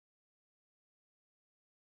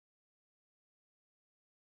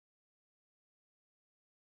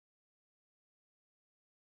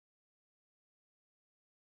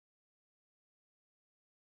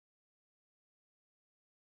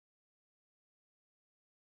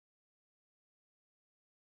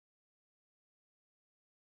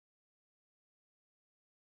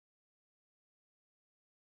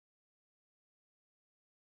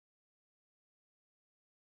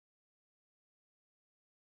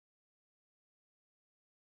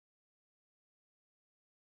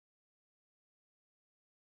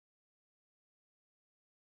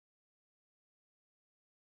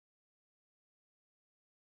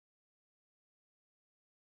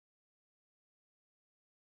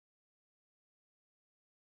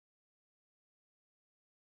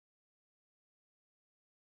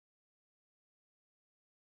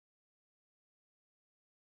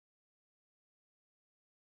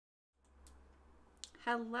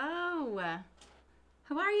Hello.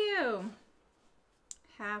 How are you?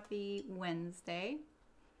 Happy Wednesday.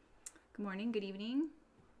 Good morning, good evening,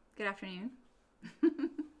 good afternoon.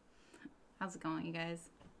 How's it going, you guys?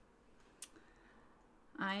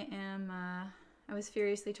 I was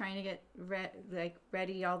furiously trying to get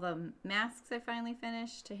ready all the masks I finally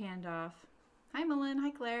finished to hand off. Hi, Malin. Hi,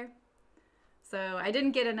 Claire. So I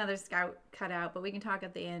didn't get another scout cut out, but we can talk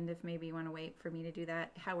at the end if maybe you want to wait for me to do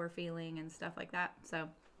that, how we're feeling and stuff like that. So,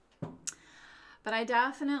 but I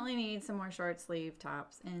definitely need some more short sleeve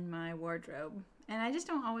tops in my wardrobe. And I just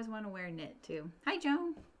don't always want to wear knit too. Hi,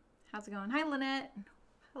 Joan. How's it going? Hi, Lynette.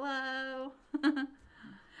 Hello.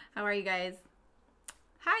 How are you guys?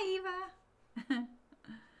 Hi, Eva.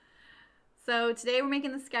 So today we're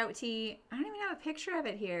making the scout tee. I don't even have a picture of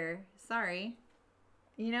it here. Sorry.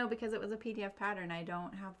 You know, because it was a PDF pattern, I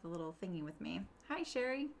don't have the little thingy with me. Hi,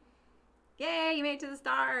 Sherry. Yay, you made it to the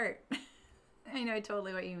start. I know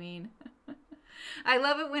totally what you mean. I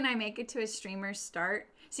love it when I make it to a streamer start.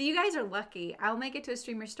 So you guys are lucky. I'll make it to a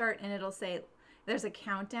streamer start and it'll say, there's a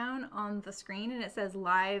countdown on the screen and it says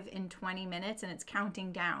live in 20 minutes and it's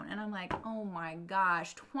counting down. And I'm like, oh my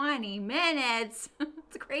gosh, 20 minutes.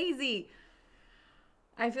 It's crazy.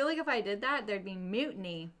 I feel like if I did that, there'd be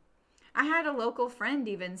mutiny. I had a local friend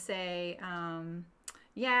even say,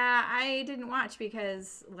 yeah, I didn't watch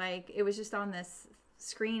because like it was just on this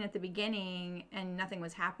screen at the beginning and nothing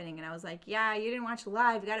was happening. And I was like, yeah, you didn't watch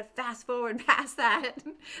live. You got to fast forward past that.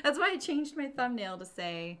 That's why I changed my thumbnail to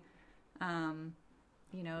say,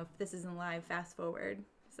 you know, if this isn't live, fast forward.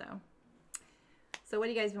 So what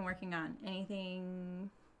have you guys been working on? Anything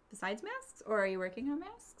besides masks, or are you working on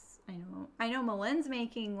masks? I know Malin's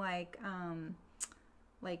making like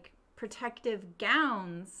protective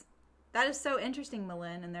gowns. That is so interesting,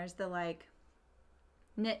 Malin. And there's the like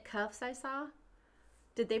knit cuffs I saw.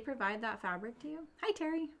 Did they provide that fabric to you? Hi,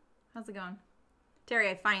 Terry. How's it going? Terry,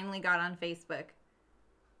 I finally got on Facebook.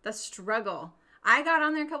 The struggle. I got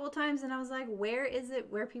on there a couple of times and I was like, where is it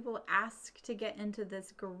where people ask to get into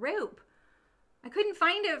this group? I couldn't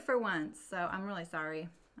find it for once. So I'm really sorry.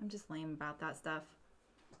 I'm just lame about that stuff.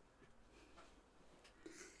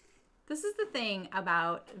 This is the thing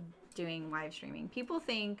about doing live streaming.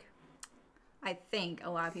 I think a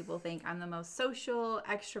lot of people think I'm the most social,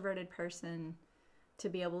 extroverted person to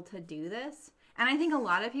be able to do this. And I think a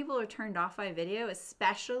lot of people are turned off by video,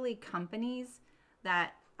 especially companies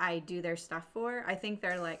that I do their stuff for. I think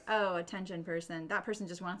they're like, oh, attention person. That person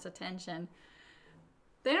just wants attention.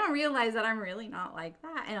 They don't realize that I'm really not like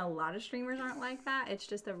that. And a lot of streamers aren't like that. It's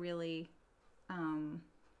just a really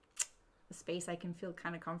a space I can feel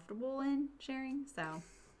kind of comfortable in sharing. So,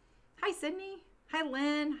 hi, Sydney. Hi,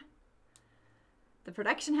 Lynn. The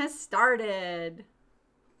production has started.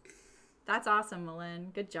 That's awesome,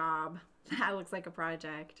 Malin. Good job. That looks like a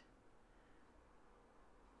project.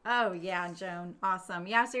 Oh, yeah, Joan. Awesome.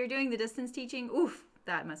 Yeah, so you're doing the distance teaching. Oof,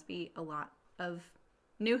 that must be a lot of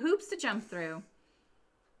new hoops to jump through.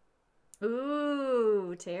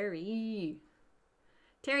 Ooh, Terry.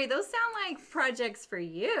 Terry, those sound like projects for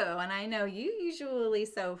you, and I know you usually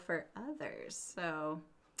sew for others, so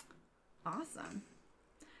awesome.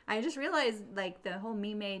 I just realized like the whole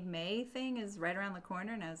Me Made May thing is right around the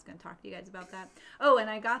corner, and I was going to talk to you guys about that. Oh,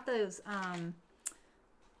 and I got those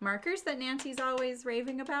markers that Nancy's always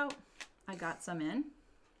raving about. I got some in,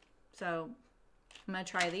 so I'm going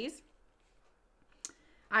to try these.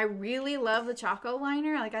 I really love the Choco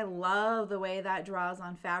liner. Like, I love the way that draws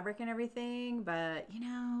on fabric and everything, but, you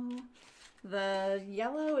know, the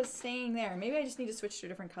yellow is staying there. Maybe I just need to switch to a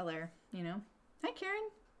different color, you know? Hi, Karen.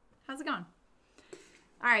 How's it going?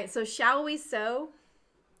 All right, so shall we sew?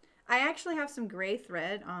 I actually have some gray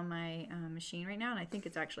thread on my machine right now, and I think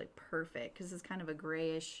it's actually perfect because it's kind of a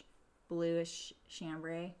grayish, bluish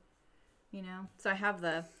chambray, you know? So I have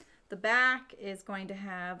the back is going to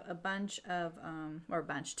have a bunch of,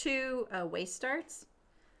 two waist starts.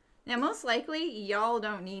 Now, most likely, y'all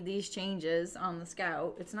don't need these changes on the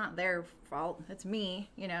Scout. It's not their fault. It's me,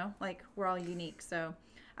 you know, like we're all unique. So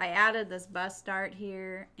I added this bust dart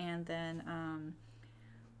here, and then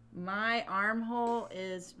my armhole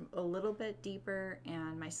is a little bit deeper,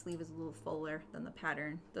 and my sleeve is a little fuller than the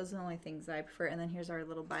pattern. Those are the only things I prefer. And then here's our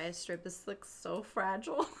little bias strip. This looks so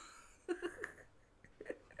fragile.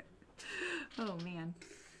 Oh, man.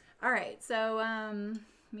 All right, so let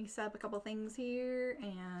me set up a couple things here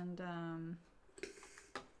and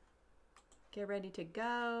get ready to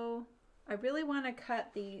go. I really want to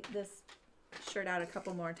cut this shirt out a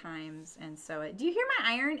couple more times and sew it. Do you hear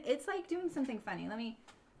my iron? It's like doing something funny. Let me...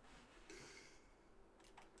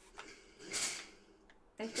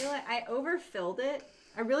 I feel like I overfilled it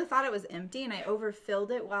I really thought it was empty and I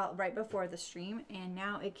overfilled it right before the stream, and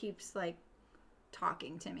now it keeps like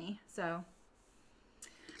talking to me. So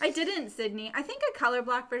I didn't, Sydney. I think a color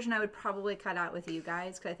block version I would probably cut out with you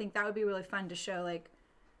guys, because I think that would be really fun to show, like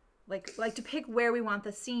to pick where we want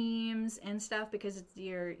the seams and stuff, because it's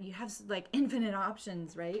you have like infinite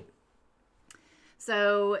options, right?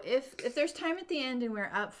 So if there's time at the end and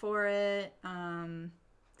we're up for it,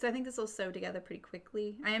 so I think this will sew together pretty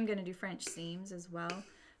quickly. I am going to do French seams as well.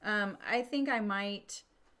 I think I might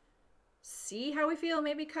see how we feel.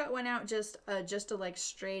 Maybe cut one out, just a like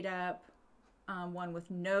straight up one with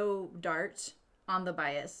no dart on the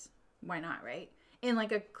bias. Why not, right? In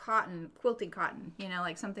like a cotton, quilted cotton, you know,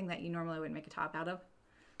 like something that you normally wouldn't make a top out of.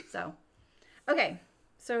 So, okay.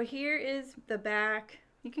 So here is the back.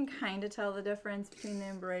 You can kind of tell the difference between the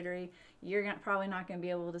embroidery. You're probably not going to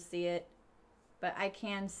be able to see it, but I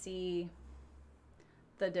can see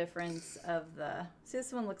the difference of the, see,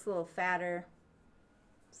 this one looks a little fatter,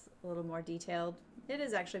 it's a little more detailed. It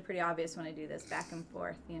is actually pretty obvious when I do this back and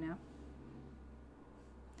forth, you know.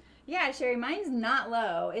 Yeah, Sherry, mine's not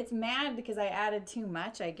low. It's mad because I added too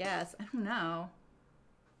much, I guess. I don't know,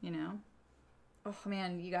 you know. Oh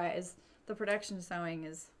man, you guys, the production sewing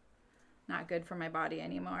is not good for my body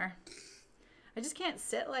anymore. I just can't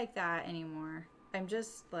sit like that anymore. I'm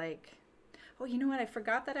just like, oh, you know what? I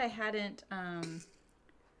forgot that I hadn't,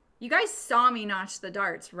 you guys saw me notch the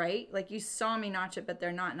darts, right? Like you saw me notch it, but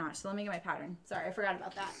they're not notched. So let me get my pattern. Sorry, I forgot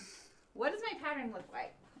about that. What does my pattern look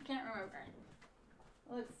like? I can't remember.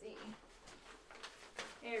 Let's see.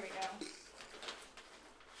 Here we go.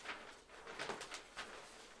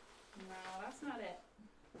 No, that's not it.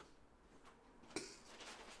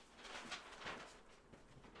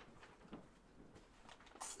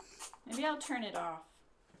 Maybe I'll turn it off.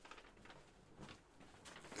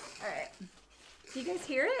 All right. Do you guys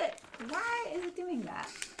hear it? Why is it doing that?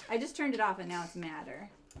 I just turned it off and now it's madder.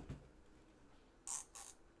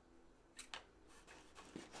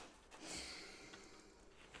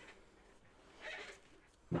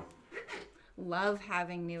 Love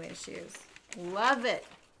having new issues. Love it.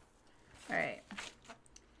 All right.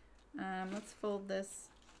 Let's fold this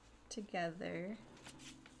together.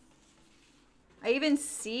 I even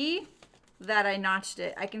see that I notched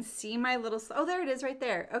it. I can see my little, oh, there it is right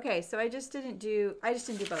there. Okay, so I just didn't do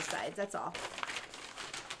both sides, that's all.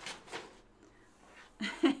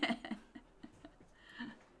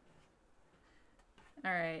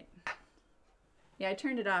 All right. Yeah, I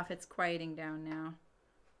turned it off. It's quieting down now.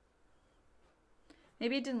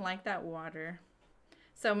 Maybe it didn't like that water.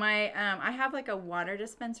 So my, I have like a water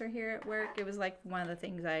dispenser here at work. It was like one of the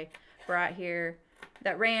things I brought here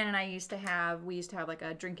that Ryan and I used to have. We used to have like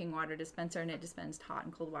a drinking water dispenser, and it dispensed hot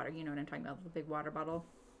and cold water. You know what I'm talking about, the big water bottle.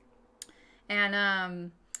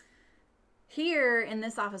 And here in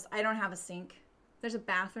this office, I don't have a sink. There's a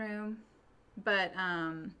bathroom, but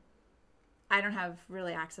I don't have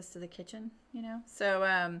really access to the kitchen, you know?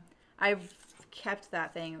 So I've kept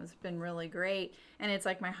that thing. It's been really great. And it's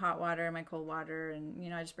like my hot water and my cold water, and, you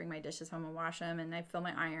know, I just bring my dishes home and wash them, and I fill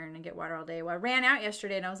my iron and get water all day. Well, I ran out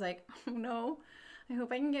yesterday, and I was like, oh no, I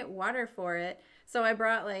hope I can get water for it. So I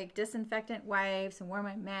brought like disinfectant wipes and wore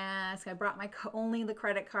my mask. I brought only the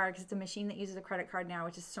credit card, because it's a machine that uses a credit card now,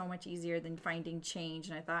 which is so much easier than finding change.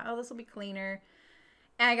 And I thought, oh, this will be cleaner.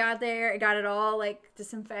 And I got there, I got it all like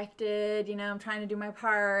disinfected, you know, I'm trying to do my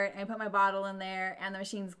part. I put my bottle in there and the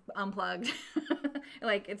machine's unplugged.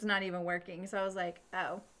 Like it's not even working. So I was like,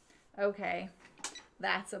 oh, okay,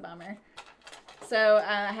 that's a bummer. So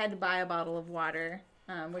I had to buy a bottle of water,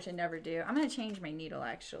 which I never do. I'm going to change my needle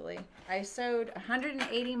actually. I sewed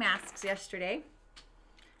 180 masks yesterday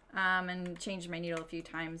and changed my needle a few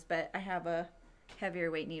times, but I have a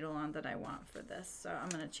heavier weight needle on that I want for this, so I'm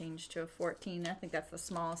going to change to a 14. I think that's the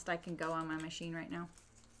smallest I can go on my machine right now.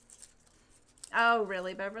 Oh,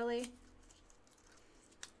 really, Beverly?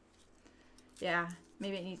 Yeah,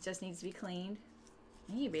 maybe it just needs to be cleaned.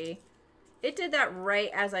 Maybe. It did that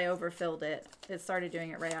right as I overfilled it. It started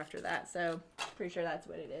doing it right after that, so pretty sure that's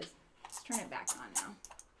what it is. Let's turn it back on now.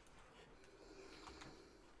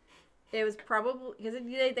 It was probably, because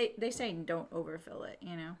they say don't overfill it,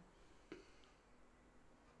 you know.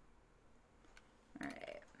 All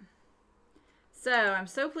right. So I'm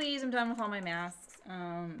so pleased I'm done with all my masks.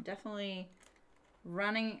 Definitely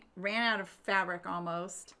ran out of fabric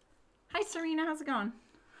almost. Hi Serena, how's it going?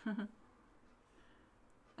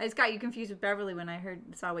 I just got you confused with Beverly when I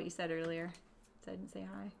saw what you said earlier. So I didn't say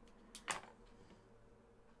hi.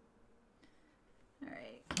 All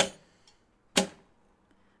right.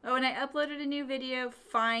 Oh, and I uploaded a new video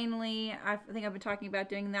finally. I think I've been talking about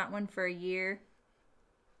doing that one for a year.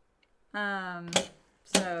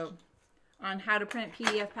 So on how to print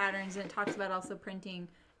PDF patterns, and it talks about also printing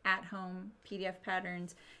at-home PDF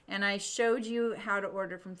patterns. And I showed you how to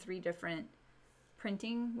order from 3 different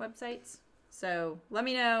printing websites. So let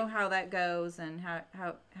me know how that goes and how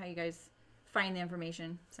you guys find the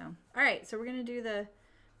information. So, all right, so we're going to do the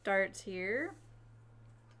darts here.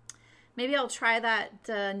 Maybe I'll try that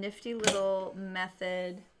nifty little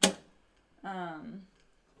method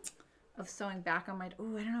of sewing back on my...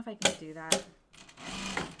 Oh, I don't know if I can do that.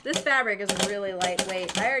 This fabric is really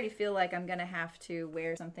lightweight. I already feel like I'm going to have to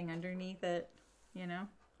wear something underneath it, you know?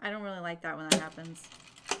 I don't really like that when that happens.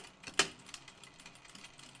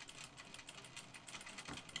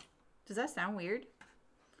 Does that sound weird?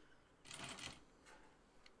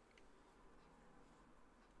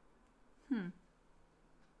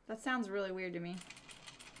 That sounds really weird to me.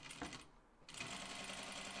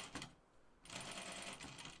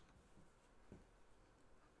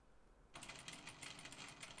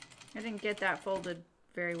 I didn't get that folded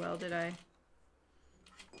very well, did I?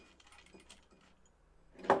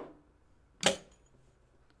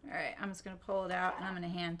 Alright, I'm just going to pull it out and I'm going to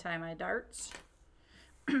hand tie my darts.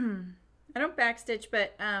 I don't backstitch,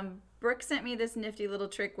 but Brooke sent me this nifty little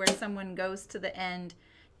trick where someone goes to the end,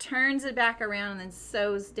 turns it back around, and then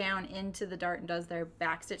sews down into the dart and does their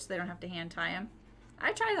backstitch so they don't have to hand tie them.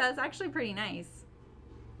 I tried that. It's actually pretty nice.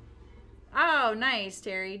 Oh, nice,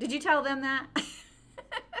 Terry. Did you tell them that?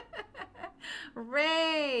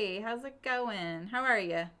 Ray, how's it going? How are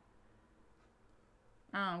you?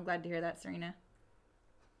 Oh, I'm glad to hear that, Serena.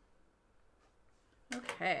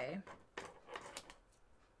 Okay.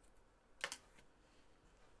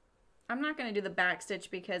 I'm not going to do the back stitch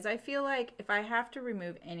because I feel like if I have to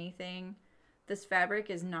remove anything, this fabric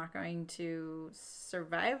is not going to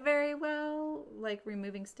survive very well, like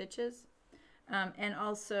removing stitches. And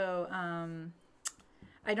also,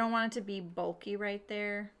 I don't want it to be bulky right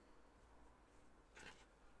there.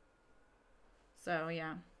 So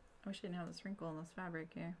yeah, I wish I didn't have this wrinkle in this fabric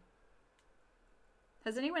here.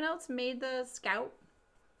 Has anyone else made the Scout?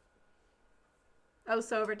 Oh,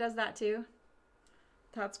 Sober does that too?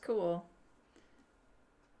 That's cool.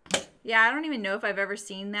 Yeah, I don't even know if I've ever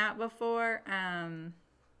seen that before. I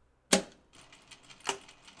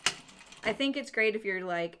think it's great if you're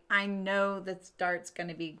like, I know this dart's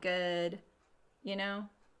gonna be good, you know?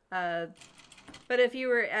 But if you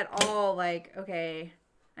were at all like, okay,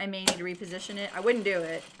 I may need to reposition it, I wouldn't do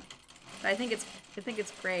it. But I think it's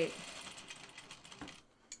great.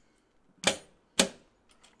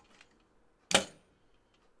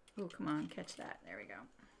 Oh, come on, catch that. There we go.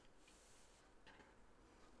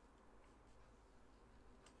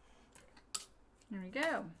 There we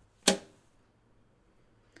go.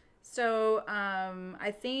 So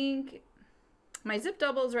I think my zip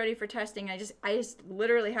double is ready for testing. I just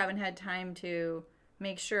literally haven't had time to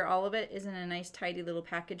make sure all of it is in a nice tidy little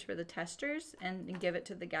package for the testers and give it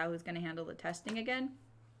to the gal who's going to handle the testing again.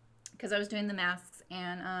 Because I was doing the masks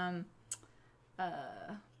and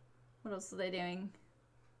what else was I doing?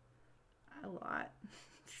 A lot.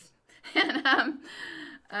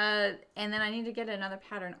 And then I need to get another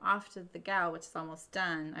pattern off to the gal, which is almost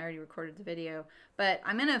done. I already recorded the video, but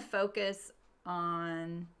I'm gonna focus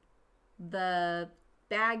on the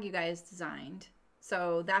bag you guys designed.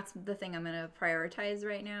 So that's the thing I'm gonna prioritize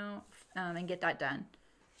right now and get that done.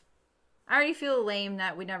 I already feel lame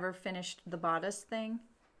that we never finished the bodice thing.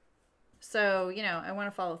 So, you know, I want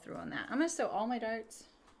to follow through on that. I'm gonna sew all my darts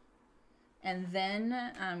and then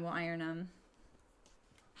we'll iron them.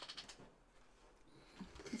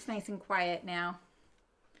 It's nice and quiet now.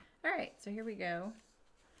 All right, so here we go.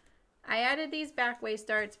 I added these back waist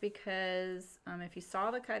darts because if you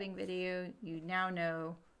saw the cutting video, you now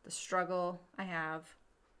know the struggle I have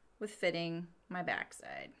with fitting my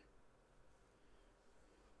backside.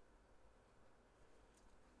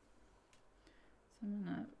 So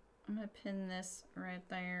I'm gonna pin this right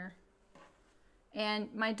there.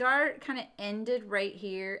 And my dart kind of ended right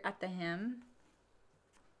here at the hem.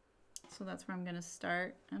 So that's where I'm going to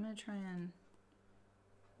start. I'm going to try and,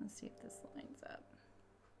 let's see if this lines up.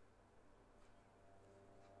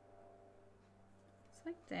 Just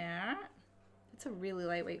like that. It's a really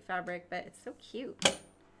lightweight fabric, but it's so cute.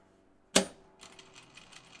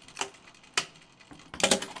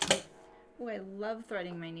 Oh, I love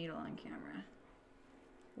threading my needle on camera.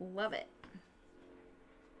 Love it.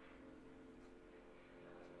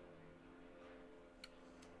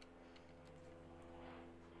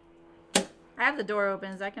 I have the door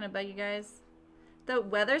open. Is that going to bug you guys? The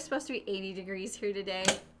weather's supposed to be 80 degrees here today.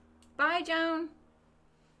 Bye, Joan.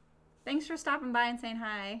 Thanks for stopping by and saying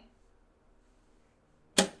hi.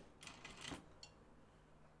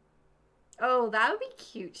 Oh, that would be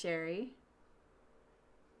cute, Sherry.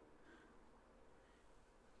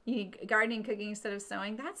 You need gardening, cooking instead of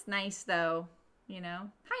sewing. That's nice, though. You know.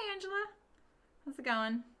 Hi, Angela. How's it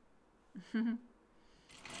going? All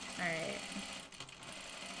right.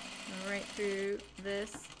 Right through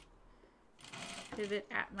this. Pivot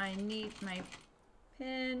at my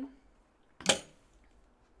pin.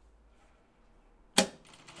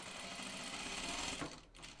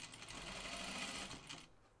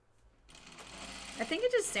 I think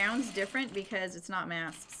it just sounds different because it's not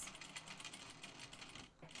masks.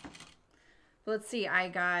 But let's see,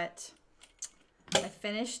 I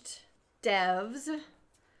finished Devs.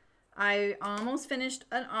 I almost finished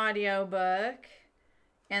an audiobook.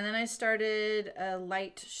 And then I started a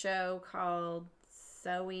light show called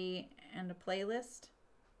Zoe and a Playlist.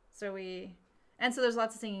 So there's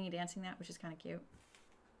lots of singing and dancing that, which is kind of cute.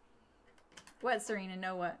 What, Serena?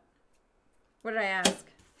 No what? What did I ask?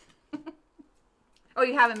 Oh,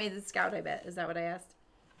 you haven't made the scout, I bet. Is that what I asked?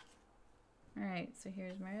 All right, so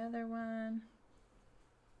here's my other one.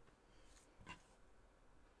 Let's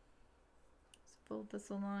fold this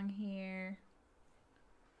along here.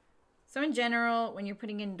 So in general, when you're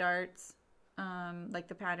putting in darts, like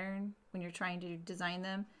the pattern, when you're trying to design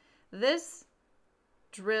them, this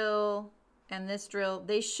drill and this drill,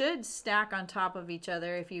 they should stack on top of each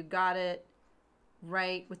other if you got it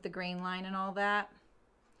right with the grain line and all that.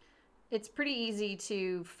 It's pretty easy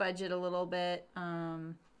to fudge it a little bit,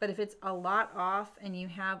 but if it's a lot off and you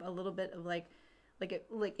have a little bit of like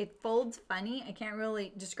it folds funny, I can't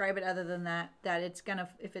really describe it other than that it's gonna,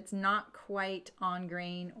 if it's not quite on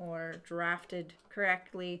grain or drafted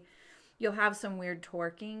correctly, you'll have some weird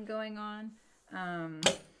torquing going on.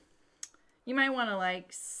 You might want to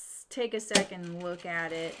like take a second and look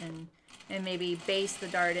at it and maybe base the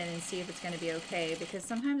dart in and see if it's going to be okay, because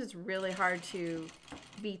sometimes it's really hard to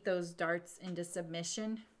beat those darts into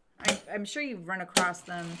submission. I'm sure you've run across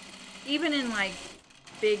them. Even in like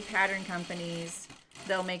big pattern companies,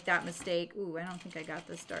 they'll make that mistake. Ooh, I don't think I got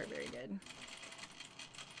this dart very good.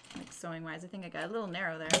 Like sewing wise, I think I got a little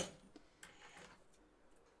narrow there.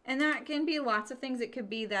 And that can be lots of things. It could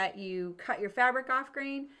be that you cut your fabric off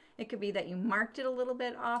grain. It could be that you marked it a little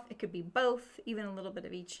bit off. It could be both, even a little bit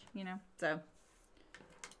of each, you know. So,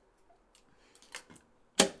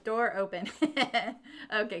 door open.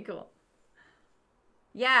 Okay, cool.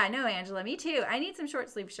 Yeah, no, Angela, me too. I need some short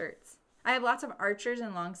sleeve shirts. I have lots of archers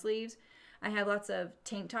and long sleeves. I have lots of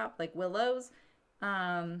tank top, like willows.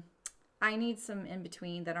 I need some in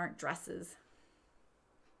between that aren't dresses.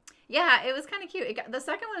 Yeah, it was kind of cute. The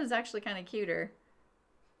second one was actually kind of cuter.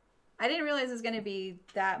 I didn't realize it was going to be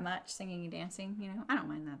that much singing and dancing, you know. I don't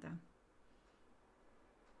mind that, though.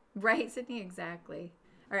 Right, Sydney? Exactly.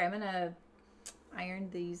 All right, I'm going to iron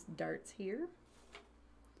these darts here.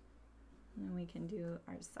 And then we can do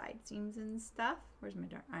our side seams and stuff. Where's my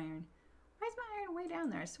dart iron? Why is my iron way down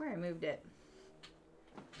there? I swear I moved it.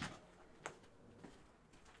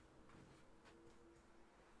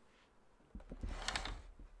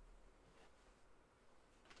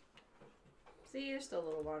 See, there's still a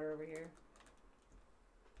little water over here.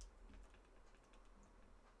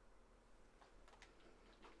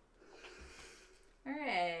 All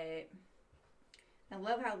right. I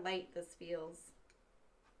love how light this feels.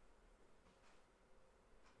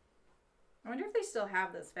 I wonder if they still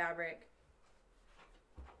have this fabric.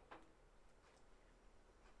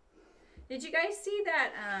 Did you guys see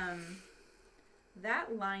that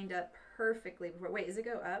that lined up perfectly before? Wait, does it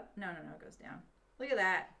go up? No, it goes down. Look at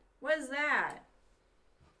that. What is that?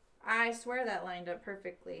 I swear that lined up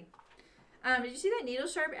perfectly. Did you see that Needle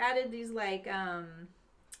Sharp added these like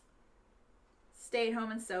stay at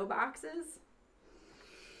home and sew boxes?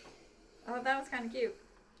 Oh, that was kind of cute.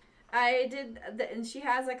 I did, and she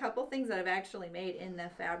has a couple things that I've actually made in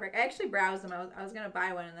the fabric. I actually browsed them. I was going to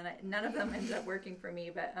buy one, and then none of them ended up working for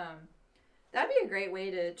me. But that'd be a great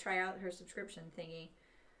way to try out her subscription thingy.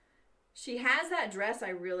 She has that dress I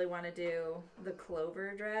really want to do, the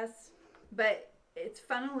Clover dress. But it's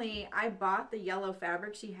funnily, I bought the yellow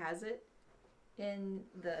fabric. She has it in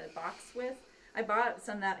the box with. I bought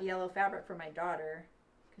some of that yellow fabric for my daughter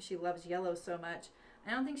because she loves yellow so much. I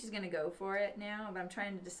don't think she's going to go for it now, but I'm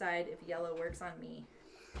trying to decide if yellow works on me.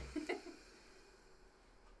 That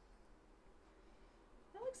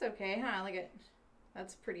looks okay, huh? Look at,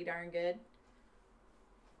 that's pretty darn good.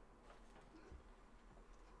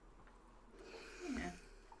 Yeah.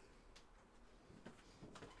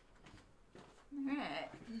 All right.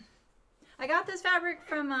 I got this fabric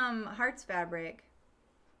from Hearts Fabric.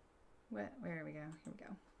 Where we go? Here we go.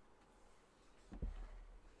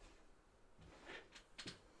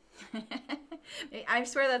 I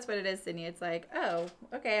swear that's what it is, Sydney. It's like, oh,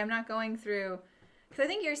 okay, I'm not going through. Because I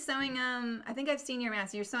think you're sewing them, I think I've seen your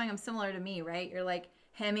mask. You're sewing them similar to me, right? You're like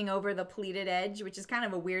hemming over the pleated edge, which is kind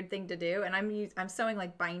of a weird thing to do. And I'm sewing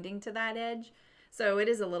like binding to that edge. So it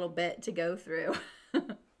is a little bit to go through.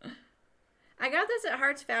 I got this at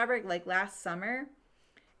Hearts Fabric like last summer.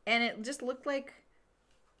 And it just looked like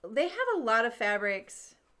they have a lot of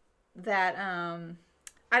fabrics that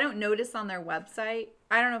I don't notice on their website.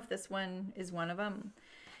 I don't know if this one is one of them.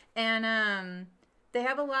 And they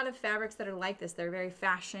have a lot of fabrics that are like this. They're very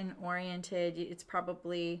fashion oriented. It's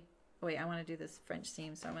probably, oh wait, I want to do this French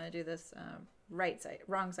seam. So I'm going to do this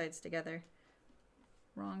wrong sides together.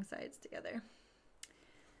 Wrong sides together.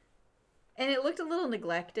 And it looked a little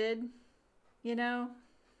neglected, you know,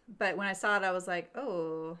 but when I saw it, I was like,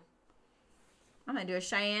 oh, I'm going to do a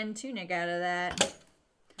Cheyenne tunic out of that.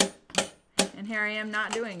 And here I am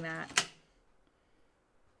not doing that.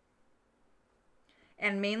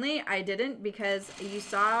 And mainly I didn't because you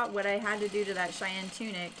saw what I had to do to that Cheyenne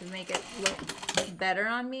tunic to make it look better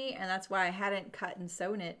on me. And that's why I hadn't cut and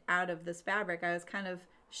sewn it out of this fabric. I was kind of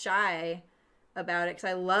shy about it because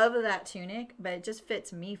I love that tunic, but it just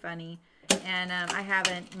fits me funny. And I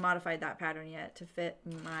haven't modified that pattern yet to fit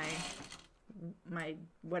my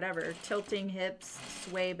whatever, tilting hips,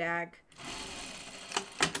 sway back,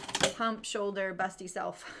 pump shoulder, busty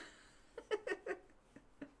self.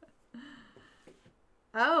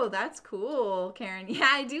 Oh, that's cool, Karen. Yeah,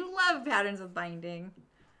 I do love patterns with binding.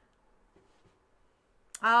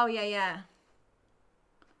 Oh, yeah, yeah.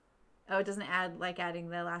 Oh, it doesn't add like adding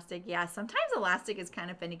the elastic. Yeah, sometimes elastic is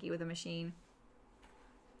kind of finicky with a machine.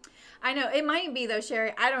 I know, it might be though,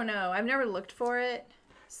 Sherry. I don't know. I've never looked for it,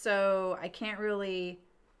 so I can't really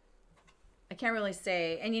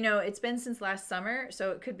say. And you know, it's been since last summer,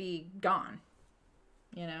 so it could be gone,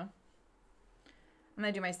 you know. I'm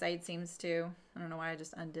going to do my side seams too. I don't know why I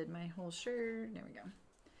just undid my whole shirt. There we go.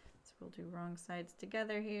 So we'll do wrong sides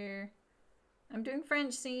together here. I'm doing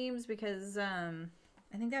French seams because I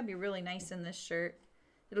think that'd be really nice in this shirt.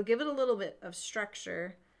 It'll give it a little bit of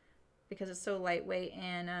structure because it's so lightweight.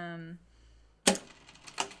 And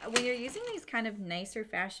when you're using these kind of nicer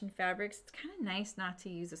fashion fabrics, it's kind of nice not to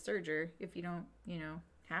use a serger if you don't, you know,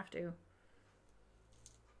 have to.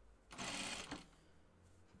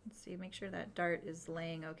 Let's see, make sure that dart is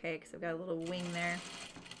laying okay because I've got a little wing there.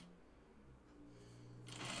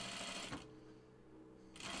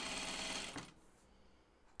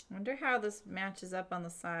 I wonder how this matches up on the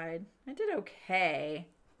side. I did okay.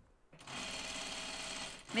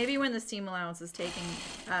 Maybe when the seam allowance is taken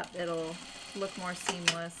up, it'll look more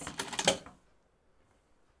seamless.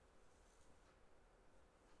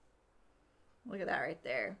 Look at that right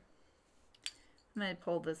there. I'm going to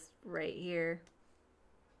pull this right here.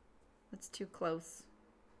 That's too close.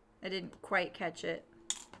 I didn't quite catch it.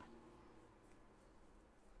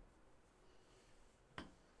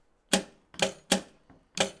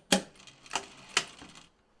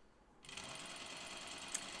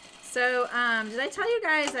 So, did I tell you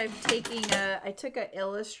guys I took an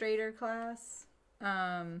Illustrator class,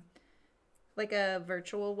 like a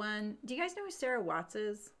virtual one. Do you guys know who Sarah Watts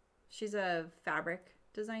is? She's a fabric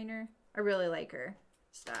designer. I really like her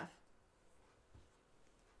stuff.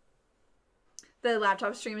 The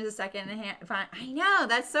laptop stream is a second in hand. I know,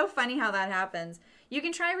 that's so funny how that happens. You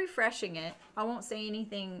can try refreshing it. I won't say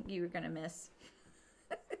anything you're gonna miss.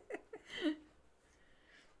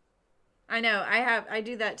 I know, I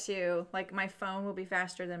do that too. Like my phone will be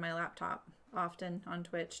faster than my laptop often on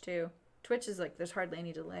Twitch too. Twitch is like, there's hardly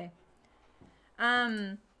any delay.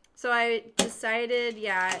 So I decided,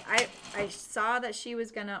 yeah, I saw that she was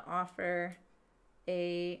gonna offer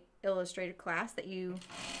a Illustrator class that you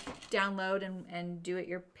download and do at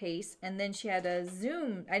your pace. And then she had a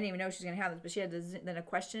Zoom, I didn't even know she was gonna have this, but she had then a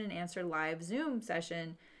question and answer live Zoom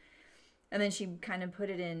session. And then she kind of put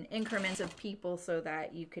it in increments of people so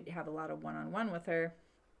that you could have a lot of one-on-one with her.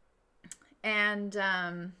 And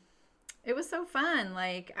it was so fun.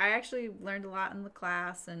 Like, I actually learned a lot in the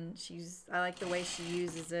class, and I like the way she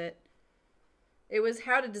uses it. It was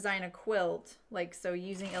how to design a quilt, like, so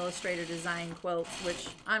using Illustrator design quilts, which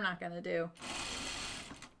I'm not going to do.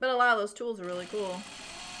 But a lot of those tools are really cool.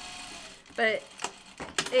 But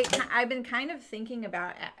I've been kind of thinking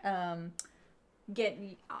about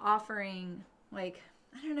offering, like,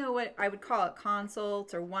 I don't know what I would call it,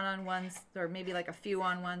 consults or one-on-ones, or maybe like a few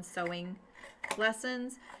on-one sewing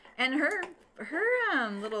lessons. And her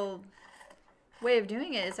little way of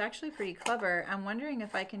doing it is actually pretty clever. I'm wondering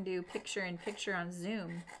if I can do picture-in-picture on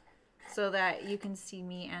Zoom so that you can see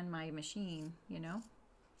me and my machine, you know?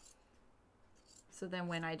 So then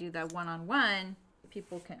when I do that one-on-one,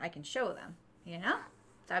 I can show them. You know?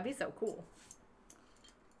 That'd be so cool.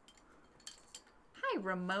 Hi,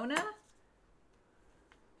 Ramona.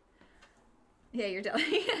 Yeah, you're telling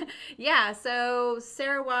me. Yeah, so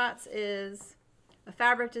Sarah Watts is a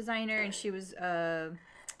fabric designer, and she was one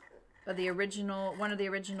of the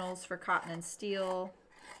originals for Cotton and Steel.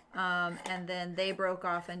 And then they broke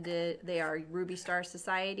off and they are Ruby Star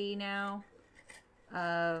Society now.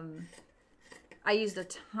 I used a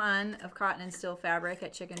ton of Cotton and Steel fabric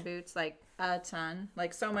at Chicken Boots, like a ton.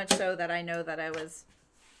 Like so much so that I know that I was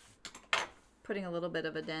putting a little bit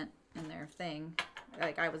of a dent in their thing.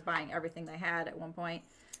 Like I was buying everything they had at one point.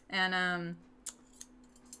 And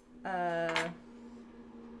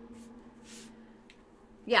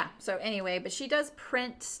yeah, so anyway, but she does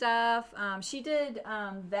print stuff. She did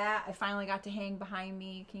that. I finally got to hang behind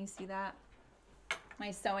me. Can you see that? My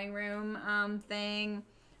sewing room thing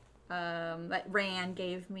that Rand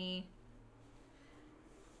gave me.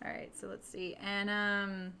 All right, so let's see. And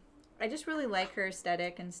I just really like her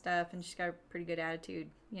aesthetic and stuff, and she's got a pretty good attitude.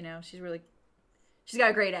 You know, she's got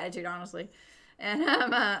a great attitude, honestly. And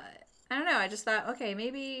I don't know. I just thought, okay,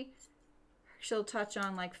 maybe she'll touch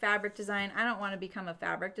on like fabric design. I don't want to become a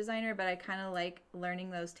fabric designer, but I kind of like learning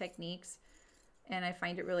those techniques, and I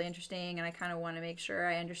find it really interesting. And I kind of want to make sure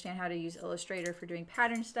I understand how to use Illustrator for doing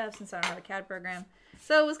pattern stuff, since I don't have a CAD program.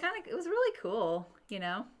 So it was really cool, you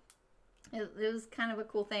know. It was kind of a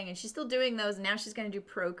cool thing, and she's still doing those. And now she's going to do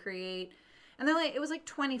Procreate, and they're like, it was like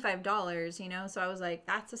 $25, you know. So I was like,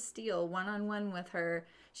 that's a steal, one-on-one with her.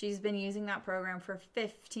 She's been using that program for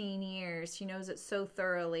 15 years. She knows it so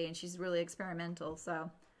thoroughly, and she's really experimental. So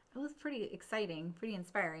it was pretty exciting, pretty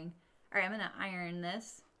inspiring. All right, I'm gonna iron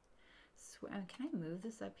this. So, can I move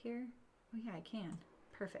this up here? Oh yeah, I can.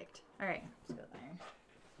 Perfect. All right, let's go with iron.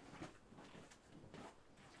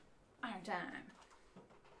 Iron time.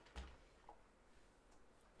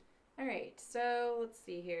 All right, so let's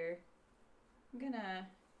see here. I'm gonna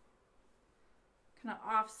kind of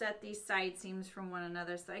offset these side seams from one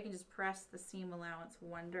another so I can just press the seam allowance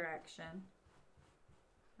one direction.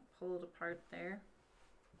 Pull it apart there.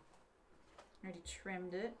 I already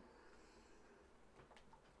trimmed it.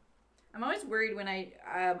 I'm always worried when I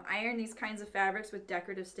iron these kinds of fabrics with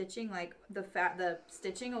decorative stitching, like the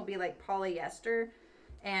stitching will be like polyester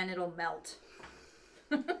and it'll melt.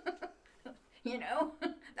 You know,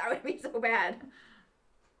 that would be so bad.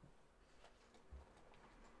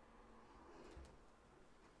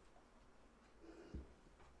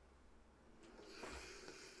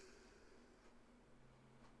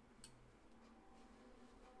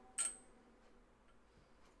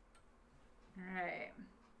 All right.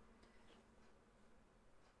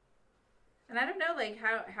 And I don't know like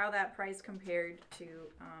how that price compared to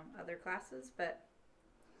other classes, but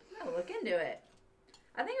I'm gonna look into it.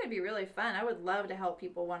 I think it would be really fun. I would love to help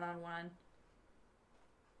people one-on-one.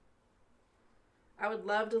 I would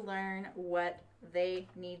love to learn what they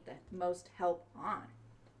need the most help on.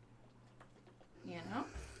 You know? All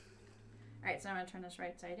right, so I'm going to turn this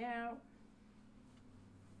right side out.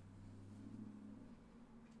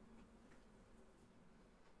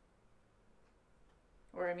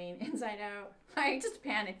 Or, I mean, inside out. I just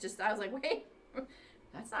panicked. I was like, wait,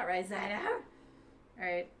 that's not right side out. All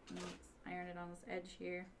right, let's iron it on this edge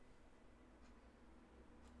here.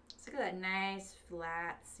 Let's look at that nice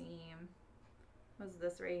flat seam. What's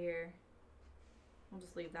this right here? We'll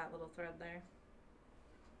just leave that little thread there.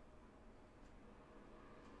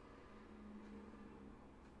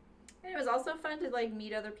 And it was also fun to like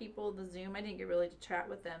meet other people in the Zoom. I didn't get really to chat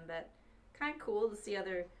with them, but kind of cool to see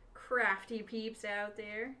other crafty peeps out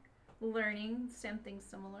there learning something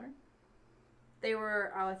similar. They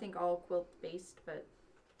were, I think, all quilt based, but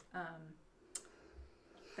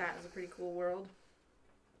that was a pretty cool world.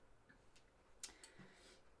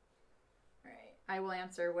 All right, I will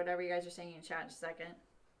answer whatever you guys are saying in chat in a second.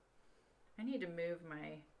 I need to move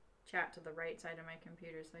my chat to the right side of my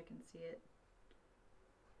computer so I can see it.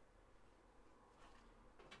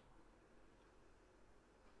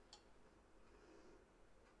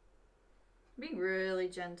 Being really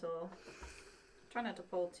gentle. Try not to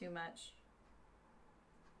pull too much.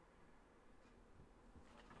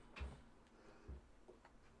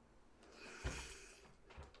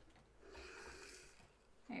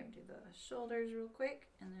 Okay, we'll do the shoulders real quick,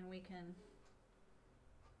 and then we can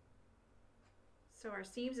sew our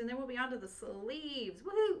seams, and then we'll be on to the sleeves.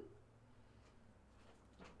 Woohoo!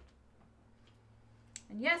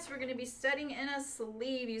 And yes, we're going to be setting in a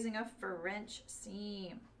sleeve using a French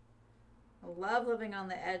seam. I love living on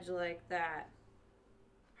the edge like that.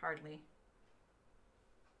 Hardly.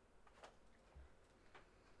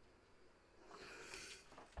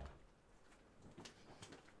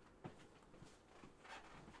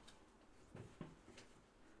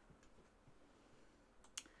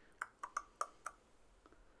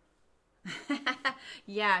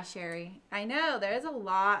 Yeah, Sherry. I know there's a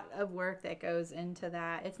lot of work that goes into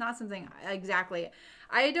that. It's not something exactly.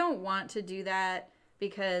 I don't want to do that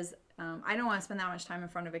because I don't want to spend that much time in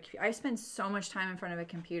front of a computer. I spend so much time in front of a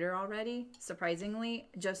computer already, surprisingly,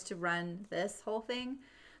 just to run this whole thing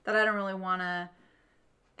that I don't really want to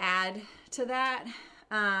add to that.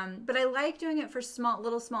 But I like doing it for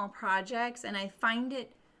small projects, and I find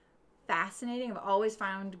it fascinating. I've always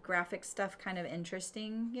found graphic stuff kind of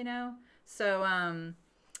interesting, you know? So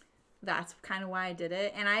that's kind of why I did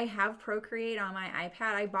it. And I have Procreate on my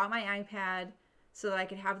iPad. I bought my iPad so that I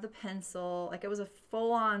could have the pencil. Like, it was a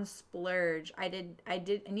full-on splurge. I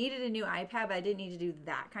needed a new iPad, but I didn't need to do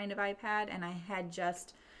that kind of iPad. And I had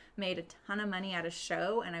just made a ton of money at a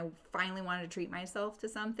show, and I finally wanted to treat myself to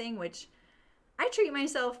something, which I treat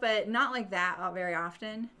myself, but not like that very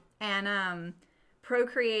often. And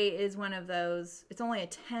Procreate is one of those. It's only a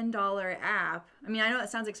 $10 app. I mean, I know that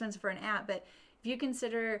sounds expensive for an app, but if you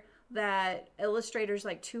consider that Illustrator's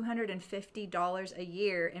like $250 a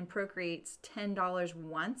year and Procreate's $10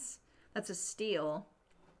 once, that's a steal.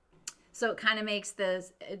 So it kind of makes the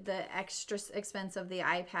extra expense of the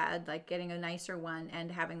iPad, like getting a nicer one and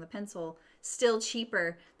having the pencil, still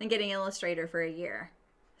cheaper than getting Illustrator for a year.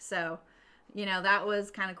 So, you know, that was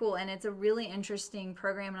kind of cool. And it's a really interesting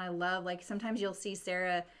program, and I love, like, sometimes you'll see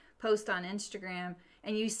Sarah post on Instagram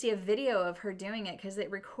and you see a video of her doing it because it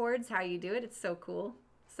records how you do it. It's so cool.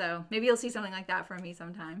 So maybe you'll see something like that from me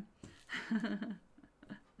sometime.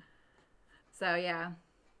 So yeah.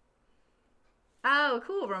 Oh,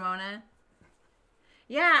 cool, Ramona.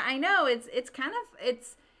 Yeah, I know. It's kind of,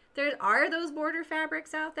 there are those border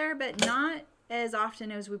fabrics out there, but not as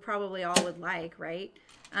often as we probably all would like, right?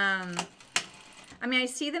 I mean, I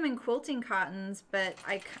see them in quilting cottons, but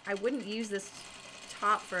I wouldn't use this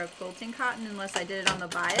top for a quilting cotton unless I did it on the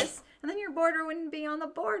bias, and then your border wouldn't be on the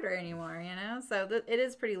border anymore, you know? So it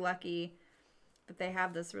is pretty lucky that they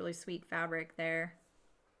have this really sweet fabric there.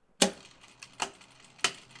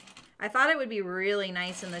 I thought it would be really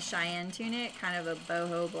nice in the Cheyenne tunic, kind of a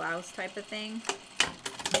boho blouse type of thing.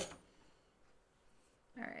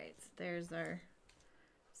 All right, so there's our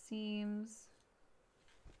seams.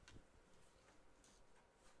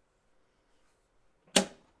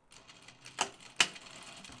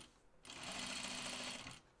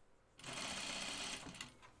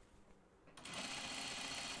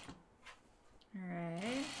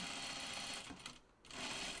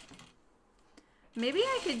 Maybe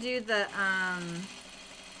I could do the, I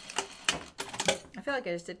feel like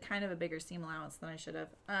I just did kind of a bigger seam allowance than I should have.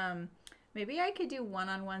 Maybe I could do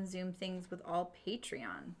one-on-one Zoom things with all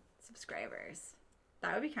Patreon subscribers.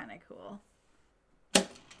 That would be kind of cool.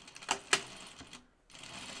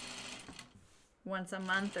 Once a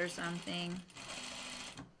month or something.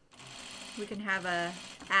 We can have a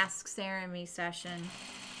Ask Sarah Me session.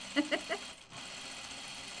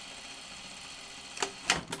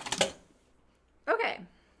 Okay,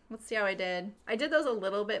 let's see how I did. I did those a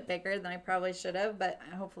little bit bigger than I probably should have, but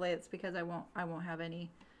hopefully it's because I won't have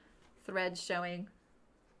any threads showing.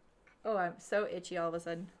 Oh, I'm so itchy all of a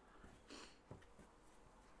sudden.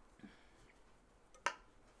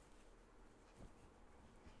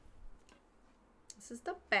 This is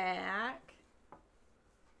the back.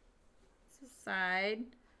 This is the side.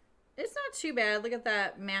 It's not too bad. Look at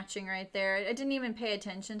that matching right there. I didn't even pay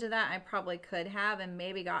attention to that. I probably could have and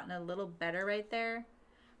maybe gotten a little better right there.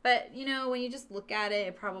 But, you know, when you just look at it,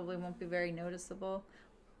 it probably won't be very noticeable.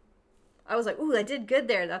 I was like, ooh, I did good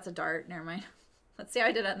there. That's a dart. Never mind. Let's see how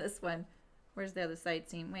I did on this one. Where's the other side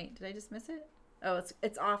seam? Wait, did I just miss it? Oh,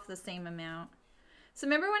 it's off the same amount. So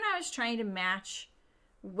remember when I was trying to match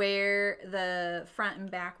where the front and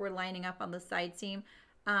back were lining up on the side seam?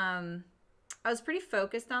 I was pretty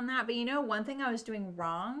focused on that, but you know, one thing I was doing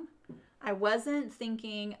wrong, I wasn't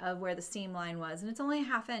thinking of where the seam line was, and it's only a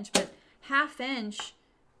 1/2 inch, but 1/2 inch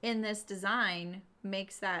in this design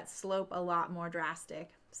makes that slope a lot more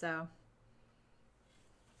drastic. So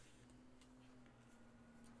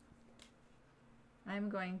I am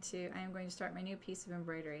going to start my new piece of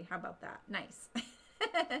embroidery. How about that? Nice.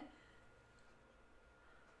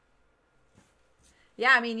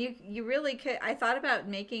 Yeah, I mean, you really could. I thought about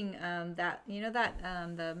making that, you know, that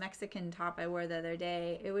the Mexican top I wore the other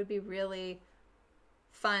day. It would be really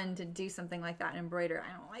fun to do something like that and embroider.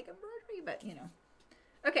 I don't like embroidery, but you know.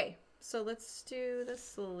 Okay, so let's do the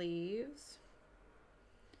sleeves.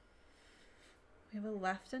 We have a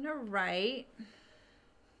left and a right.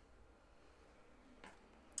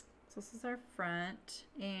 So this is our front,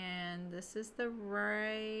 and this is the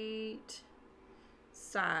right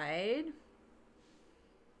side.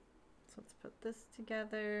 So let's put this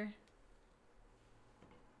together.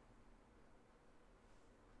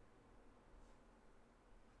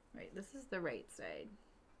 Wait, this is the right side.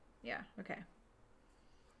 Yeah, okay.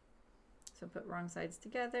 So put wrong sides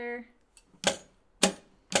together. It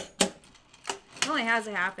only has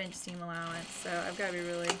a 1/2 inch seam allowance, so I've got to be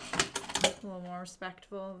really a little more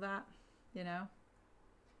respectful of that, you know?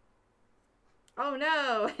 Oh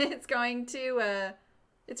no, it's going to,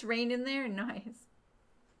 it's rain in there? Nice.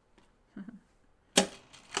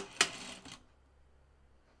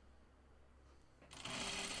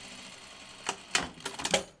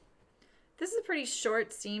 This is a pretty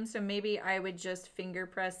short seam, so maybe I would just finger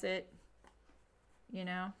press it, you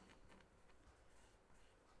know,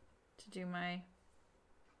 to do my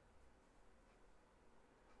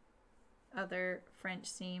other French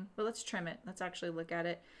seam. But let's trim it. Let's actually look at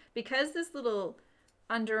it. Because this little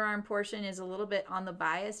underarm portion is a little bit on the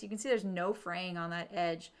bias, you can see there's no fraying on that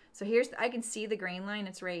edge. So here's, I can see the grain line,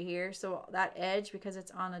 it's right here. So that edge, because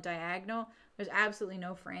it's on a diagonal, there's absolutely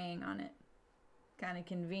no fraying on it. Kind of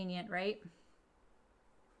convenient, right?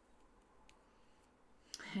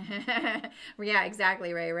 Yeah,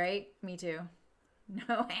 exactly, Ray, right? Me too.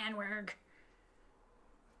 No handwork.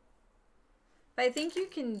 But I think you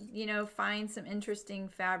can, you know, find some interesting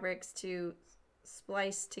fabrics to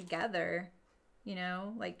splice together, you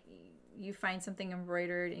know, like you find something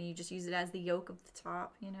embroidered and you just use it as the yoke of the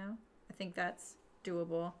top, you know. I think that's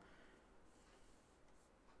doable.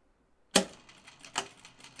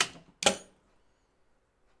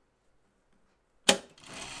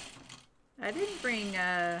 I didn't bring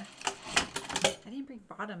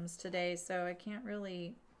bottoms today, so I can't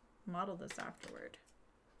really model this afterward.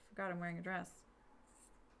 Forgot I'm wearing a dress.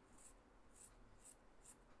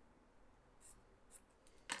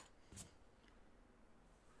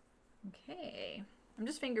 Okay, I'm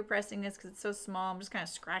just finger pressing this because it's so small. I'm just kind of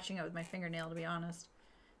scratching it with my fingernail, to be honest,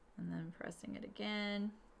 and then pressing it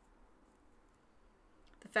again.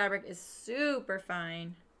 The fabric is super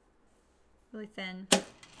fine, really thin.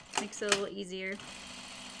 Makes it a little easier.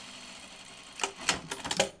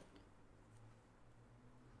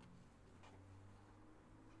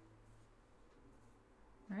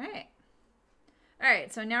 All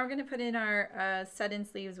right, so now we're gonna put in our set-in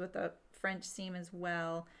sleeves with a French seam as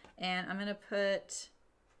well. And I'm gonna put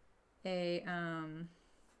a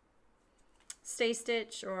stay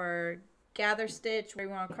stitch or gather stitch,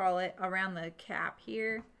 whatever you wanna call it, around the cap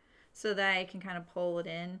here so that I can kind of pull it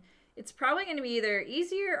in. It's probably going to be either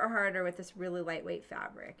easier or harder with this really lightweight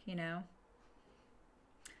fabric, you know.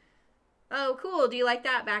 Oh, cool. Do you like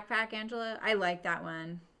that backpack, Angela? I like that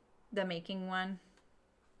one. The making one.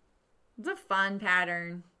 It's a fun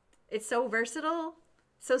pattern. It's so versatile.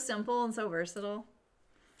 So simple and so versatile.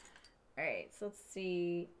 All right, so let's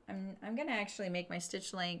see. I'm going to actually make my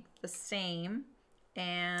stitch length the same.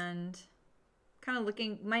 And kind of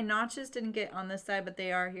looking, my notches didn't get on this side, but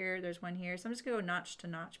they are here. There's one here. So I'm just going to go notch to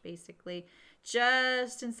notch, basically.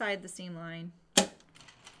 Just inside the seam line.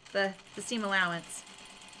 The seam allowance.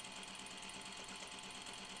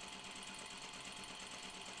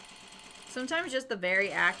 Sometimes just the very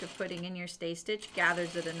act of putting in your stay stitch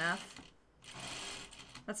gathers it enough.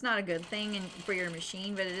 That's not a good thing for your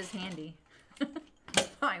machine, but it is handy. You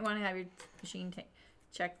might want to have your machine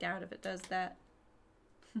checked out if it does that.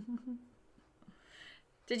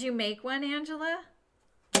 Did you make one, Angela?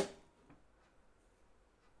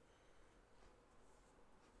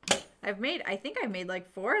 I think I've made like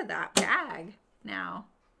 4 of that bag now.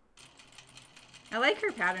 I like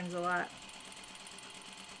her patterns a lot.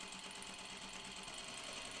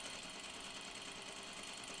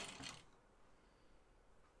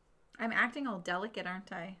 I'm acting all delicate,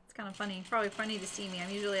 aren't I? It's kind of funny. Probably funny to see me. I'm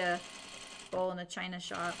usually a bowl in a china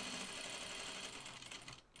shop.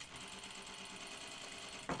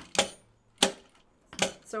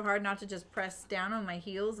 It's so hard not to just press down on my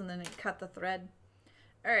heels and then it cut the thread.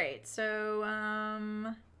 All right, so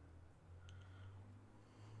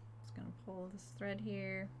just gonna pull this thread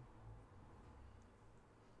here.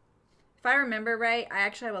 If I remember right, I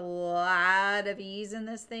actually have a lot of ease in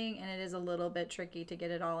this thing, and it is a little bit tricky to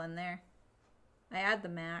get it all in there. I add the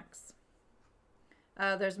max.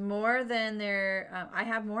 There's more than there, I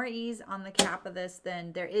have more ease on the cap of this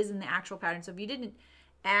than there is in the actual pattern. So if you didn't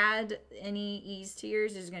add any ease to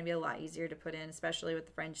yours, it's going to be a lot easier to put in, especially with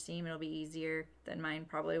the French seam. It'll be easier than mine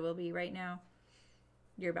probably will be right now.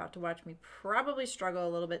 You're about to watch me probably struggle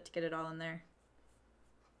a little bit to get it all in there.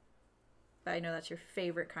 But I know that's your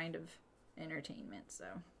favorite kind of entertainment, so.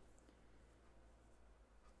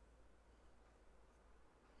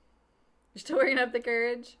 You're still working up the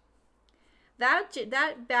courage? That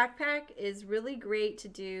backpack is really great to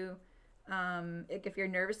do if you're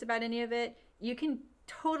nervous about any of it. You can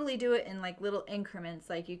totally do it in like little increments.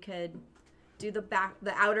 Like you could do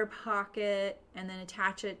the outer pocket, and then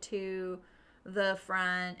attach it to the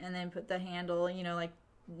front, and then put the handle, you know, like,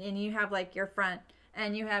 and you have like your front,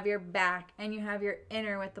 and you have your back, and you have your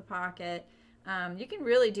inner with the pocket. You can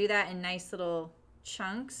really do that in nice little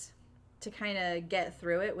chunks to kind of get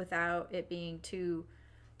through it without it being too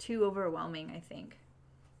overwhelming, I think.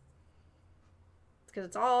 Because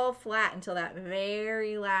it's all flat until that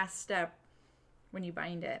very last step when you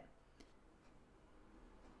bind it.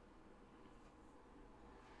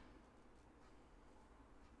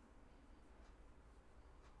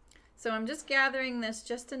 So I'm just gathering this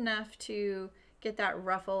just enough to get that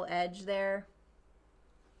ruffle edge there.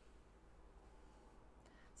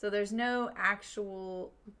 So there's no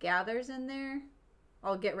actual gathers in there.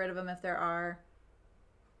 I'll get rid of them if there are.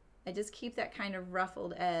 I just keep that kind of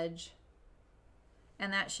ruffled edge,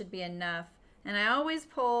 and that should be enough. And I always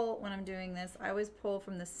pull, when I'm doing this, I always pull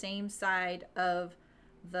from the same side of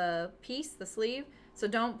the piece, the sleeve. So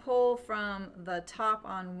don't pull from the top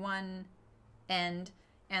on one end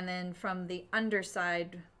and then from the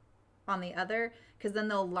underside on the other, because then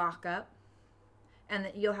they'll lock up and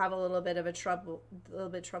you'll have a little bit of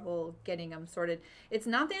trouble getting them sorted. It's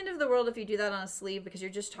not the end of the world if you do that on a sleeve, because you're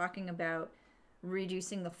just talking about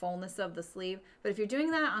reducing the fullness of the sleeve. But if you're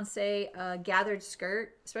doing that on, say, a gathered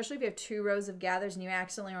skirt, especially if you have 2 rows of gathers and you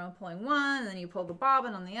accidentally are pulling one and then you pull the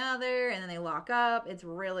bobbin on the other and then they lock up, it's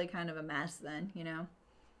really kind of a mess then, you know.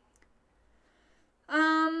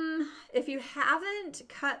 If you haven't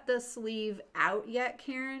cut the sleeve out yet,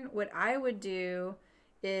 Karen, what I would do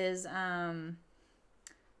is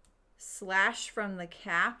slash from the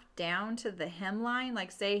cap down to the hemline.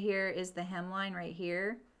 Like, say here is the hemline right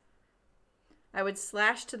here. I would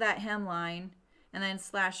slash to that hemline and then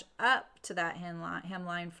slash up to that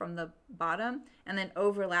hemline from the bottom and then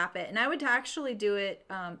overlap it. And I would actually do it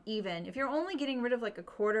even. If you're only getting rid of like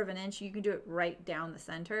 1/4 of an inch, you can do it right down the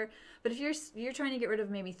center. But if you're trying to get rid of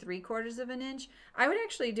maybe 3/4 of an inch, I would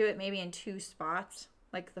actually do it maybe in 2 spots,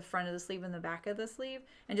 like the front of the sleeve and the back of the sleeve,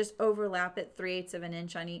 and just overlap it 3/8 of an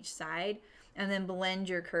inch on each side, and then blend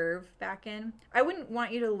your curve back in. I wouldn't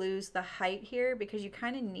want you to lose the height here, because you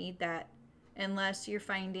kind of need that, unless you're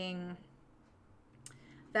finding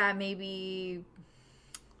that maybe,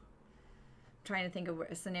 I'm trying to think of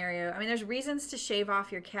a scenario. I mean, there's reasons to shave off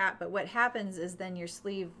your cap, but what happens is then your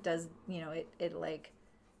sleeve does, you know, it like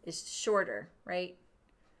is shorter, right?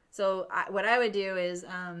 So what I would do is,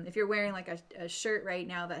 if you're wearing like a shirt right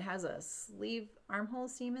now that has a sleeve armhole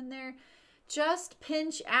seam in there, just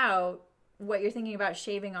pinch out what you're thinking about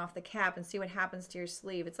shaving off the cap and see what happens to your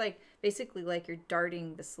sleeve. It's like basically like you're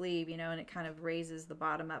darting the sleeve, you know, and it kind of raises the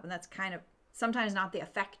bottom up, and that's kind of sometimes not the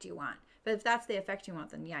effect you want. But if that's the effect you want,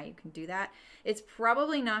 then yeah, you can do that. It's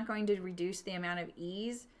probably not going to reduce the amount of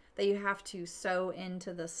ease that you have to sew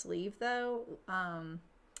into the sleeve though,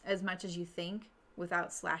 as much as you think,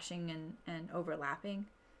 without slashing and overlapping,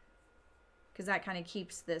 because that kind of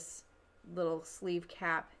keeps this little sleeve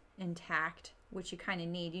cap intact, which you kind of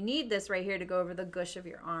need. You need this right here to go over the gush of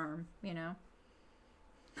your arm, you know.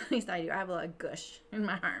 At least I do. I have a lot of gush in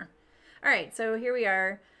my arm. All right, so here we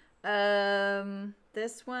are.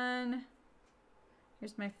 This one,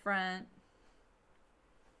 here's my front.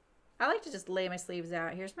 I like to just lay my sleeves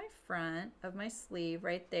out. Here's my front of my sleeve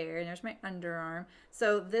right there, and there's my underarm.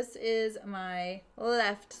 So this is my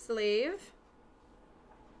left sleeve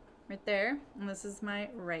right there, and this is my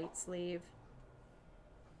right sleeve.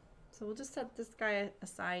 So we'll just set this guy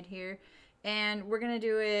aside here, and we're gonna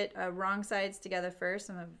do it wrong sides together first.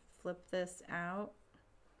 I'm gonna flip this out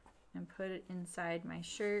and put it inside my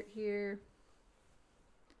shirt here.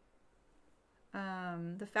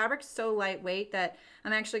 The fabric's so lightweight that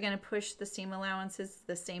I'm actually going to push the seam allowances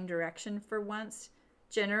the same direction for once.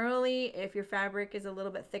 Generally, if your fabric is a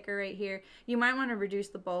little bit thicker right here, you might want to reduce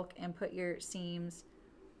the bulk and put your seams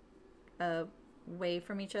away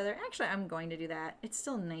from each other. Actually, I'm going to do that. It's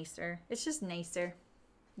still nicer. It's just nicer,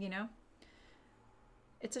 you know?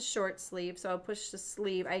 It's a short sleeve, so I'll push the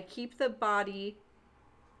sleeve. I keep the body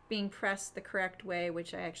being pressed the correct way,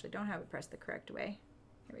 which I actually don't have it pressed the correct way.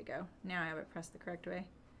 Here we go. Now I have it pressed the correct way.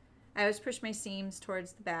 I always push my seams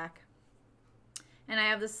towards the back. And I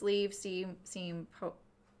have the sleeve seam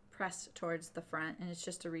pressed towards the front, and it's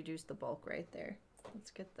just to reduce the bulk right there.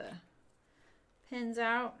 Let's get the pins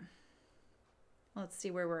out. Let's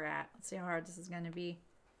see where we're at. Let's see how hard this is going to be.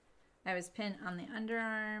 I was pinned on the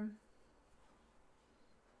underarm.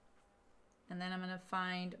 And then I'm going to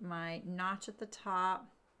find my notch at the top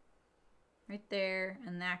right there,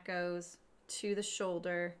 and that goes to the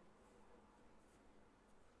shoulder.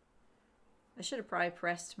 I should have probably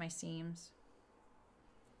pressed my seams.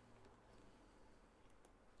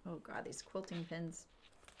 Oh God, these quilting pins.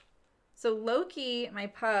 So Loki, my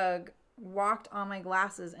pug, walked on my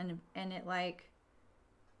glasses and it like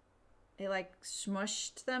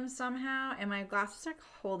smushed them somehow, and my glasses are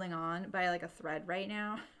holding on by like a thread right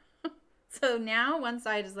now. So now one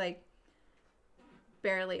side is like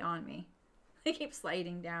barely on me. They keep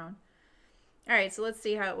sliding down. All right, so let's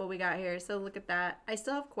see what we got here. So look at that. I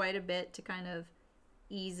still have quite a bit to kind of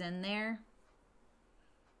ease in there.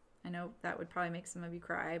 I know that would probably make some of you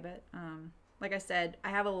cry, but like I said, I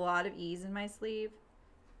have a lot of ease in my sleeve.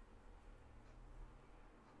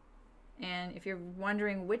 And if you're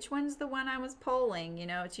wondering which one's the one I was pulling, you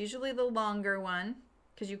know, it's usually the longer one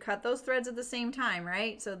because you cut those threads at the same time,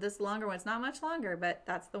 right? So this longer one's not much longer, but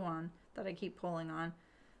that's the one that I keep pulling on.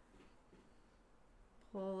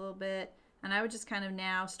 Pull a little bit. And I would just kind of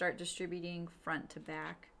now start distributing front to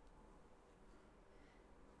back.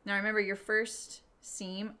 Now remember, your first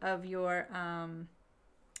seam of your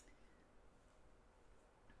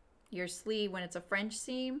sleeve, when it's a French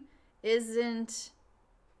seam, isn't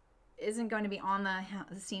going to be on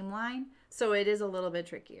the seam line, so it is a little bit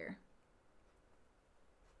trickier.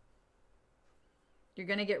 You're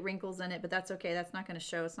going to get wrinkles in it, but that's okay. That's not going to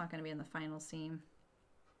show. It's not going to be in the final seam.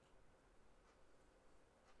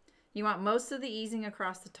 You want most of the easing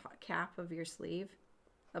across the top cap of your sleeve,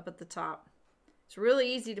 up at the top. It's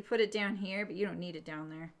really easy to put it down here, but you don't need it down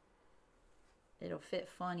there. It'll fit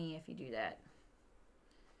funny if you do that.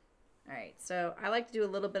 All right, so I like to do a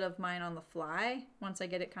little bit of mine on the fly once I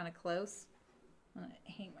get it kind of close. I'm gonna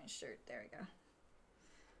hang my shirt. There we go.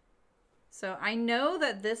 So I know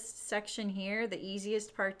that this section here, the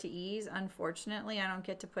easiest part to ease, unfortunately, I don't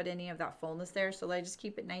get to put any of that fullness there, so I just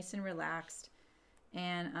keep it nice and relaxed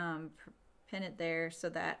and pin it there so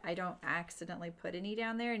that I don't accidentally put any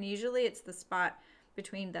down there. And usually it's the spot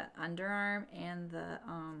between the underarm and the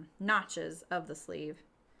notches of the sleeve.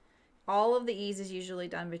 All of the ease is usually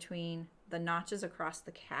done between the notches across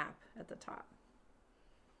the cap at the top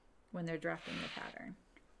when they're drafting the pattern.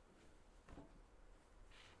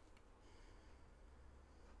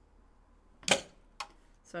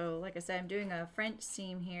 So like I said, I'm doing a French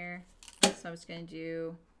seam here. So I'm just going to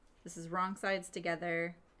do, this is wrong sides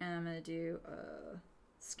together, and I'm going to do a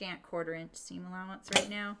scant 1/4 inch seam allowance right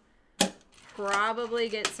now. Probably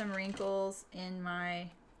get some wrinkles in my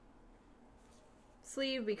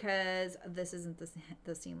sleeve because this isn't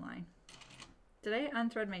the seam line. Did I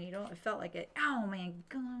unthread my needle? I felt like it. Oh my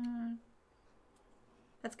God.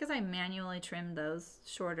 That's because I manually trimmed those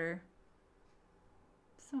shorter.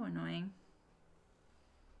 So annoying.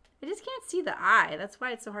 I just can't see the eye. That's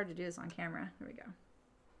why it's so hard to do this on camera. There we go.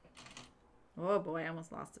 Oh boy, I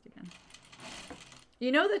almost lost it again.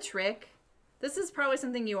 You know the trick? This is probably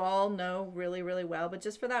something you all know really, really well, but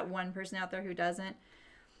just for that one person out there who doesn't,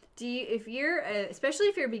 if you're, especially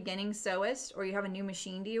if you're a beginning sewist or you have a new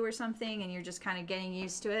machine to you or something and you're just kind of getting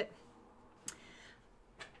used to it,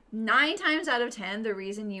 9 times out of 10, the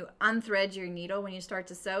reason you unthread your needle when you start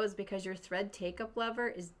to sew is because your thread take-up lever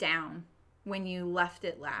is down when you left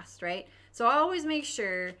it last, right? So always make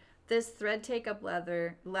sure this thread take-up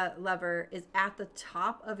lever is at the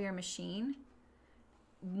top of your machine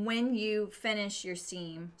when you finish your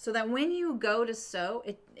seam, so that when you go to sew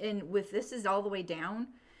it, and with this is all the way down,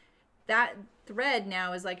 that thread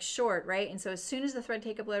now is like short, right? And so as soon as the thread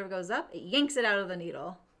take-up lever goes up, it yanks it out of the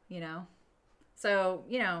needle, you know? So,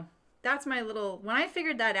 you know, that's my little, when I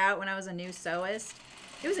figured that out when I was a new sewist,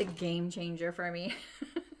 it was a game changer for me.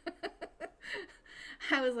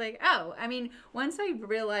 I was like, oh, I mean, once I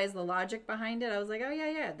realized the logic behind it, I was like, oh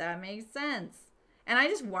yeah, that makes sense. And I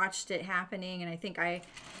just watched it happening, and I think I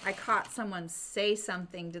caught someone say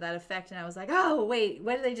something to that effect, and I was like, oh, wait,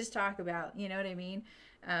 what did they just talk about? You know what I mean?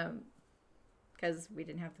 Because we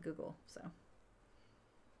didn't have the Google, so.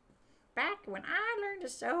 Back when I learned to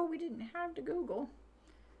sew, we didn't have the Google.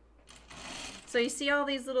 So you see all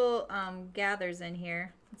these little gathers in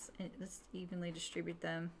here. Let's evenly distribute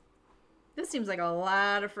them. This seems like a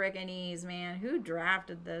lot of frickin' ease, man. Who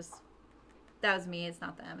drafted this? That was me. It's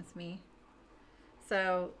not them. It's me.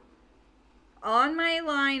 So on my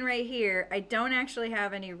line right here, I don't actually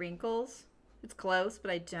have any wrinkles. It's close, but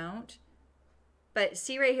I don't. But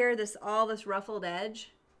see right here, all this ruffled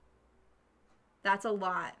edge? That's a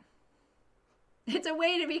lot. It's a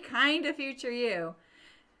way to be kind to future you.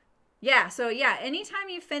 Yeah, so yeah, anytime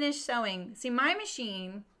you finish sewing, see my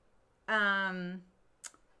machine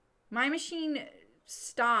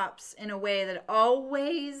stops in a way that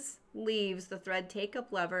always leaves the thread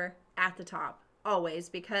take-up lever at the top. Always,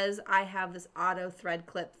 because I have this auto thread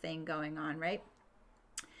clip thing going on, right?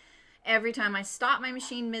 Every time I stop my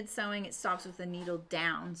machine mid-sewing, it stops with the needle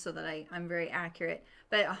down so that I'm very accurate.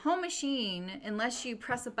 But a home machine, unless you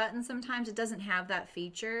press a button sometimes, it doesn't have that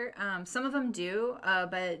feature. Some of them do,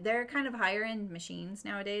 but they're kind of higher end machines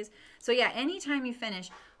nowadays. So yeah, anytime you finish,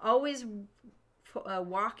 always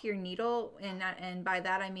walk your needle, and by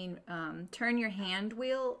that I mean turn your hand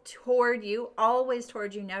wheel toward you, always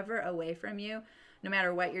toward you, never away from you. No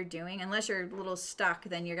matter what you're doing, unless you're a little stuck,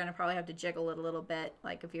 then you're gonna probably have to jiggle it a little bit,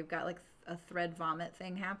 like if you've got like a thread vomit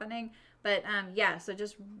thing happening. But yeah, so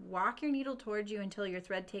just walk your needle towards you until your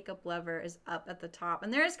thread take up lever is up at the top.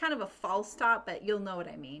 And there is kind of a false top, but you'll know what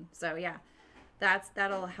I mean. So yeah,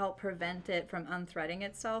 that'll help prevent it from unthreading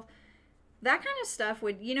itself. That kind of stuff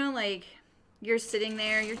would, you know, like you're sitting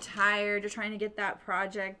there, you're tired, you're trying to get that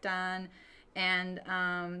project done, and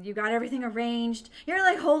you got everything arranged, you're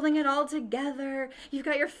like holding it all together, you've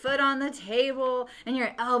got your foot on the table and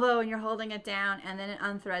your elbow and you're holding it down, and then it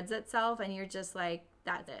unthreads itself and you're just like,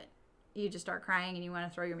 that's it. You just start crying and you want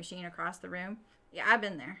to throw your machine across the room. Yeah, I've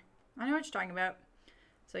been there. I know what you're talking about.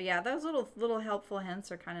 So yeah, those little helpful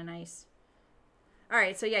hints are kind of nice. All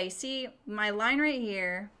right, so yeah, you see my line right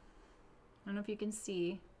here. I don't know if you can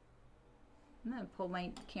see. I'm gonna pull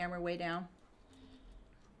my camera way down.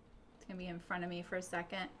 It's gonna be in front of me for a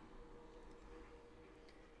second.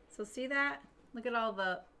 So see that? Look at all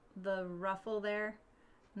the ruffle there.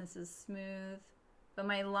 And this is smooth. But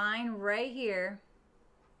my line right here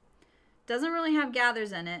doesn't really have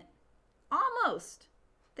gathers in it. Almost.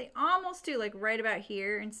 They almost do, like right about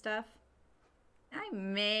here and stuff. I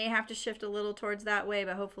may have to shift a little towards that way,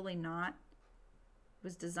 but hopefully not. It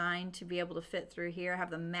was designed to be able to fit through here, have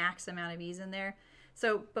the max amount of ease in there.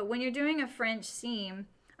 So, but when you're doing a French seam,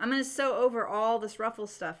 I'm going to sew over all this ruffle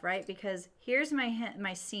stuff, right? Because here's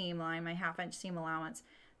my seam line, my 1/2 inch seam allowance.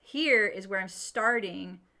 Here is where I'm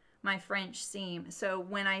starting my French seam. So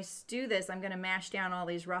when I do this, I'm going to mash down all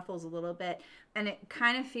these ruffles a little bit, and it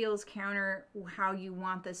kind of feels counter how you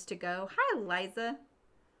want this to go. Hi, Liza.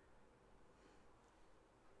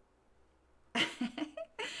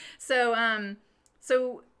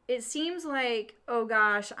 So it seems like, oh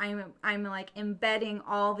gosh, I'm like embedding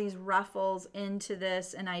all these ruffles into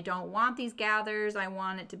this, and I don't want these gathers. I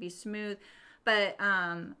want it to be smooth. But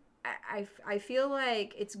I feel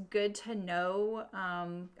like it's good to know,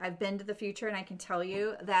 I've been to the future and I can tell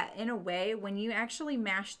you that in a way, when you actually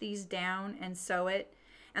mash these down and sew it,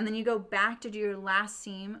 and then you go back to do your last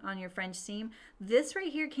seam on your French seam, this right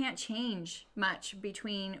here can't change much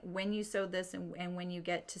between when you sew this and when you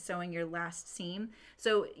get to sewing your last seam.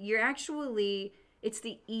 So you're actually, it's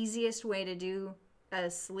the easiest way to do a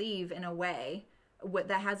sleeve in a way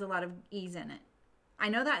that has a lot of ease in it. I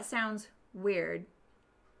know that sounds weird,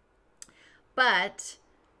 but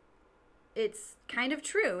it's kind of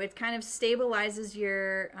true. It kind of stabilizes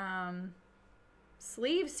your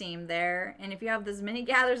sleeve seam there, and if you have as many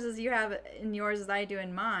gathers as you have in yours as I do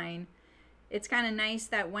in mine, it's kind of nice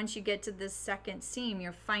that once you get to this second seam,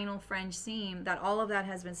 your final French seam, that all of that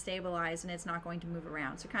has been stabilized and it's not going to move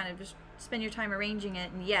around. So kind of just spend your time arranging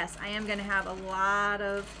it. And yes, I am going to have a lot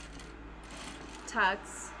of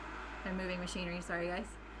tucks. I'm moving machinery, sorry guys.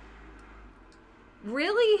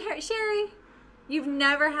 Really, Sherry? You've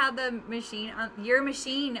never had the machine on your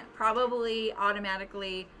machine? Probably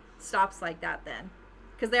automatically stops like that then,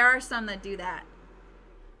 because there are some that do that.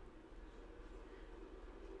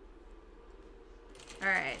 All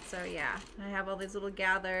right, so yeah, I have all these little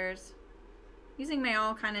gathers. Using my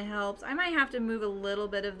awl kind of helps. I might have to move a little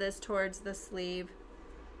bit of this towards the sleeve,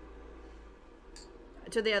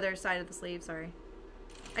 to the other side of the sleeve, sorry.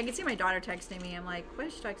 I can see my daughter texting me. I'm like, what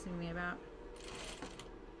is she texting me about?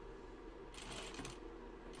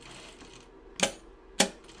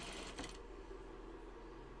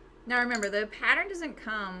 Now remember, the pattern doesn't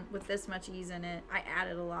come with this much ease in it. I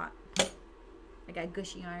added a lot. I got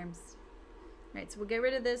gushy arms. All right, so we'll get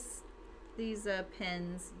rid of these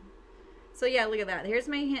pins. So yeah, look at that. Here's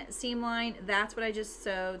my seam line. That's what I just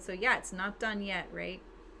sewed. So yeah, it's not done yet, right?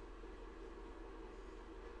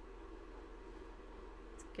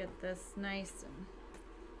 Let's get this nice and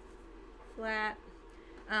flat.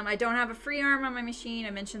 I don't have a free arm on my machine. I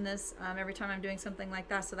mention this every time I'm doing something like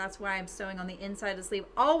that, so that's why I'm sewing on the inside of the sleeve.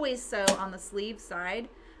 Always sew on the sleeve side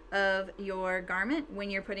of your garment when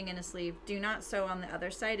you're putting in a sleeve. Do not sew on the other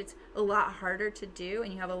side. It's a lot harder to do,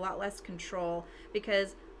 and you have a lot less control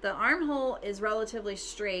because the armhole is relatively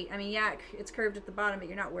straight. I mean, yeah, it's curved at the bottom, but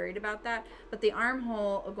you're not worried about that. But the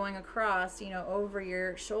armhole going across, you know, over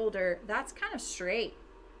your shoulder, that's kind of straight.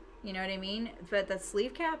 You know what I mean? But the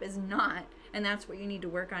sleeve cap is not. And that's what you need to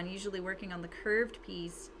work on. Usually working on the curved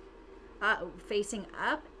piece facing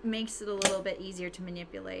up makes it a little bit easier to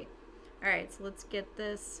manipulate. All right, so let's get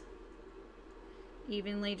this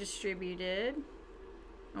evenly distributed.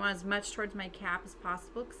 I want as much towards my cap as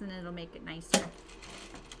possible because then it'll make it nicer.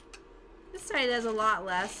 This side has a lot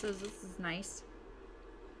less, so this is nice.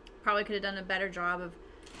 Probably could have done a better job of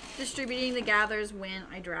distributing the gathers when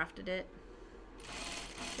I drafted it.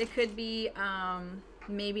 It could be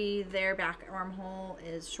maybe their back armhole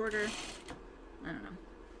is shorter. I don't know.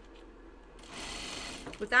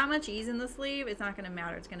 With that much ease in the sleeve, it's not going to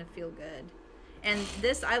matter. It's going to feel good. And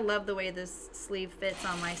this, I love the way this sleeve fits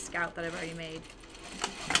on my Scout that I've already made.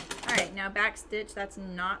 All right, now back stitch. That's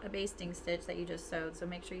not a basting stitch that you just sewed, so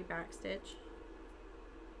make sure you back stitch.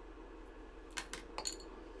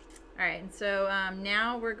 All right, and so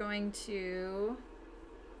now we're going to,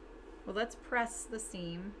 well, let's press the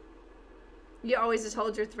seam. You always just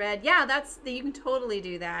hold your thread. Yeah, you can totally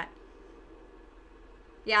do that.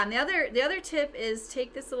 Yeah, and the other tip is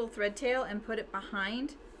take this little thread tail and put it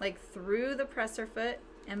behind, like through the presser foot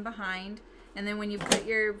and behind. And then when you put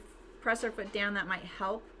your presser foot down, that might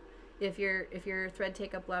help if your thread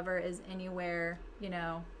take up lever is anywhere, you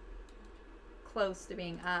know, close to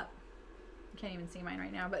being up. I can't even see mine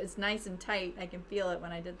right now, but it's nice and tight. I can feel it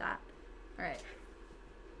when I did that. All right.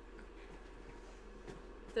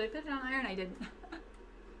 Did I put it on iron? I didn't.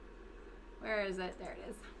 Where is it? There it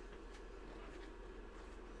is.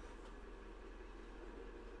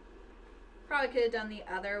 Probably could have done the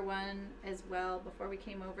other one as well before we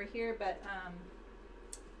came over here, but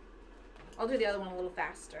I'll do the other one a little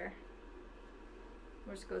faster.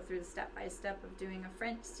 We'll just go through the step-by-step of doing a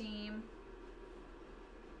French seam.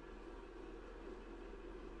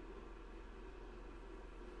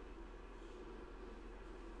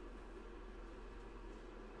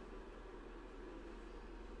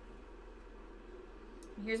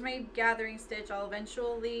 Here's my gathering stitch. I'll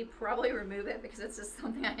eventually probably remove it because it's just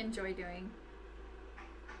something I enjoy doing.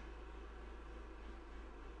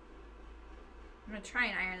 I'm going to try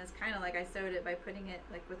and iron this kind of like I sewed it by putting it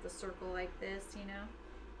like with the circle like this, you know.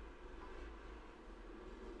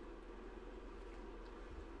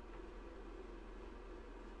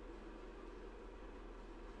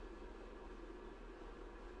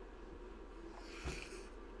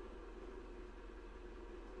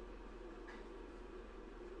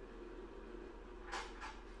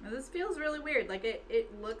 This feels really weird. Like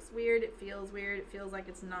it looks weird, it feels weird, it feels like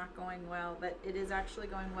it's not going well, but it is actually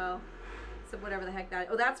going well. So whatever the heck that is.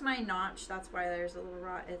 Oh, that's my notch. That's why there's a little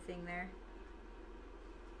raw thing there.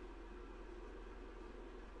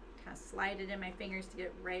 Kind of slide it in my fingers to get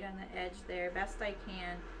it right on the edge there, best I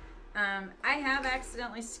can. I have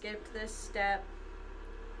accidentally skipped this step.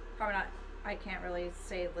 Probably not, I can't really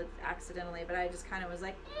say accidentally, but I just kind of was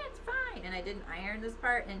like, it's fine. And I didn't iron this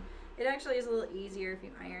part, and it actually is a little easier if you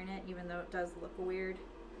iron it, even though it does look weird.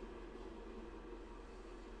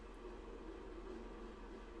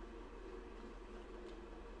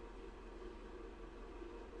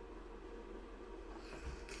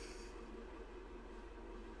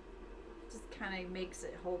 Just kind of makes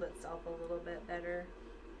it hold itself a little bit better.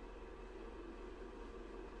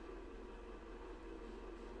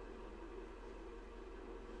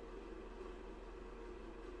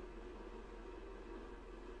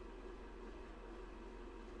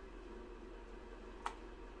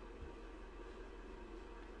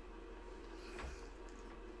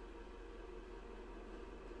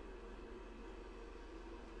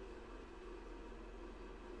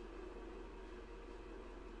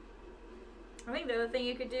 I think the other thing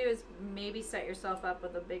you could do is maybe set yourself up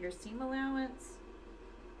with a bigger seam allowance.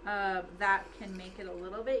 That can make it a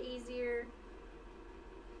little bit easier.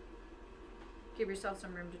 Give yourself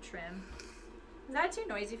some room to trim. Is that too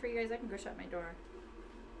noisy for you guys? I can go shut my door.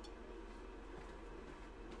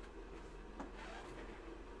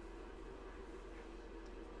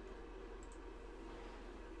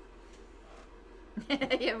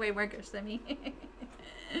 Yeah, way more gush than me.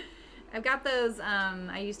 I've got those,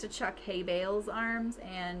 I used to chuck hay bales arms,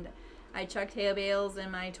 and I chucked hay bales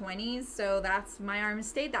in my 20s, so that's, my arms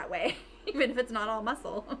stayed that way, even if it's not all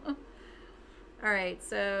muscle. Alright,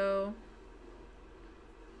 so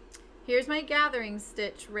here's my gathering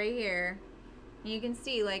stitch right here. And you can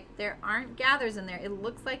see, like, there aren't gathers in there. It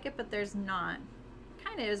looks like it, but there's not.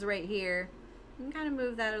 Kind of is right here. You can kind of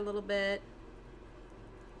move that a little bit.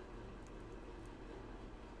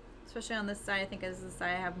 Especially on this side, I think this is the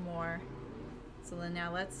side I have more. So then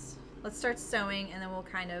now let's start sewing, and then we'll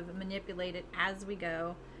kind of manipulate it as we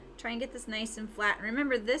go. Try and get this nice and flat. And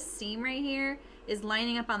remember, this seam right here is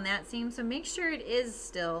lining up on that seam, so make sure it is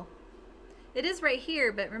still. It is right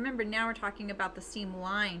here, but remember, now we're talking about the seam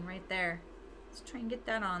line right there. Let's try and get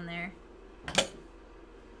that on there.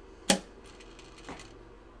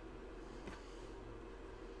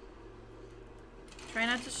 Try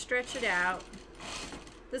not to stretch it out.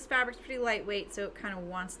 This fabric's pretty lightweight, so it kind of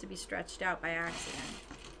wants to be stretched out by accident.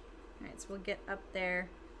 All right, so we'll get up there.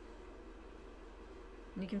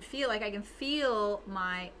 And you can feel, like I can feel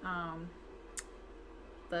my,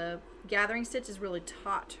 the gathering stitch is really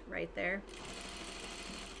taut right there.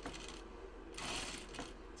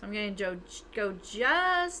 So I'm going to go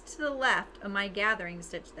just to the left of my gathering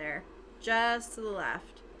stitch there. Just to the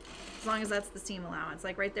left. As long as that's the seam allowance.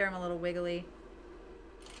 Like right there I'm a little wiggly.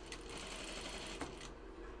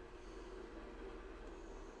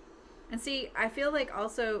 And see, I feel like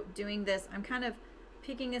also doing this, I'm kind of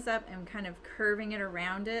picking this up and kind of curving it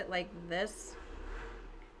around it like this.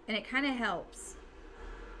 And it kind of helps.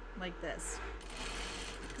 Like this.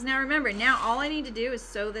 Because now remember, now all I need to do is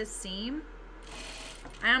sew this seam.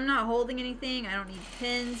 I'm not holding anything. I don't need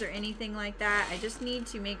pins or anything like that. I just need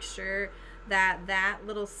to make sure that that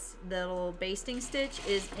little basting stitch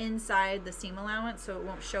is inside the seam allowance so it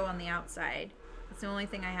won't show on the outside. That's the only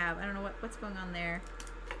thing I have. I don't know what's going on there.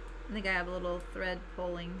 I think I have a little thread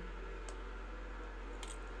pulling.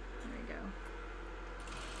 There we go.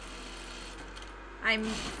 I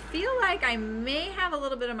feel like I may have a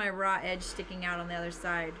little bit of my raw edge sticking out on the other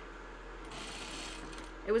side.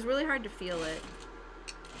 It was really hard to feel it.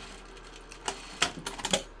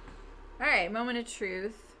 Alright, moment of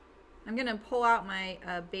truth. I'm going to pull out my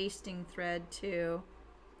basting thread too.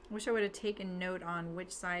 I wish I would have taken note on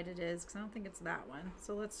which side it is because I don't think it's that one.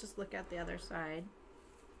 So let's just look at the other side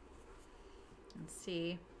and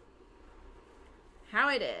see how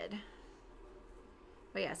I did.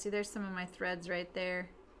 Oh yeah, see there's some of my threads right there.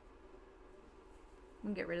 We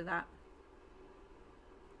can get rid of that.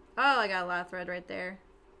 Oh, I got a lot of thread right there.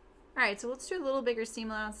 Alright, so let's do a little bigger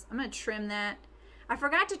seam allowance. I'm going to trim that. I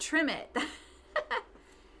forgot to trim it.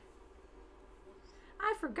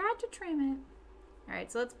 I forgot to trim it.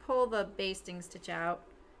 Alright, so let's pull the basting stitch out.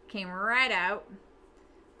 Came right out.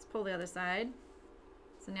 Let's pull the other side.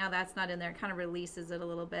 So now that's not in there. It kind of releases it a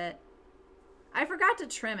little bit. I forgot to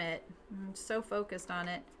trim it. I'm so focused on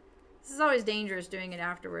it. This is always dangerous doing it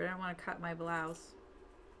afterward. I don't want to cut my blouse.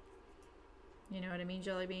 You know what I mean,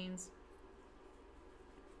 jelly beans?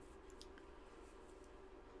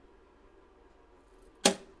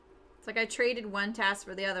 It's like I traded one task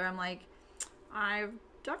for the other. I'm like, I've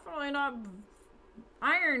definitely not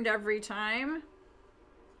ironed every time.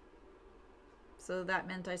 So that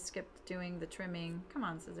meant I skipped doing the trimming. Come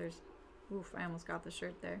on, scissors. Oof, I almost got the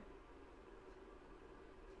shirt there.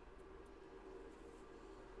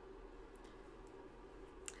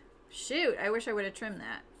 Shoot, I wish I would have trimmed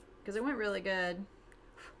that because it went really good.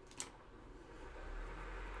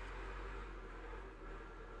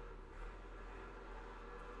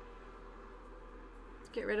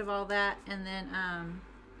 Get rid of all that, and then I'm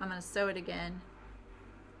going to sew it again.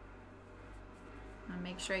 I'll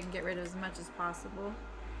make sure I can get rid of as much as possible.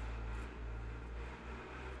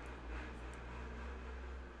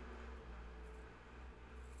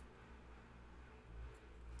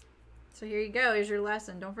 So here you go, here's your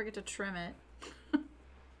lesson. Don't forget to trim it.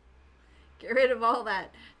 Get rid of all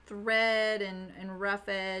that thread and rough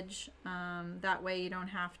edge. That way you don't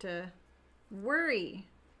have to worry.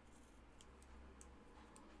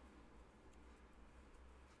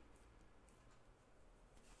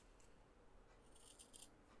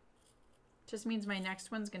 Just means my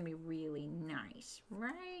next one's gonna be really nice,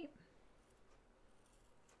 right?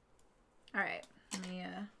 All right, let me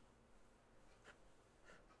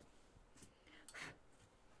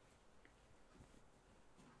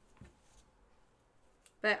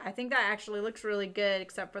but I think that actually looks really good,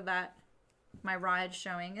 except for that my raw edge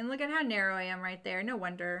showing. And look at how narrow I am right there. No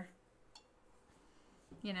wonder,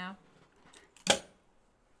 you know.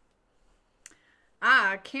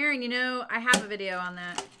 Ah, Karen, you know, I have a video on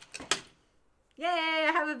that. Yay,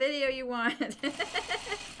 I have a video you want.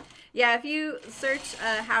 Yeah, if you search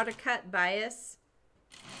how to cut bias,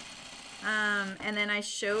 and then I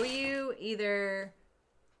show you either,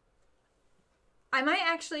 I might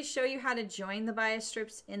actually show you how to join the bias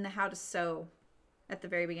strips in the how to sew at the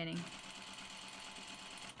very beginning.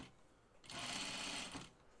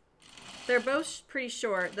 They're both pretty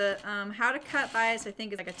short. The how to cut bias, I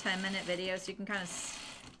think, is like a 10-minute video, so you can kind of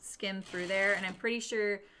skim through there. And I'm pretty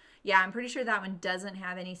sure, yeah, I'm pretty sure that one doesn't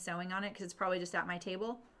have any sewing on it because it's probably just at my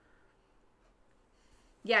table.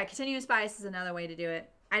 Yeah, continuous bias is another way to do it.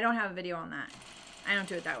 I don't have a video on that. I don't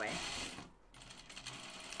do it that way.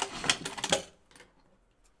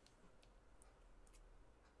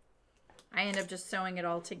 I end up just sewing it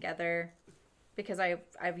all together because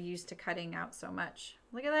I've used to cutting out so much.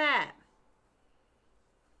 Look at that.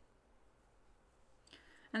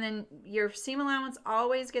 And then your seam allowance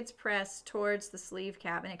always gets pressed towards the sleeve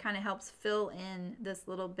cap, and it kind of helps fill in this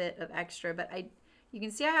little bit of extra. But you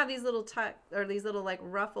can see I have these little tuck, or these little like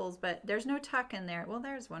ruffles, but there's no tuck in there. Well,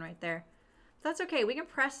 there's one right there. But that's okay. We can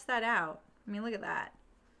press that out. I mean, look at that.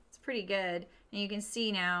 It's pretty good. And you can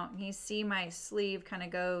see now, you see my sleeve kind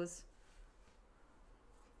of goes.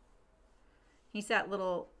 You see that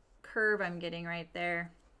little curve I'm getting right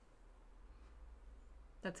there.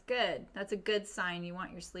 That's good. That's a good sign. You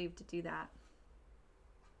want your sleeve to do that.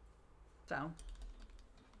 So.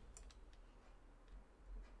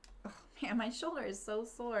 Oh man, my shoulder is so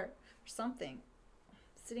sore or something.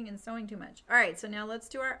 Sitting and sewing too much. All right, so now let's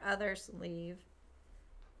do our other sleeve.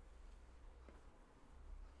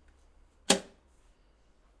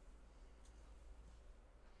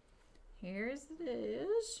 Here's it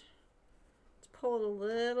is. Let's pull it a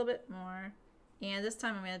little bit more. And this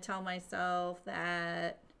time I'm going to tell myself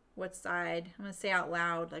that what side, I'm going to say out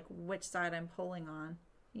loud, like which side I'm pulling on,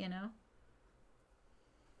 you know?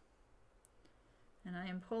 And I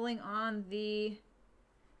am pulling on the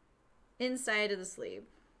inside of the sleeve.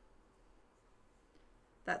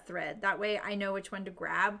 That thread. That way I know which one to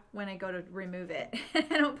grab when I go to remove it.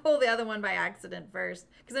 I don't pull the other one by accident first,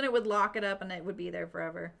 because then it would lock it up and it would be there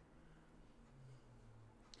forever.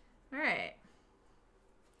 All right.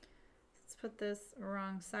 Put this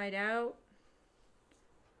wrong side out,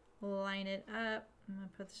 line it up. I'm going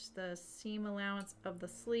to put the seam allowance of the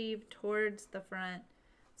sleeve towards the front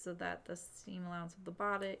so that the seam allowance of the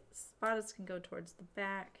bodice can go towards the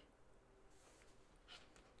back.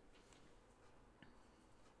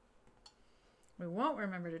 We won't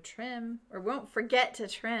remember to trim, or won't forget to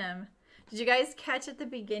trim. Did you guys catch at the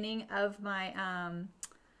beginning of my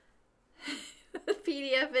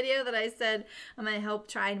PDF video that I said I'm going to help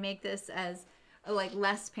try and make this as like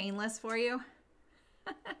less painless for you?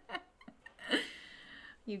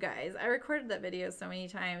 You guys, I recorded that video so many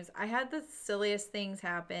times. I had the silliest things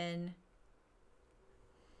happen.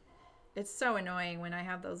 It's so annoying when I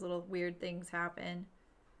have those little weird things happen.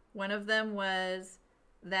 One of them was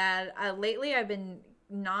that lately I've been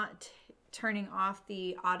not turning off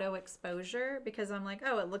the auto exposure because I'm like,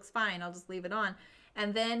 oh, it looks fine, I'll just leave it on.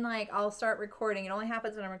 And then like I'll start recording. It only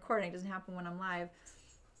happens when I'm recording. It doesn't happen when I'm live.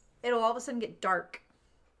 It'll all of a sudden get dark.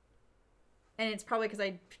 And it's probably because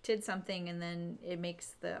I did something and then it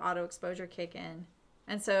makes the auto exposure kick in.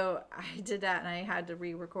 And so I did that and I had to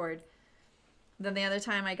re-record. Then the other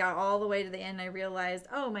time I got all the way to the end, I realized,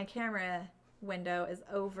 oh, my camera window is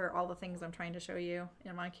over all the things I'm trying to show you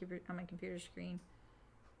on my computer screen.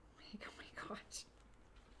 Like, oh my gosh.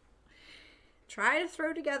 Try to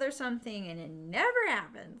throw together something and it never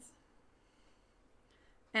happens.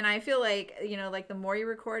 And I feel like, you know, like the more you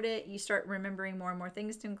record it, you start remembering more and more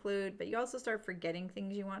things to include, but you also start forgetting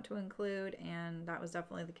things you want to include. And that was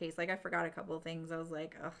definitely the case. Like I forgot a couple of things. I was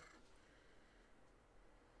like, ugh.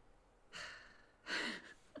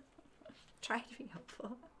 Try to be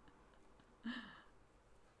helpful.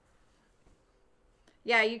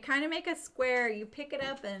 Yeah, you kind of make a square, you pick it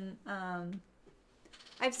up and,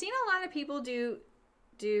 I've seen a lot of people do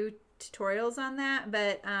tutorials on that,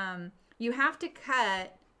 but you have to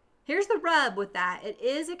cut. Here's the rub with that. It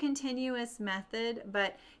is a continuous method,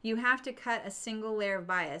 but you have to cut a single layer of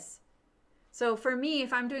bias. So for me,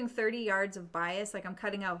 if I'm doing 30 yards of bias, like I'm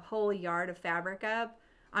cutting a whole yard of fabric up,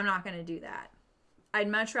 I'm not going to do that. I'd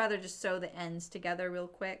much rather just sew the ends together real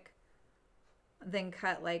quick than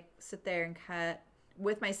cut, like sit there and cut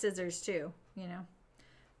with my scissors too, you know.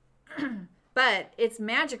 But it's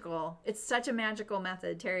magical. It's such a magical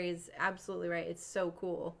method. Terry is absolutely right. It's so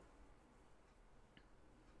cool.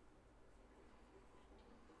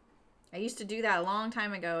 I used to do that a long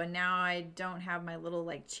time ago, and now I don't have my little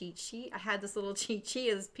like cheat sheet. I had this little cheat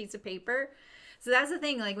sheet, this piece of paper. So that's the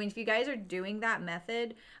thing. Like if you guys are doing that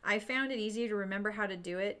method, I found it easier to remember how to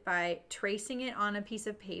do it by tracing it on a piece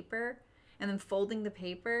of paper and then folding the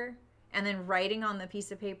paper and then writing on the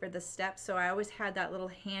piece of paper the steps. So I always had that little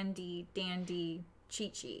handy dandy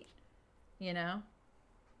cheat sheet, you know?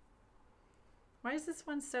 Why is this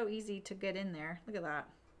one so easy to get in there? Look at that.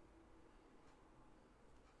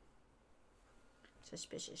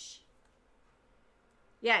 Suspicious.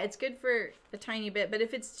 Yeah, it's good for a tiny bit, but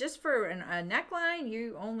if it's just for a neckline,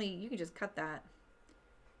 you can just cut that.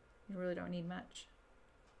 You really don't need much.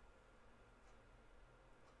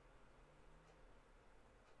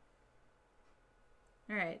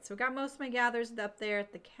 All right, so we got most of my gathers up there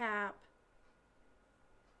at the cap.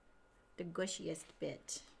 The gushiest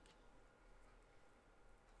bit.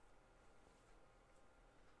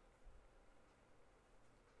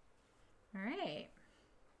 All right.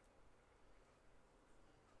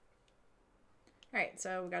 All right,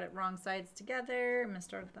 so we got it wrong sides together. I'm gonna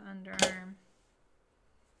start with the underarm.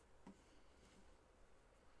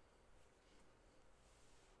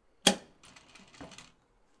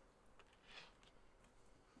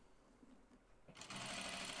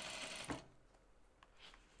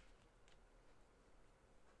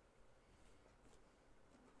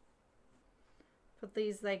 Put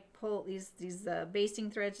these, like, pull these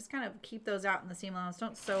basting threads, just kind of keep those out in the seam allowance.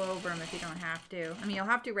 Don't sew over them if you don't have to. I mean, you'll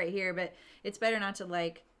have to right here, but it's better not to,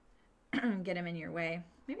 like, get them in your way.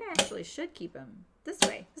 Maybe I actually should keep them this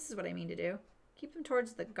way. This is what I mean to do. Keep them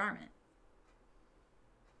towards the garment.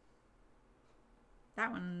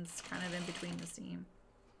 That one's kind of in between the seam.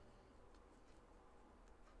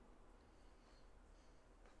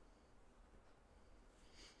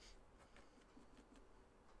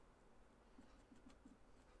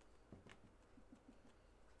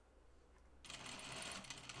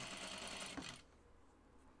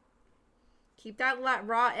 Keep that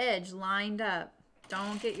raw edge lined up.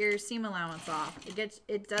 Don't get your seam allowance off.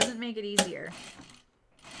 It doesn't make it easier.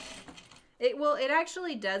 It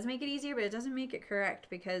actually does make it easier, but it doesn't make it correct,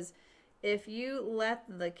 because if you let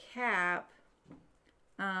the cap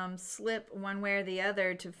slip one way or the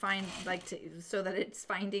other to find, like, so that it's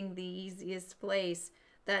finding the easiest place,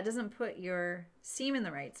 that doesn't put your seam in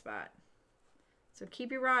the right spot. So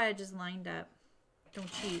keep your raw edges lined up.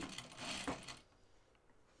 Don't cheat.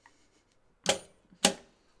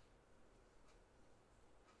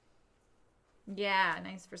 Yeah,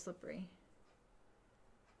 nice for slippery.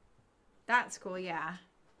 That's cool, yeah.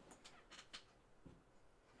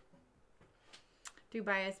 Do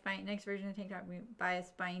bias binding. Next version of tank top,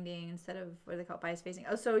 bias binding instead of, what do they call it, bias facing.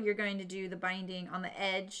 Oh, so you're going to do the binding on the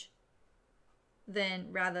edge, then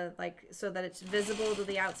rather, like, so that it's visible to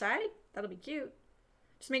the outside. That'll be cute.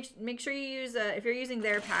 Just make sure you use if you're using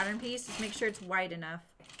their pattern piece, just make sure it's wide enough.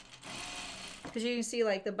 Because you can see,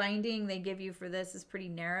 like, the binding they give you for this is pretty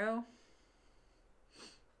narrow.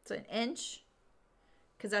 So 1 inch,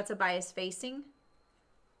 because that's a bias facing,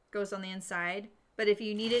 goes on the inside. But if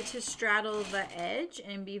you need it to straddle the edge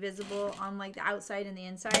and be visible on, like, the outside and the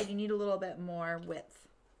inside, you need a little bit more width.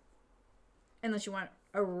 Unless you want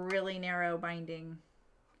a really narrow binding,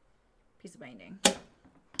 piece of binding.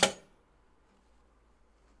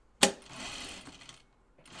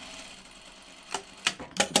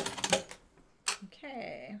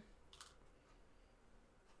 Okay.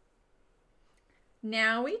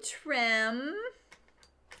 Now we trim.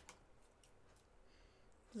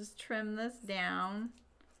 Just trim this down.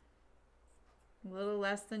 A little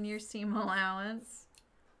less than your seam allowance.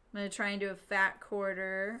 I'm going to try and do a fat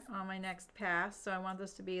quarter on my next pass. So I want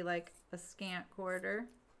this to be like a scant quarter.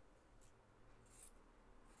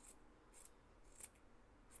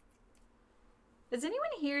 Does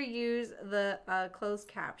anyone here use the closed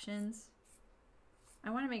captions?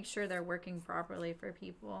 I want to make sure they're working properly for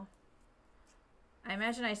people. I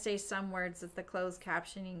imagine I say some words that the closed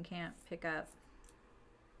captioning can't pick up.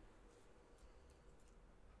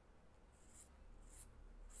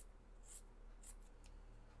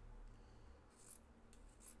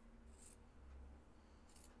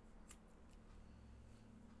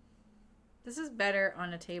 This is better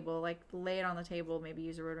on a table, like lay it on the table, maybe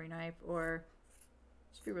use a rotary knife, or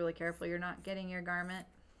just be really careful you're not getting your garment.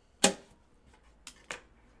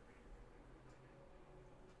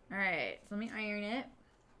 All right, so let me iron it.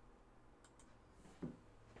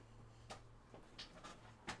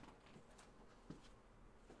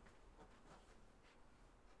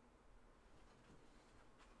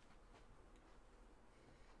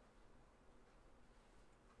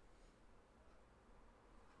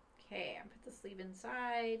 Okay, I put the sleeve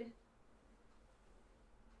inside,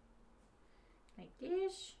 like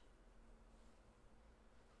this.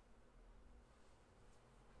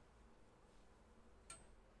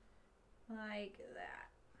 Like that.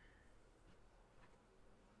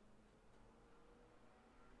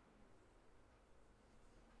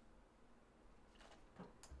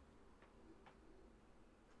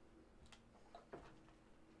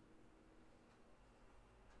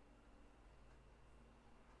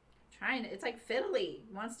 Trying to, it's like fiddly.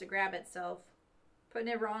 Wants to grab itself. Putting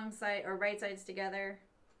it wrong side or right sides together.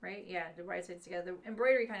 Right? Yeah, the right sides together.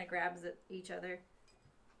 Embroidery kind of grabs at each other.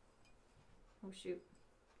 Oh shoot.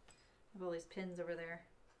 I have all these pins over there.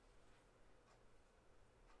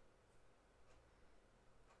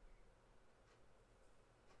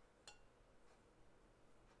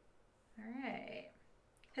 Alright.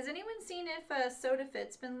 Has anyone seen if Soda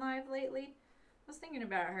Fit's been live lately? I was thinking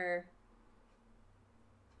about her.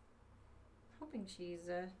 Hoping she's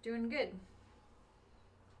doing good.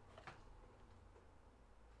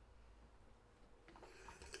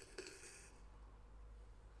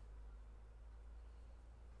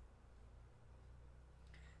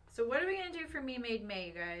 So what are we going to do for Me Made May,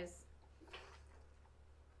 you guys?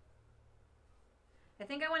 I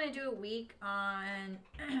think I want to do a week on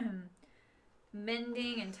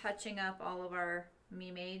mending and touching up all of our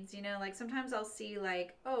Me Mades. You know, like sometimes I'll see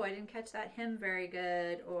like, oh, I didn't catch that hem very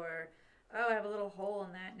good, or oh, I have a little hole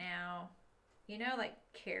in that now. You know, like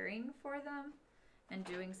caring for them and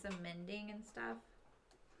doing some mending and stuff.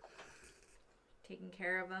 Taking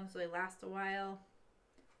care of them so they last a while.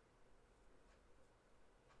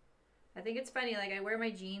 I think it's funny, like I wear my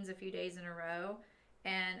jeans a few days in a row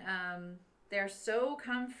and they're so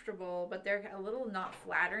comfortable, but they're a little not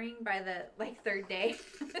flattering by the like third day.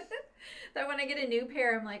 That when I get a new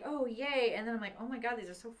pair, I'm like, oh yay, and then I'm like, oh my god, these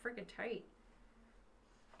are so freaking tight.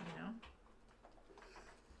 You know?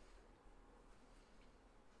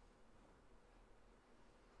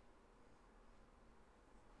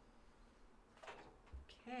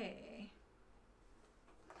 Okay.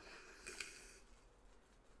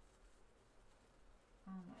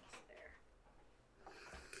 Almost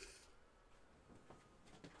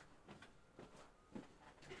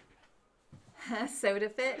there. Soda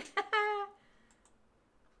fit.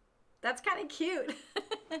 That's kind of cute.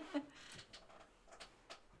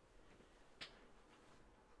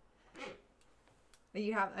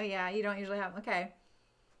 You have, oh yeah, you don't usually have, okay.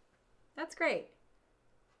 That's great.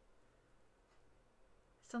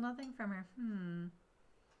 Still nothing from her. I'm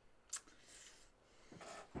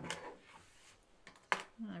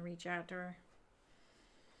gonna reach out to her.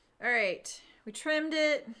 All right, we trimmed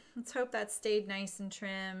it. Let's hope that stayed nice and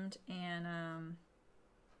trimmed. And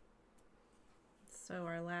so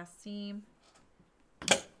our last seam.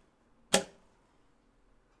 So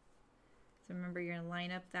remember, you're gonna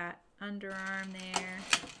line up that underarm there.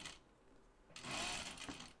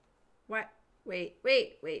 What? Wait.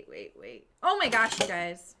 Oh my gosh, you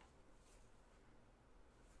guys.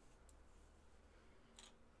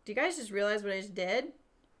 Do you guys just realize what I just did?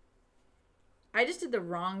 I just did the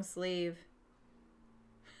wrong sleeve.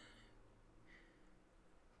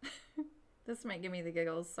 This might give me the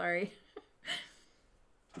giggles, sorry.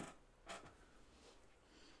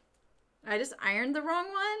 I just ironed the wrong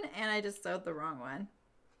one and I just sewed the wrong one.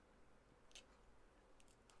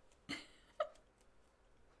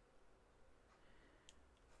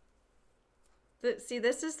 See,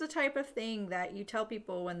 this is the type of thing that you tell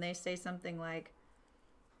people when they say something like,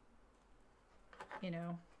 you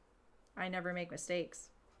know, I never make mistakes.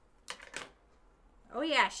 Oh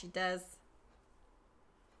yeah, she does.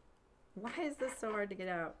 Why is this so hard to get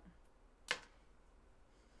out?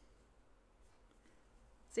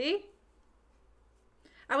 See?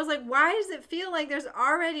 I was like, why does it feel like there's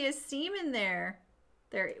already a seam in there?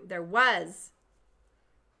 There was.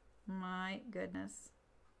 My goodness.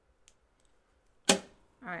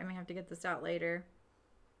 All right, I may have to get this out later.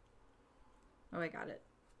 Oh, I got it.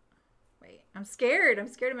 Wait, I'm scared. I'm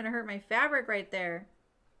scared I'm going to hurt my fabric right there.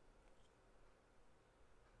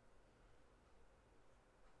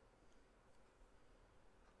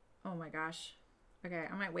 Oh my gosh. Okay,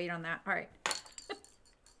 I might wait on that. All right.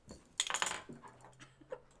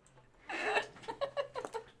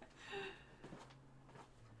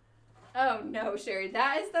 Oh no, Sherry,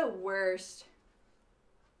 that is the worst.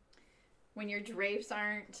 When your drapes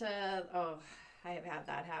aren't, oh, I have had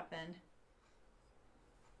that happen.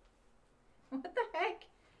 What the heck?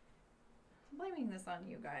 I'm blaming this on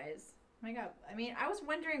you guys. My God, I mean, I was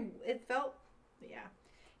wondering, it felt, yeah.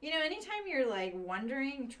 You know, anytime you're like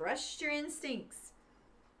wondering, trust your instincts.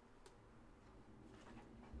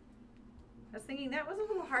 I was thinking that was a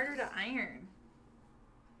little harder to iron.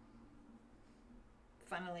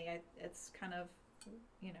 Funnily, it's kind of,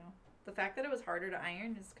 you know, the fact that it was harder to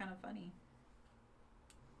iron is kind of funny.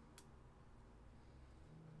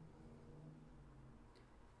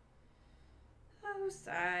 Oh,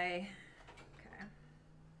 sigh. Okay.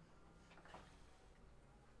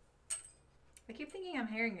 I keep thinking I'm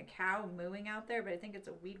hearing a cow mooing out there, but I think it's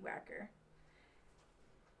a weed whacker.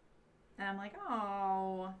 And I'm like,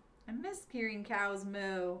 oh, I miss hearing cows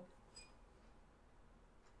moo.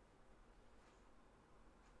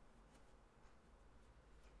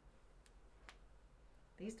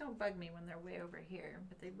 These don't bug me when they're way over here,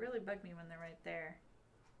 but they really bug me when they're right there.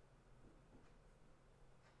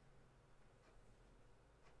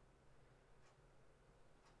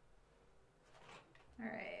 All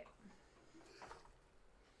right.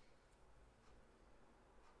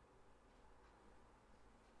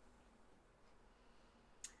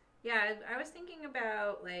 Yeah, I was thinking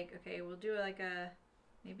about like, okay, we'll do like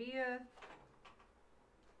maybe a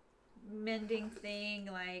mending thing,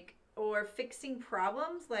 like, or fixing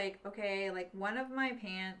problems. Like, okay, like one of my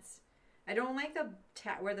pants, I don't like the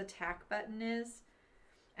where the tack button is.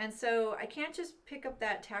 And so I can't just pick up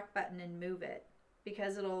that tack button and move it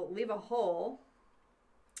because it'll leave a hole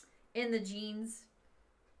in the jeans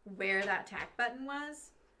where that tack button was.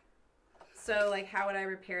 So like, how would I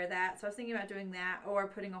repair that? So I was thinking about doing that or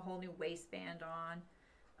putting a whole new waistband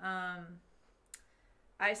on.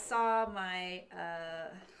 I saw my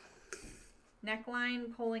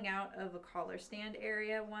neckline pulling out of a collar stand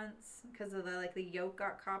area once because of the yoke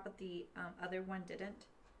got caught, but the other one didn't.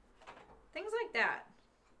 Things like that.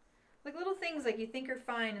 Like little things like you think are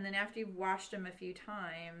fine, and then after you've washed them a few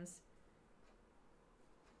times,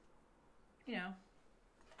 you know,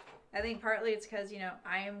 I think partly it's because, you know,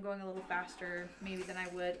 I am going a little faster maybe than I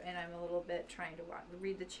would, and I'm a little bit trying to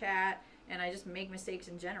read the chat, and I just make mistakes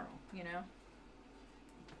in general, you know.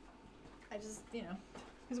 I just, you know,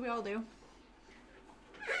 because we all do.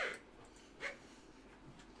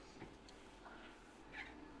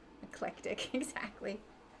 Eclectic, exactly.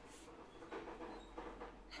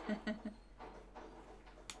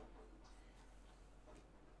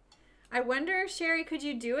 I wonder, Sherry, could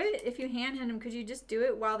you do it? If you hand them, could you just do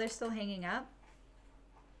it while they're still hanging up?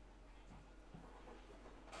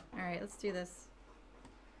 All right, let's do this.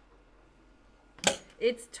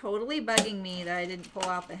 It's totally bugging me that I didn't pull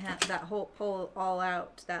out pull all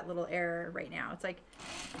out that little error right now. It's like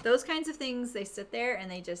those kinds of things, they sit there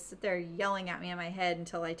and they just sit there yelling at me in my head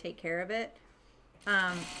until I take care of it.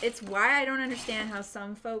 It's why I don't understand how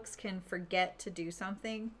some folks can forget to do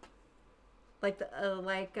something. Like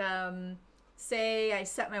say I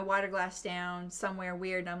set my water glass down somewhere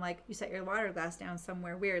weird, and I'm like, you set your water glass down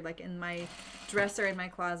somewhere weird, like in my dresser in my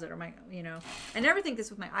closet, or my, you know, I never think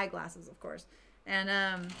this with my eyeglasses, of course,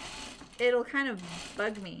 and it'll kind of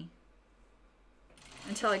bug me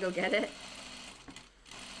until I go get it.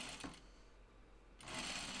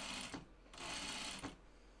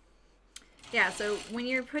 Yeah, so when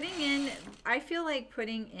you're putting in, I feel like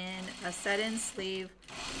putting in a set-in sleeve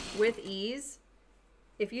with ease,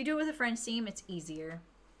 if you do it with a French seam, it's easier.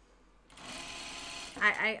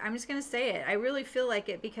 I'm just going to say it. I really feel like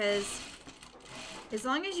it, because as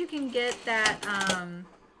long as you can get that,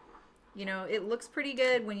 you know, it looks pretty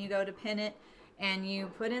good when you go to pin it, and you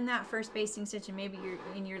put in that first basting stitch, and maybe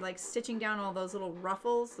you're like stitching down all those little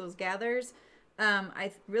ruffles, those gathers.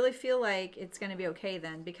 I really feel like it's going to be okay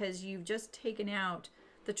then, because you've just taken out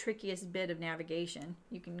the trickiest bit of navigation.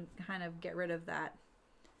 You can kind of get rid of that,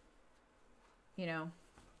 you know,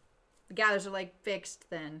 the gathers are like fixed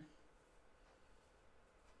then.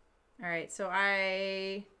 All right, so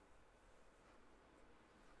I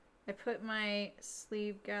put my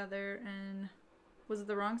sleeve gather in, was it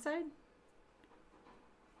the wrong side?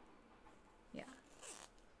 Yeah.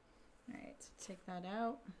 All right, so take that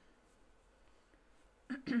out.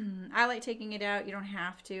 I like taking it out. You don't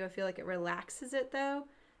have to. I feel like it relaxes it though.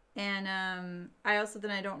 And I also,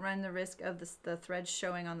 then I don't run the risk of the threads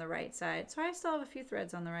showing on the right side. So I still have a few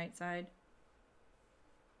threads on the right side.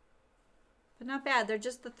 But not bad. They're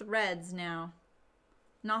just the threads now.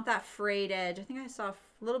 Not that frayed edge. I think I saw a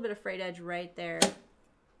little bit of frayed edge right there. So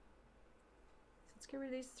let's get rid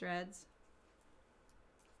of these threads.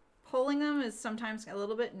 Pulling them is sometimes a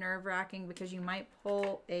little bit nerve-wracking because you might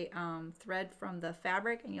pull a thread from the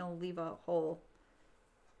fabric and you'll leave a hole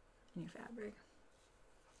in your fabric.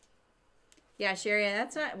 Yeah, Sherry,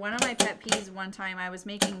 that's one of my pet peeves. One time I was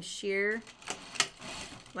making sheer,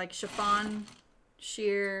 like chiffon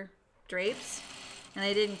sheer drapes, and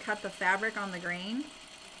they didn't cut the fabric on the grain,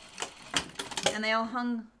 and they all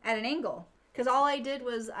hung at an angle. Because all I did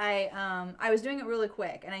was I was doing it really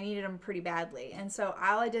quick, and I needed them pretty badly. And so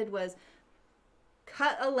all I did was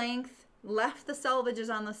cut a length, left the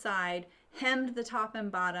selvages on the side, hemmed the top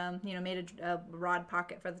and bottom, you know, made a rod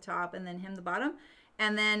pocket for the top, and then hemmed the bottom.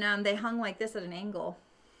 And then they hung like this at an angle.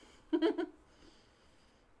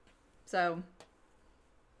 So,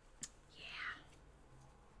 yeah.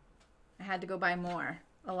 I had to go buy more,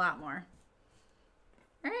 a lot more.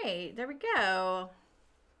 All right, there we go.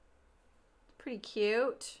 Pretty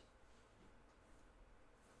cute.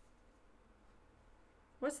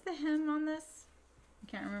 What's the hem on this? I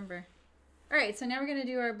can't remember. All right, so now we're gonna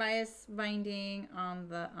do our bias binding on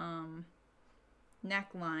the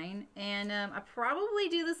neckline, and I probably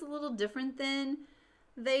do this a little different than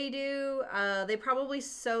they do. They probably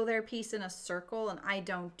sew their piece in a circle, and I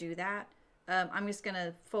don't do that. I'm just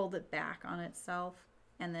gonna fold it back on itself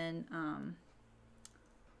and then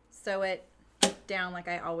sew it down like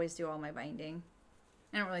I always do all my binding.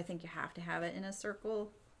 I don't really think you have to have it in a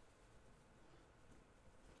circle.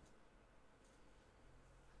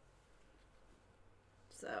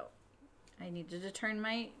 So I needed to turn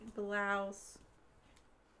my blouse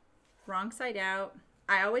wrong side out.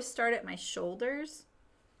 I always start at my shoulders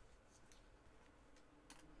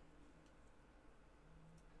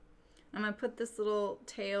I'm going to put this little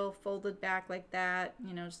tail folded back like that,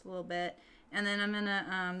 you know, just a little bit. And then I'm going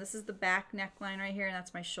to, this is the back neckline right here, and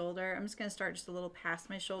that's my shoulder. I'm just going to start just a little past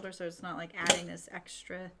my shoulder so it's not like adding this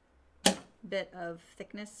extra bit of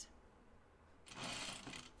thickness.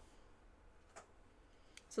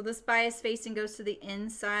 So this bias facing goes to the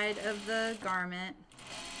inside of the garment.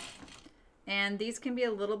 And these can be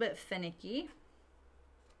a little bit finicky.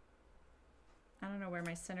 I don't know where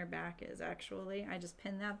my center back is actually. I just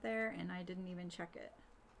pinned that there and I didn't even check it.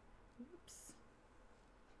 Oops.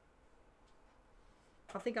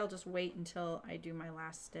 I think I'll just wait until I do my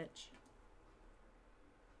last stitch.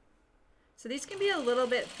 So these can be a little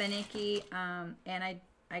bit finicky, and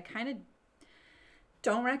I kind of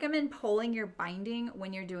don't recommend pulling your binding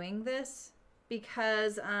when you're doing this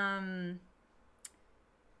because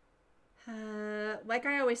like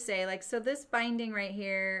I always say, like, so this binding right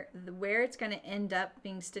here, where it's going to end up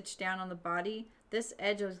being stitched down on the body, this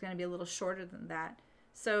edge is going to be a little shorter than that.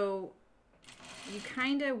 So you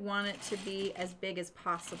kind of want it to be as big as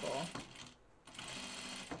possible.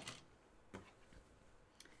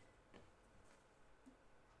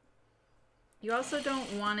 You also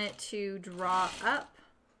don't want it to draw up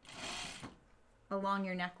along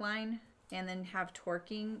your neckline and then have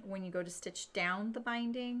torquing when you go to stitch down the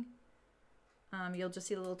binding. You'll just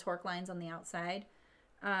see the little torque lines on the outside.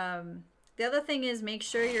 The other thing is make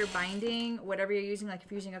sure your binding, whatever you're using, like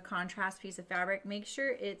if you're using a contrast piece of fabric, make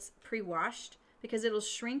sure it's pre-washed because it'll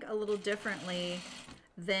shrink a little differently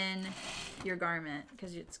than your garment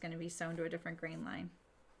because it's going to be sewn to a different grain line.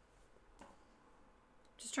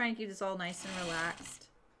 Just trying to keep this all nice and relaxed.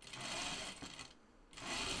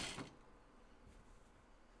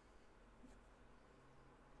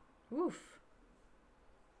 Oof.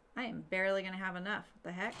 I am barely going to have enough. What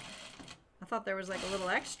the heck? I thought there was like a little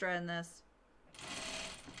extra in this.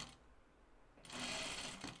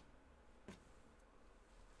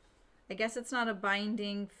 I guess it's not a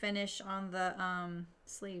binding finish on the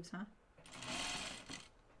sleeves, huh?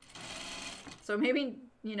 So maybe,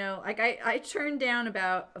 you know, like I turned down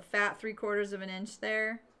about a fat 3/4 of an inch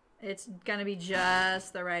there. It's going to be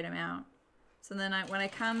just the right amount. So then when I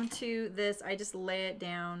come to this, I just lay it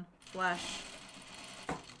down flush.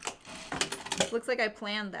 Looks like I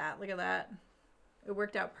planned that. Look at that. It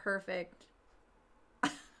worked out perfect.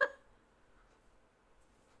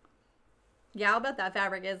 Yeah, I'll bet that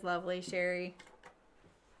fabric is lovely, Sherry.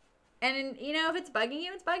 And, you know, if it's bugging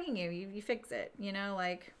you, it's bugging you. You fix it. You know,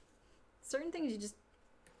 like, certain things you just,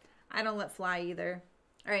 I don't let fly either.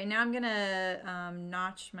 All right, now I'm going to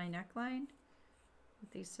notch my neckline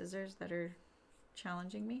with these scissors that are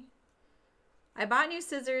challenging me. I bought new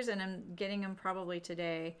scissors, and I'm getting them probably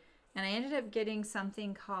today. And I ended up getting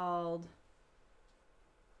something called,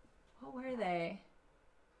 what were they?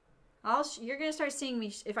 You're going to start seeing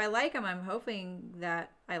me, if I like them, I'm hoping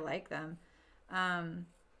that I like them.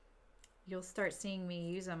 You'll start seeing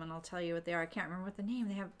me use them, and I'll tell you what they are. I can't remember what the name.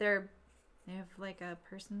 They have like a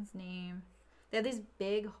person's name. They have these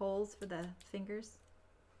big holes for the fingers.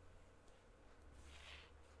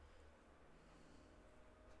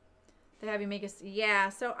 They have you make a, yeah,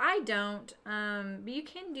 so I don't, but you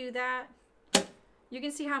can do that. You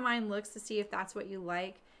can see how mine looks to see if that's what you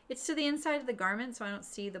like. It's to the inside of the garment, so I don't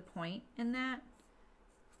see the point in that.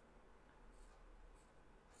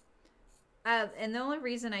 And the only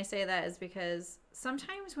reason I say that is because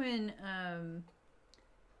sometimes when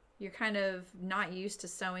you're kind of not used to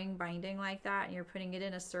sewing binding like that and you're putting it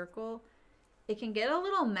in a circle, it can get a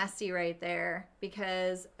little messy right there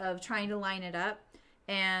because of trying to line it up.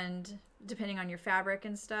 And depending on your fabric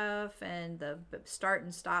and stuff and the start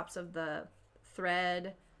and stops of the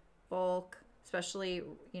thread bulk, especially,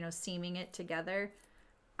 you know, seaming it together,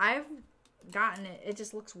 I've gotten it, it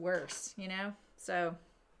just looks worse, you know? So,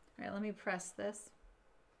 all right, let me press this.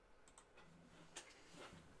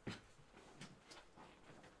 Just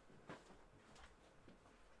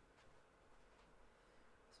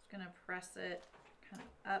gonna press it kind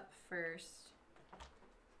of up first.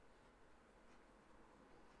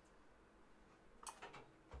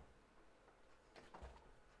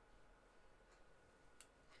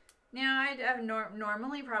 Now, I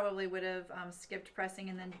normally probably would have skipped pressing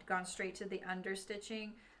and then gone straight to the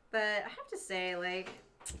understitching, but I have to say, like,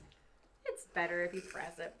 it's better if you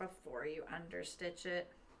press it before you understitch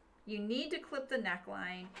it. You need to clip the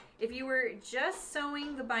neckline. If you were just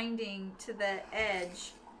sewing the binding to the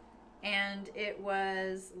edge and it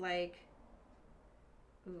was like,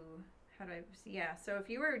 ooh, how do I, yeah, so if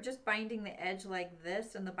you were just binding the edge like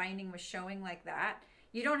this and the binding was showing like that,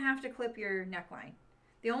 you don't have to clip your neckline.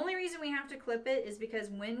 The only reason we have to clip it is because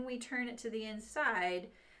when we turn it to the inside,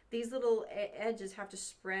 these little edges have to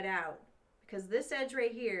spread out because this edge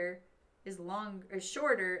right here is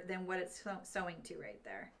shorter than what it's sewing to right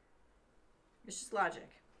there. It's just logic.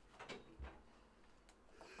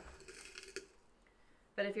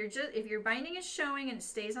 But if your binding is showing and it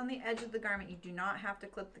stays on the edge of the garment, you do not have to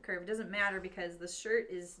clip the curve. It doesn't matter because the shirt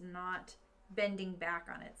is not bending back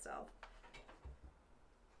on itself.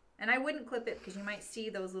 And I wouldn't clip it because you might see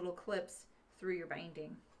those little clips through your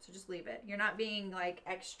binding. So just leave it. You're not being like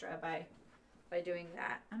extra by doing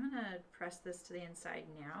that. I'm gonna press this to the inside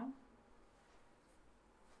now.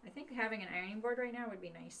 I think having an ironing board right now would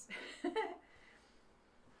be nice.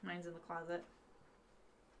 Mine's in the closet.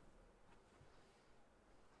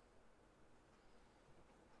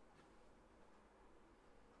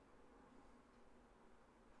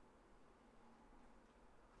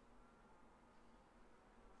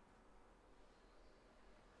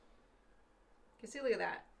 See, look at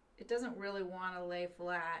that. It doesn't really want to lay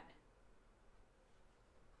flat.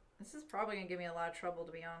 This is probably going to give me a lot of trouble,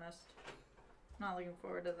 to be honest. I'm not looking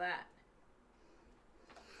forward to that.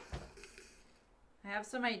 I have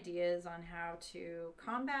some ideas on how to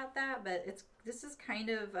combat that, but this is kind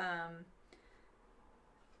of,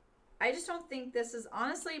 I just don't think this is,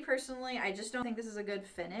 honestly, personally, I just don't think this is a good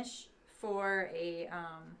finish for a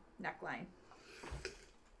neckline.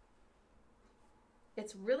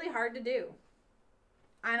 It's really hard to do.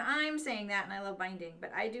 And I'm saying that, and I love binding,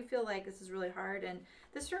 but I do feel like this is really hard. And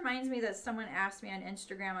this reminds me that someone asked me on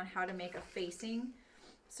Instagram on how to make a facing.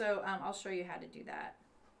 So I'll show you how to do that.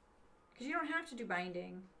 Because you don't have to do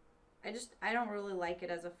binding. I don't really like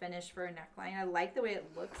it as a finish for a neckline. I like the way it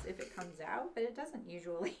looks if it comes out, but it doesn't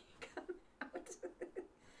usually come out.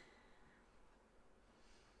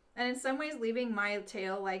 And in some ways, leaving my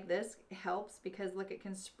tail like this helps because look, it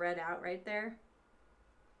can spread out right there.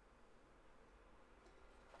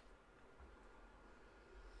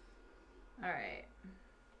 All right.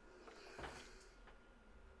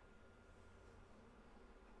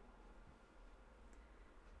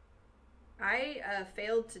 I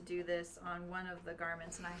failed to do this on one of the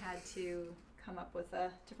garments and I had to come up with a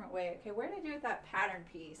different way. Okay, where did I do with that pattern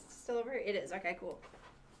piece? Still over here? It is. Okay, cool.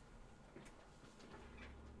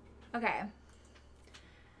 Okay.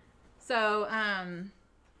 So,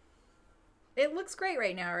 it looks great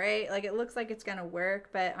right now, right? Like it looks like it's gonna work,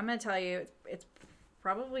 but I'm gonna tell you, it's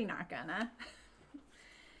probably not gonna.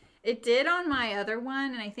 It did on my other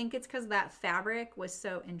one, and I think it's because that fabric was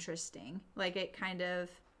so interesting. Like it kind of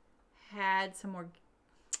had some more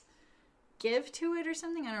give to it or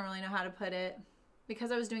something. I don't really know how to put it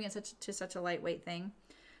because I was doing it to such a lightweight thing.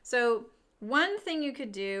 So one thing you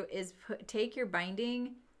could do is take your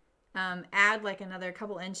binding, add like another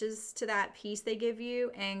couple inches to that piece they give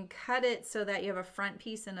you and cut it so that you have a front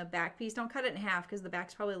piece and a back piece. Don't cut it in half because the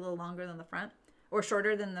back's probably a little longer than the front or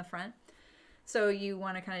shorter than the front. So you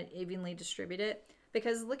want to kind of evenly distribute it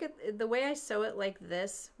because look at the way I sew it like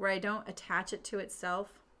this, where I don't attach it to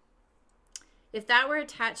itself. If that were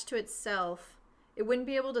attached to itself, it wouldn't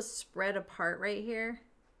be able to spread apart right here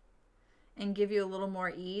and give you a little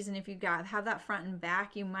more ease. And if you have that front and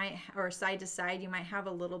back, you might, or side to side, you might have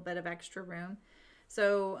a little bit of extra room.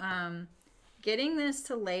 So getting this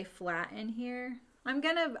to lay flat in here, I'm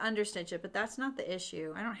going to understitch it, but that's not the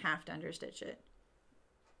issue. I don't have to understitch it.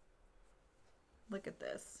 Look at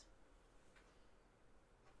this.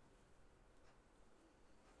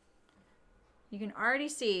 You can already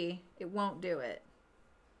see it won't do it.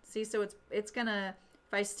 See, so it's gonna,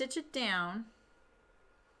 if I stitch it down,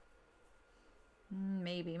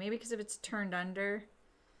 maybe because if it's turned under,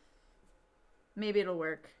 maybe it'll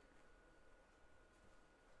work.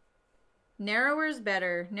 Narrower is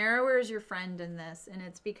better. Narrower is your friend in this, and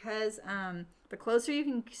it's because the closer you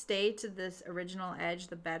can stay to this original edge,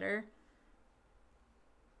 the better.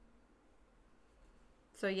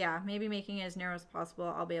 So yeah, maybe making it as narrow as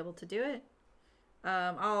possible, I'll be able to do it.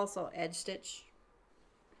 I'll also edge stitch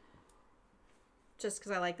just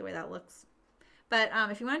because I like the way that looks. But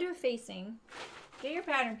if you want to do a facing, get your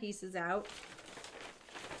pattern pieces out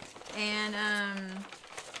and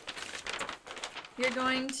you're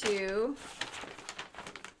going to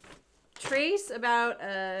trace about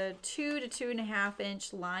a 2 to 2.5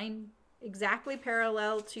 inch line exactly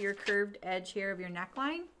parallel to your curved edge here of your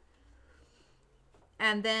neckline.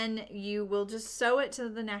 And then you will just sew it to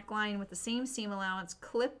the neckline with the same seam allowance,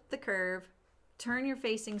 clip the curve, turn your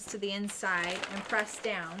facings to the inside and press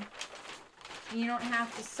down. You don't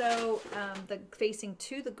have to sew the facing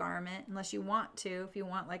to the garment unless you want to. If you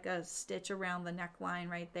want like a stitch around the neckline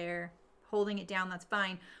right there, holding it down, that's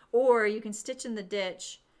fine. Or you can stitch in the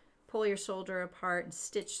ditch, pull your shoulder apart and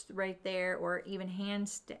stitch right there, or even hand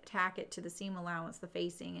tack it to the seam allowance, the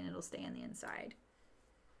facing, and it'll stay on the inside.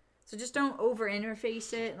 So just don't over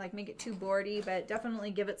interface it, like make it too boardy, but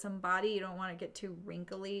definitely give it some body. You don't want to get too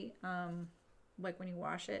wrinkly, like when you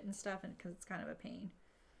wash it and stuff, and because it's kind of a pain.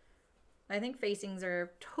 I think facings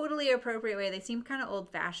are totally appropriate way. They seem kind of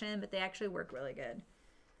old-fashioned, but they actually work really good.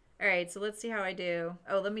 All right, so let's see how I do.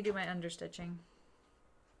 Oh, let me do my understitching.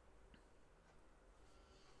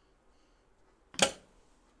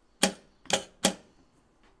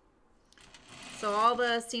 So all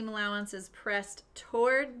the seam allowance is pressed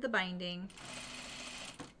toward the binding.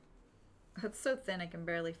 It's so thin I can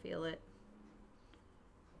barely feel it.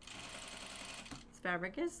 This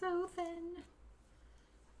fabric is so thin.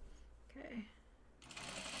 Okay.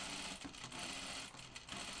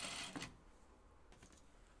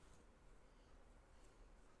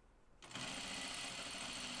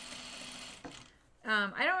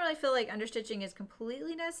 I don't really feel like understitching is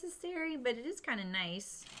completely necessary, but it is kind of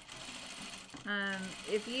nice.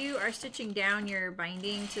 If you are stitching down your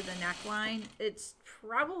binding to the neckline, it's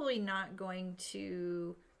probably not going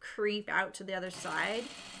to creep out to the other side.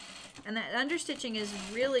 And that understitching is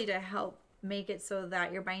really to help make it so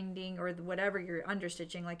that your binding or whatever you're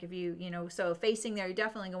understitching, like if you know, so facing there, you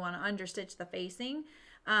definitely going to want to understitch the facing.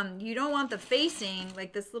 You don't want the facing,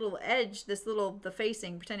 like this little edge, the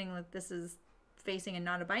facing, pretending like this is facing and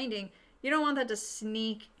not a binding. You don't want that to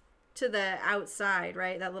sneak to the outside,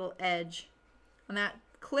 right? That little edge. And that,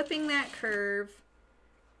 clipping that curve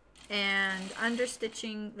and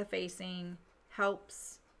understitching the facing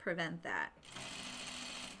helps prevent that.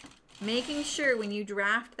 Making sure when you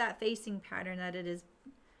draft that facing pattern that it is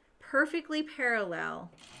perfectly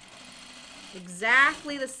parallel,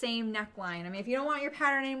 exactly the same neckline. I mean, if you don't want your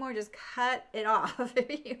pattern anymore, just cut it off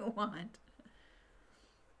if you want.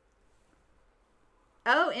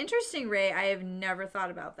 Oh, interesting, Ray. I have never thought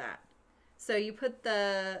about that. So you put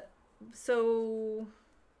the, so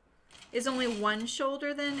is only one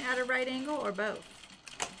shoulder then at a right angle or both?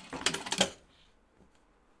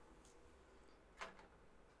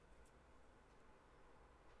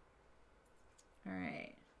 All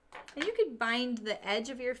right. And you could bind the edge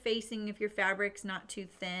of your facing if your fabric's not too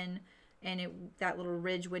thin and that little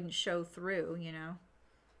ridge wouldn't show through, you know.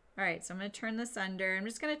 All right, so I'm going to turn this under. I'm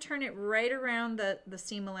just going to turn it right around the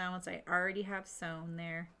seam allowance I already have sewn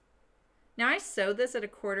there. Now I sewed this at a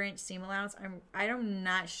 1/4 inch seam allowance. I'm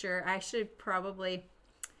not sure. I should probably,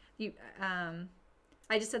 I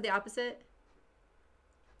just said the opposite.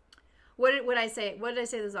 What did I say? What did I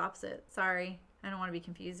say this opposite? Sorry, I don't want to be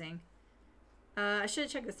confusing. I should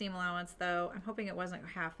have checked the seam allowance though. I'm hoping it wasn't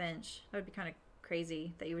 1/2 inch. That would be kind of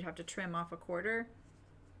crazy that you would have to trim off a 1/4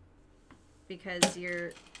 because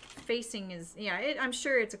your facing is, yeah, I'm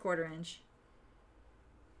sure it's a 1/4 inch.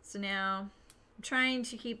 So now I'm trying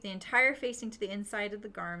to keep the entire facing to the inside of the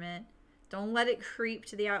garment. Don't let it creep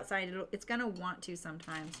to the outside. It's going to want to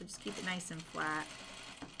sometimes, so just keep it nice and flat.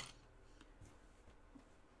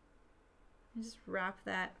 And just wrap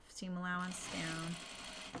that seam allowance down.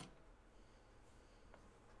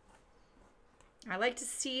 I like to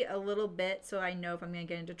see a little bit so I know if I'm going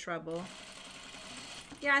to get into trouble.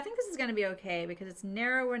 Yeah, I think this is going to be okay because it's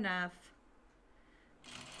narrow enough.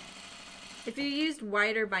 If you used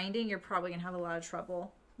wider binding, you're probably going to have a lot of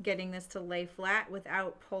trouble getting this to lay flat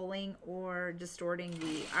without pulling or distorting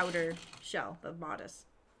the outer shell, the bodice.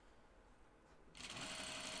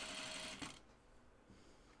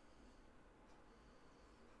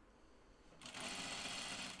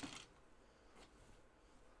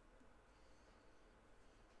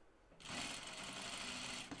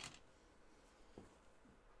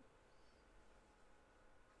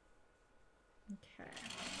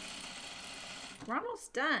 We're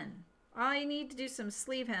almost done. I need to do some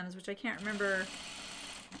sleeve hems, which I can't remember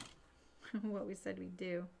what we said we'd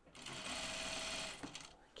do.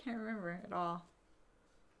 I can't remember at all.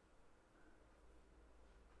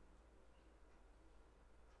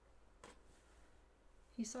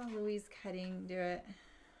 You saw Louise cutting do it.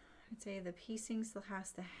 I'd say the piecing still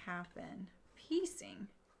has to happen. Piecing?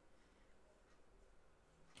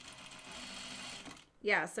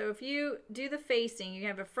 Yeah, so if you do the facing, you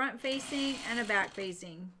have a front facing and a back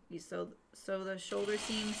facing. You sew the shoulder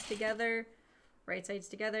seams together, right sides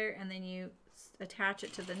together, and then you attach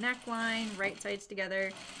it to the neckline, right sides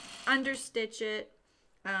together, understitch it.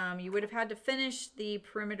 You would have had to finish the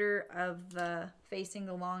perimeter of the facing,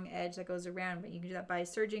 the long edge that goes around, but you can do that by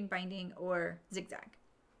serging, binding, or zigzag.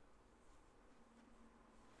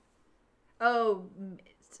 Oh,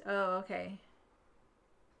 okay.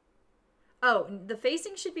 Oh, the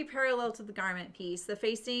facing should be parallel to the garment piece. The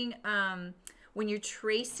facing, when you're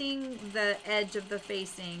tracing the edge of the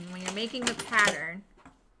facing, when you're making the pattern.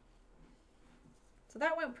 So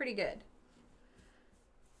that went pretty good.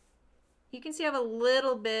 You can see I have a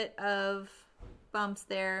little bit of bumps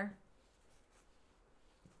there.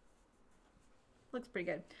 Looks pretty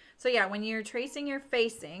good. So yeah, when you're tracing your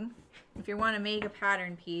facing, if you want to make a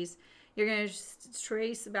pattern piece, you're going to just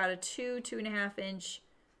trace about a 2.5 inch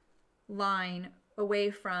line away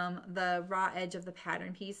from the raw edge of the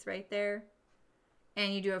pattern piece right there.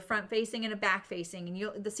 And you do a front facing and a back facing.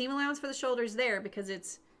 And the seam allowance for the shoulder is there because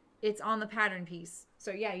it's on the pattern piece.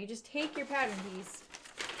 So yeah, you just take your pattern piece.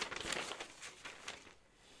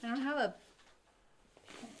 I don't have a...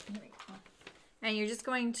 And you're just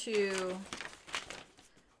going to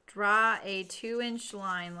draw a 2-inch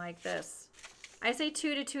line like this. I say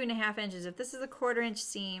 2 to 2.5 inches. If this is a 1/4 inch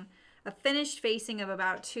seam, a finished facing of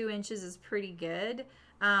about 2 inches is pretty good.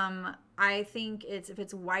 I think if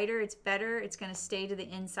it's wider, it's better. It's going to stay to the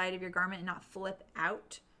inside of your garment and not flip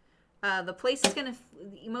out. The place it's going to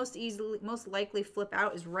most likely flip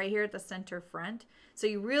out is right here at the center front. So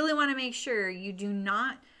you really want to make sure you do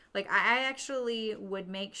not, like I actually would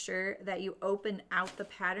make sure that you open out the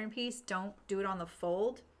pattern piece. Don't do it on the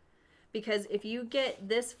fold. Because if you get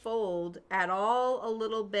this fold at all a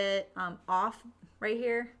little bit off right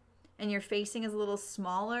here and your facing is a little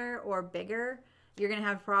smaller or bigger, you're going to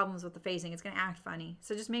have problems with the facing. It's going to act funny.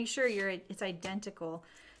 So just make sure it's identical.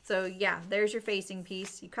 So yeah, there's your facing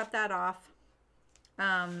piece. You cut that off.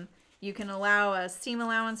 You can allow a seam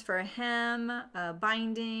allowance for a hem,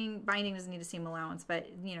 binding. Binding doesn't need a seam allowance, but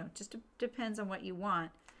you know, just depends on what you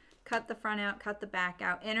want. Cut the front out, cut the back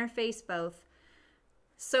out, interface both.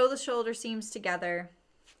 Sew the shoulder seams together,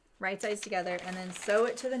 right sides together, and then sew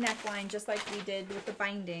it to the neckline just like we did with the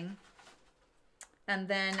binding. And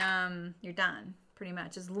then you're done, pretty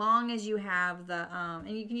much. As long as you have the,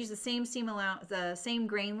 and you can use the same seam allowance, the same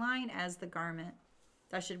grain line as the garment.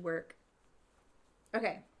 That should work.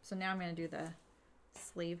 Okay, so now I'm going to do the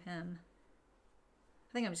sleeve hem.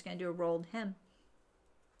 I think I'm just going to do a rolled hem.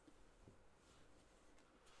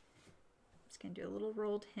 I'm just going to do a little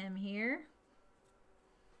rolled hem here.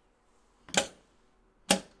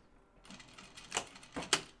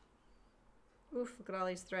 Oof, look at all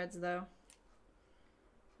these threads though.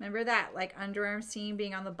 Remember that like underarm seam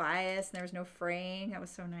being on the bias and there was no fraying? That was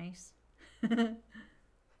so nice. Kind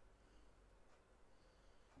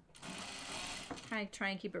of try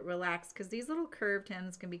and keep it relaxed because these little curved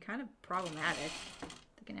hems can be kind of problematic.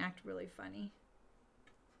 They can act really funny.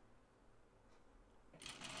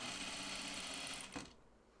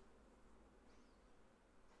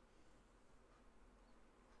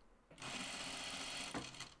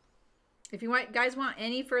 If you guys want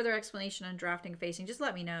any further explanation on drafting facing, just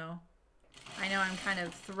let me know. I know I'm kind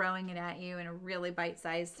of throwing it at you in a really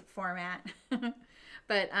bite-sized format.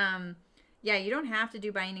 But yeah, you don't have to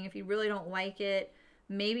do binding if you really don't like it.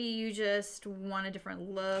 Maybe you just want a different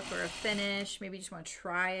look or a finish. Maybe you just want to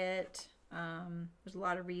try it. There's a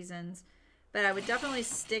lot of reasons. But I would definitely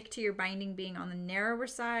stick to your binding being on the narrower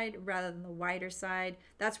side rather than the wider side.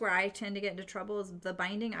 That's where I tend to get into trouble is the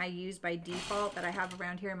binding I use by default that I have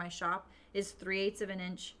around here in my shop is 3/8 of an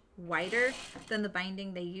inch wider than the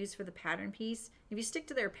binding they use for the pattern piece. If you stick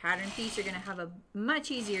to their pattern piece, you're going to have a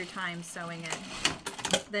much easier time sewing it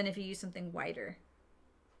than if you use something wider.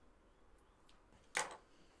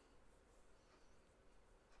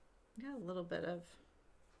 Got a little bit of...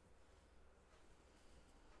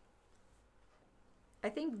 I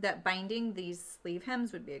think that binding these sleeve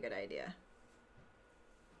hems would be a good idea.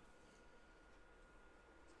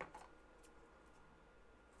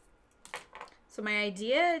 So my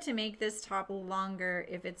idea to make this top longer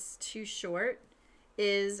if it's too short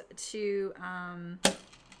is to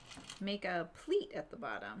make a pleat at the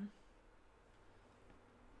bottom.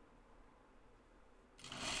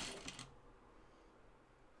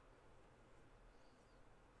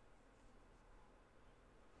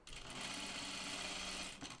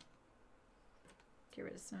 Get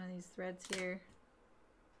rid of some of these threads here.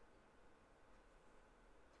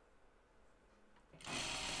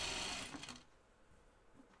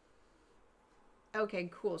 Okay,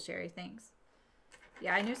 cool, Sherry, thanks.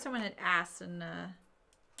 Yeah, I knew someone had asked, and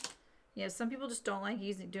yeah, some people just don't like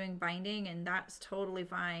doing binding, and that's totally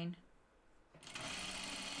fine.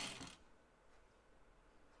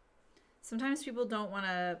 Sometimes people don't want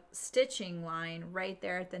a stitching line right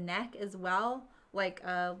there at the neck as well, like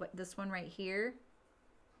this one right here,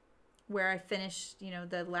 where I finished, you know,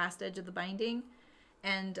 the last edge of the binding,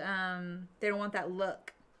 and they don't want that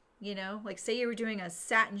look, you know, like say you were doing a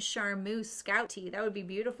satin charmeuse scout tee, that would be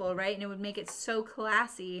beautiful, right? And it would make it so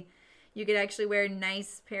classy. You could actually wear a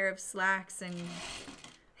nice pair of slacks and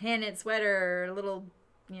hand knit sweater or a little,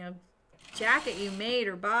 you know, jacket you made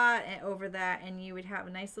or bought over that, and you would have a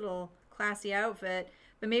nice little classy outfit.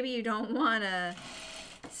 But maybe you don't want a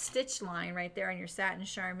stitch line right there on your satin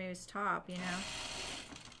charmeuse top, you know.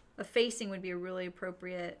 A facing would be a really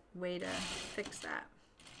appropriate way to fix that.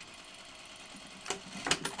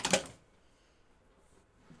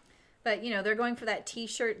 But, you know, they're going for that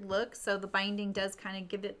t-shirt look, so the binding does kind of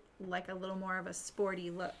give it like a little more of a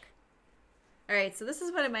sporty look. All right, so this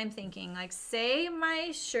is what I'm thinking. Like, say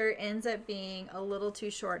my shirt ends up being a little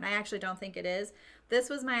too short, and I actually don't think it is. This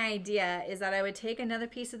was my idea, is that I would take another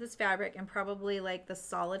piece of this fabric and probably like the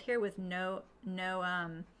solid here with no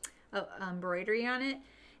embroidery on it,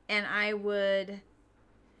 and I would,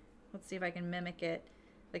 let's see if I can mimic it.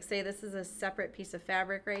 Like, say this is a separate piece of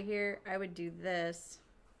fabric right here. I would do this,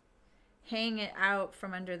 hang it out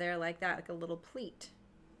from under there like that, like a little pleat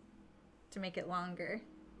to make it longer,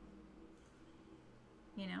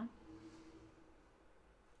 you know.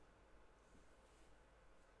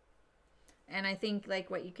 And I think like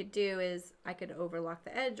what you could do is I could overlock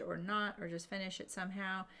the edge or not, or just finish it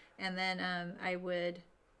somehow. And then I would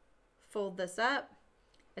fold this up,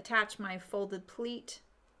 attach my folded pleat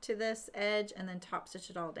to this edge, and then top stitch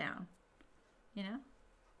it all down, you know.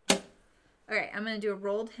 All right, I'm going to do a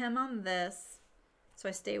rolled hem on this so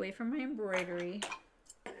I stay away from my embroidery.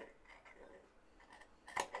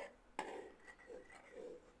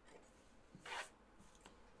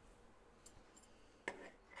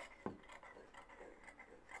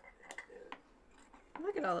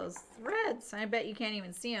 Look at all those threads. I bet you can't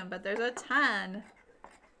even see them, but there's a ton.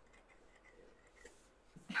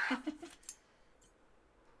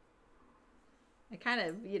 I kind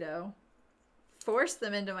of, you know, forced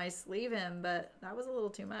them into my sleeve hem, but that was a little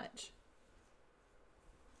too much.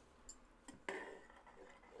 I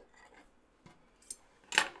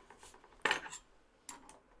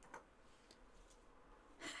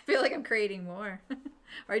feel like I'm creating more.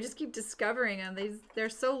 Or I just keep discovering them. They're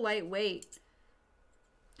so lightweight.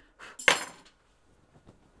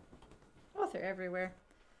 Oh, they're everywhere.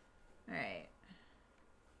 All right.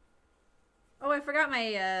 Oh, I forgot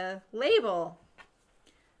my label.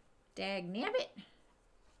 Dagnabbit.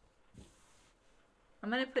 I'm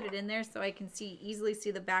going to put it in there so I can easily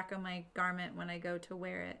see the back of my garment when I go to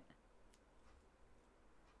wear it.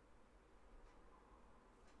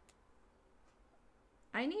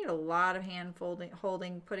 I need a lot of hand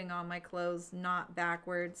holding, putting on my clothes, not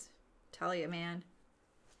backwards. Tell you, man.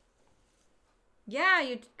 Yeah,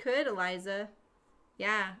 you could, Eliza.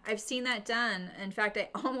 Yeah, I've seen that done. In fact, I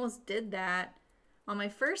almost did that on my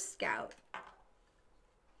first scout.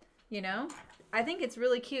 You know, I think it's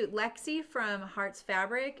really cute. Lexi from Hearts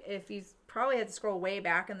Fabric, if you probably had to scroll way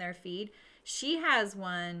back in their feed, she has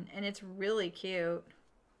one and it's really cute.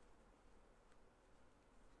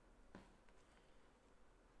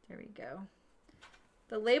 There we go.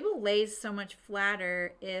 The label lays so much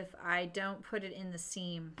flatter if I don't put it in the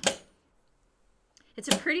seam. It's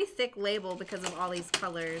a pretty thick label because of all these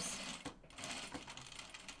colors.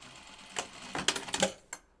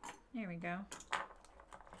 There we go.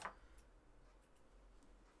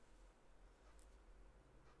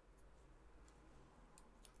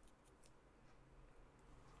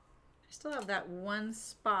 I still have that one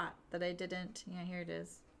spot that I didn't. Yeah, here it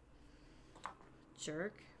is.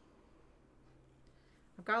 Jerk.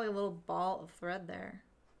 I've got like a little ball of thread there.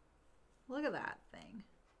 Look at that thing.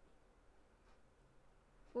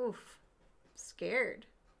 Oof. I'm scared.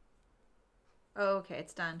 Oh, okay,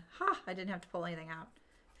 it's done. Ha! I didn't have to pull anything out.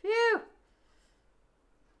 Phew!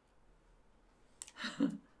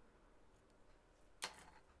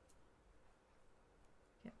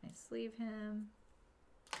 Get my sleeve hem.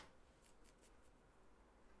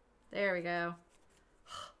 There we go.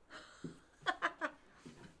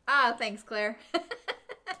 Ah, thanks, Claire.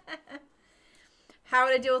 How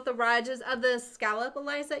would I deal with the rajas of the scallop,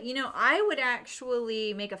 Eliza? You know, I would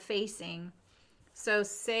actually make a facing. So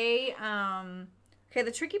say, okay,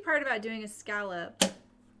 the tricky part about doing a scallop.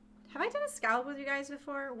 Have I done a scallop with you guys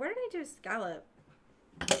before? Where did I do a scallop?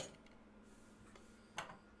 I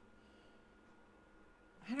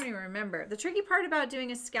don't even remember. The tricky part about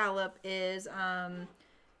doing a scallop is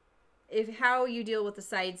how you deal with the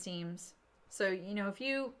side seams. So, you know, if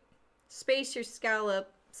you space your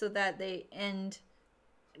scallop so that they end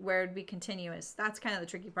where it'd be continuous, that's kind of the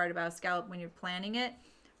tricky part about a scallop when you're planning it.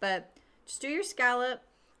 But just do your scallop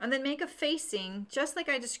and then make a facing just like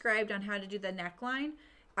I described on how to do the neckline,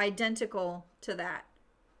 identical to that.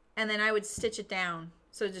 And then I would stitch it down.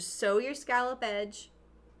 So just sew your scallop edge,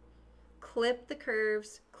 clip the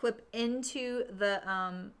curves, clip into the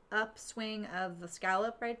upswing of the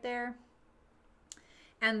scallop right there.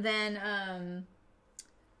 And then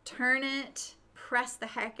turn it, press the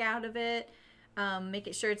heck out of it, make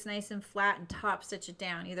it sure it's nice and flat, and top stitch it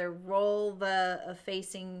down. Either roll the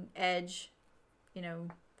facing edge, you know,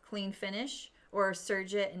 clean finish, or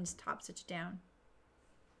serge it and top stitch it down.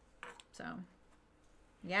 So,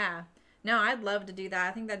 yeah. No, I'd love to do that.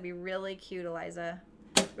 I think that'd be really cute, Eliza.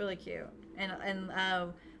 Really cute. And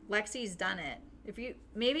Lexi's done it. If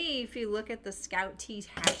you look at the Scout Tees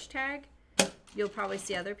hashtag, you'll probably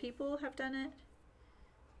see other people have done it.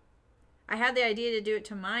 I had the idea to do it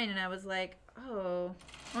to mine, and I was like, oh,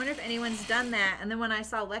 I wonder if anyone's done that. And then when I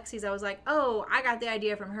saw Lexi's, I was like, oh, I got the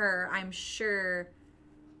idea from her. I'm sure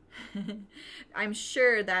I'm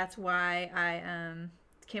sure that's why I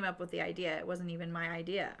came up with the idea. It wasn't even my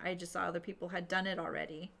idea. I just saw other people had done it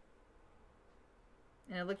already.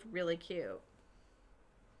 And it looked really cute.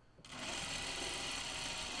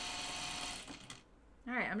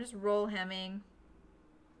 All right, I'm just roll hemming.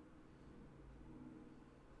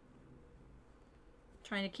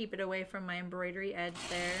 Trying to keep it away from my embroidery edge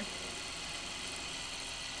there.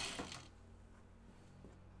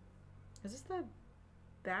 Is this the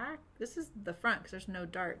back? This is the front because there's no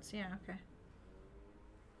darts. Yeah, okay.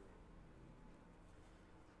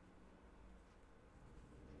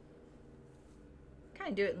 Kind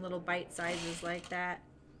of do it in little bite sizes like that.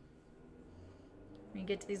 When you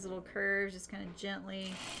get to these little curves, just kind of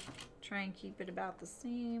gently try and keep it about the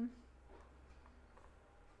seam.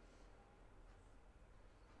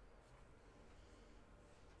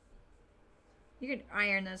 You could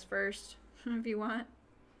iron this first if you want.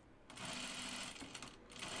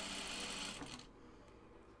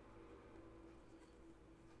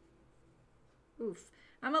 Oof.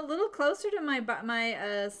 I'm a little closer to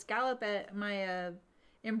my scallop at my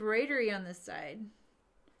embroidery on this side.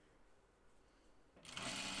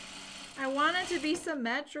 I want it to be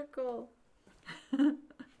symmetrical.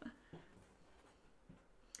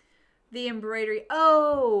 The embroidery.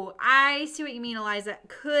 Oh, I see what you mean, Eliza.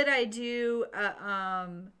 Could I do a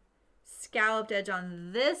scalloped edge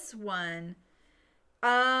on this one?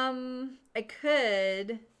 I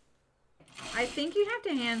could. I think you'd have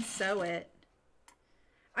to hand sew it.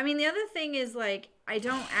 I mean, the other thing is, like, I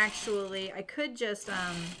could just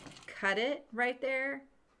cut it right there.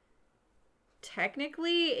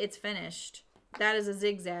 Technically, it's finished. That is a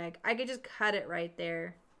zigzag. I could just cut it right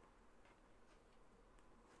there.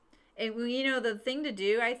 And, you know, the thing to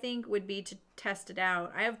do, I think, would be to test it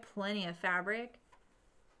out. I have plenty of fabric.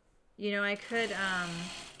 You know, I could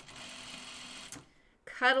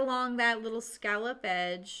cut along that little scallop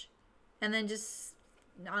edge and then just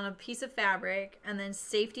on a piece of fabric and then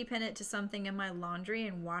safety pin it to something in my laundry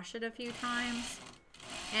and wash it a few times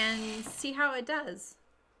and see how it does,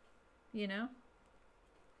 you know?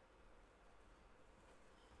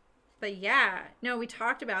 But yeah, no, we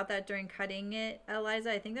talked about that during cutting it,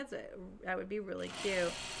 Eliza. I think that would be really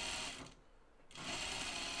cute.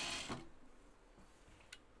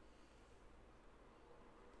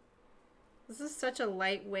 This is such a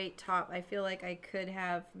lightweight top. I feel like I could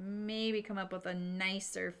have maybe come up with a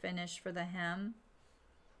nicer finish for the hem.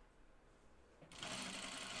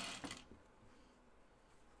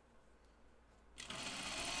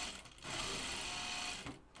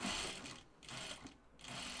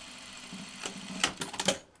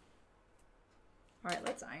 All right,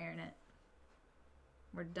 let's iron it.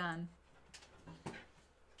 We're done.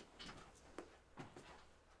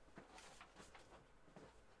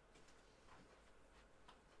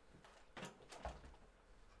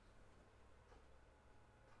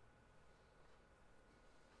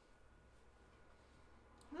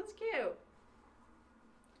 That's cute.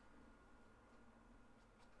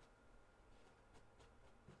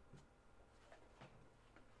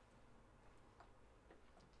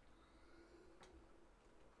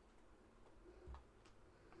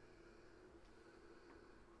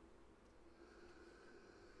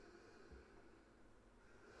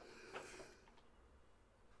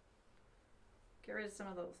 Get rid of some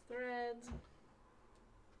of those threads.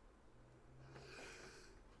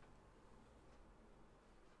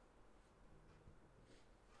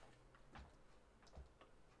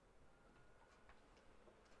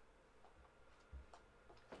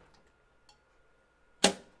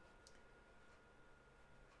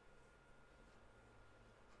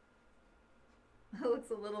 It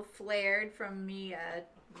looks a little flared from me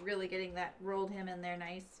really getting that rolled hem in there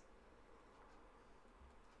nice.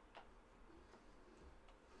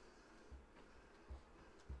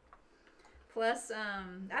 Plus,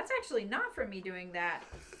 that's actually not from me doing that.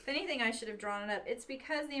 If anything, I should have drawn it up. It's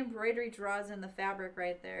because the embroidery draws in the fabric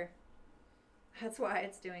right there. That's why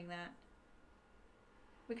it's doing that.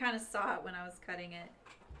 We kind of saw it when I was cutting it.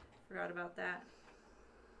 Forgot about that.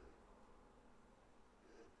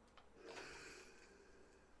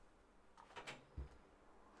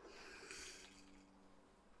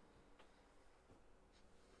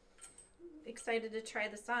 Excited to try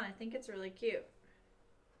this on. I think it's really cute.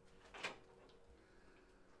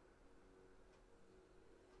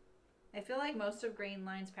 I feel like most of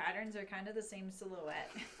Grainline's patterns are kind of the same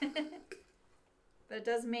silhouette. But it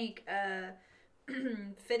does make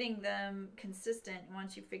fitting them consistent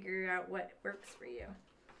once you figure out what works for you,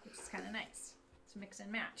 which is kind of nice. It's mix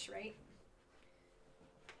and match, right?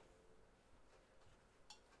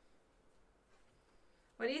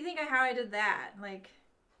 What do you think of how I did that? Like,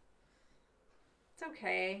 it's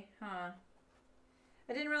okay, huh?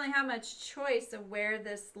 I didn't really have much choice of where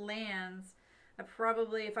this lands. I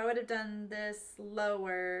probably, if I would have done this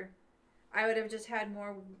lower, I would have just had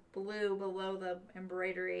more blue below the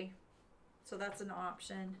embroidery. So that's an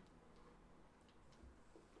option.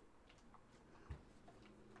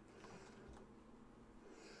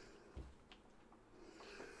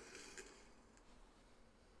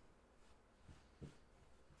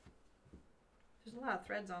 There's a lot of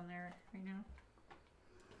threads on there right now.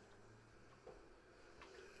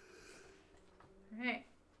 All right.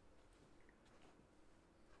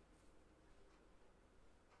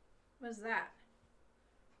 What's that?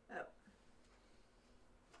 Oh.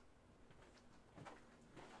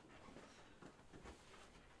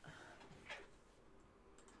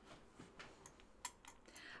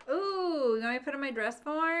 Ooh, you want me to put on my dress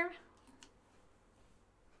form?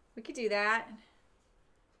 We could do that.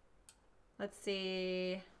 Let's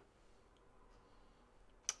see.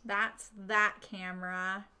 That's that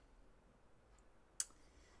camera.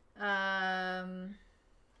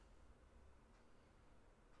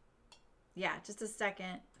 Yeah, just a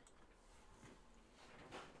second.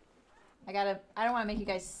 I don't want to make you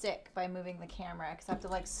guys sick by moving the camera because I have to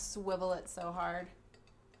like swivel it so hard.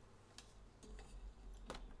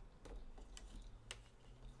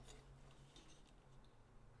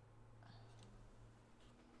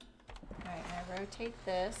 All right, now rotate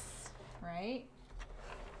this, right?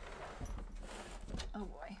 Oh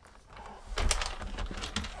boy.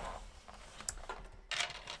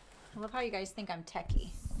 I love how you guys think I'm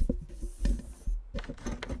techie. Move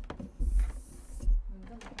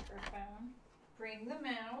the microphone. Bring the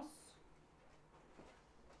mouse.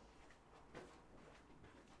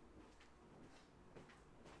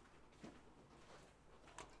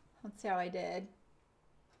 Let's see how I did.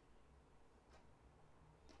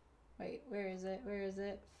 Wait, where is it? Where is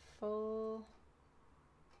it? Full.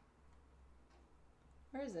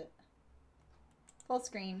 Where is it? Full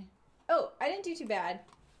screen. Oh, I didn't do too bad.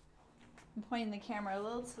 I'm pointing the camera a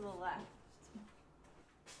little to the left.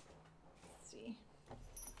 Let's see.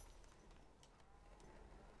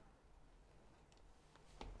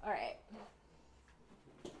 All right.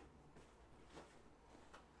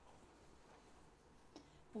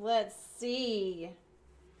 Let's see.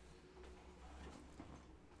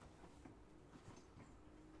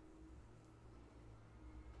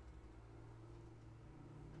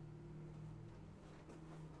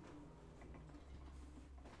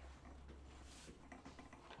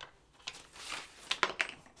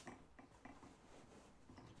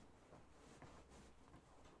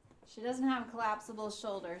 She doesn't have a collapsible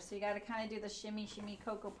shoulder, so you got to kind of do the shimmy, shimmy,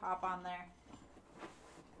 Cocoa Pop on there.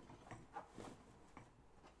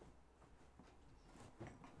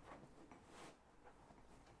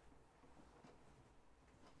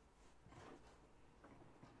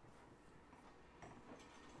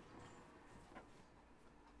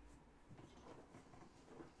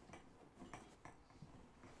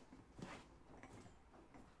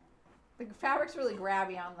 The fabric's really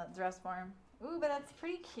grabby on the dress form. Ooh, but that's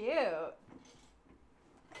pretty cute.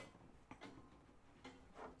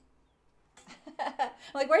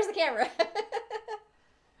 Like, where's the camera?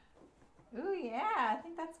 Ooh, yeah, I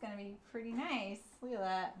think that's gonna be pretty nice. Look at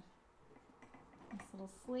that. Nice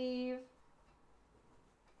little sleeve.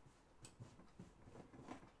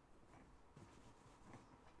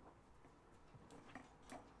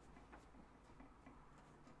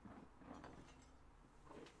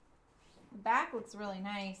 The back looks really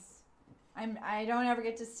nice. I don't ever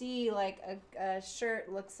get to see like a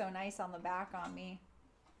shirt look so nice on the back on me.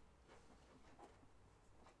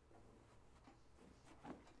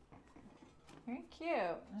 Very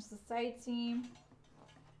cute. There's the side seam.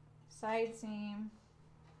 Side seam.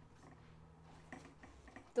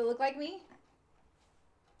 Do it look like me?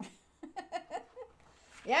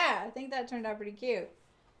 Yeah, I think that turned out pretty cute.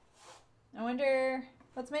 I wonder,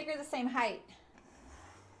 let's make her the same height.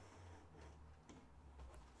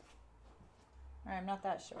 All right, I'm not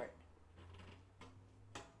that short.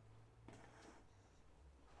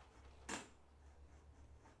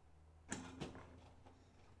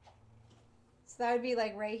 So that would be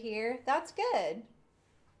like right here. That's good.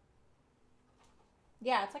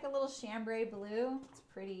 Yeah, it's like a little chambray blue. It's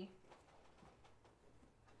pretty.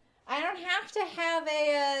 I don't have to have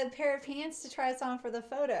a pair of pants to try this on for the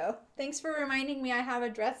photo. Thanks for reminding me I have a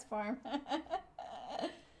dress form.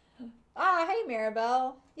 Ah, hey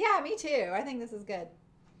Maribel. Yeah, me too. I think this is good.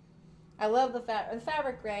 I love the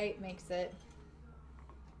fabric gray makes it.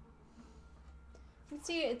 You can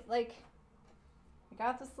see it's like, I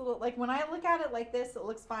got this little, like when I look at it like this, it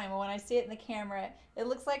looks fine. But when I see it in the camera, it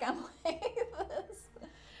looks like I'm like this.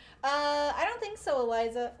 I don't think so,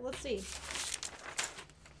 Eliza. Let's see.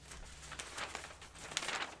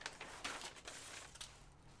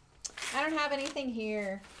 I don't have anything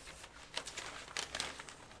here.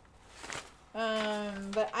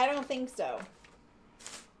 But I don't think so.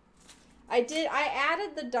 I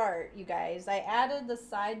added the dart, you guys. I added the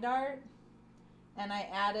side dart and I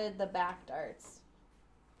added the back darts.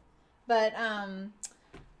 But,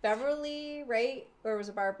 Beverly, right? Or was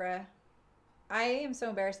it Barbara? I am so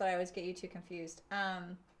embarrassed that I always get you two confused.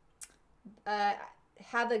 Had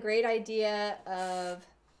the great idea of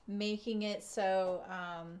making it so,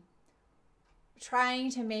 trying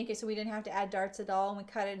to make it so we didn't have to add darts at all, and we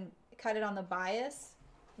cut it on the bias,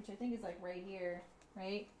 which I think is like right here,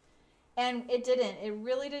 right? And it didn't. It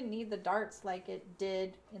really didn't need the darts like it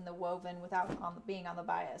did in the woven without being on the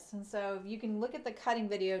bias. And so you can look at the cutting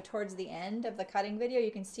video towards the end of the cutting video.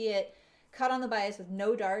 You can see it cut on the bias with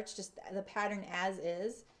no darts, just the pattern as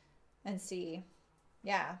is, and see.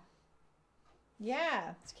 Yeah.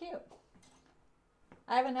 Yeah, it's cute.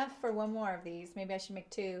 I have enough for one more of these. Maybe I should make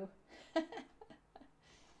two.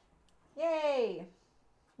 Yay.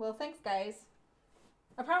 Well, thanks, guys.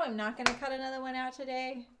 I'm probably not going to cut another one out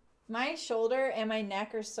today. My shoulder and my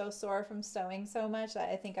neck are so sore from sewing so much that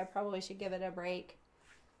I think I probably should give it a break.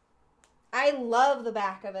 I love the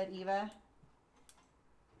back of it, Eva.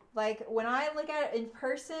 Like, when I look at it in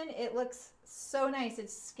person, it looks so nice.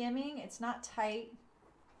 It's skimming. It's not tight.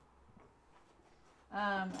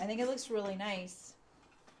 I think it looks really nice.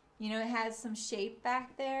 You know, it has some shape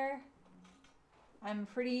back there. I'm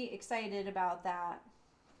pretty excited about that.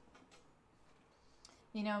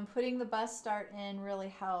 You know, and putting the bust dart in really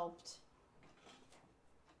helped.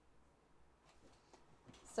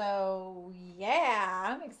 So, yeah,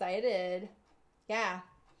 I'm excited. Yeah.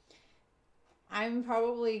 I'm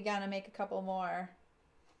probably gonna make a couple more.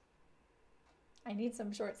 I need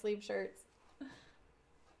some short sleeve shirts.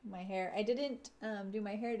 My hair. I didn't do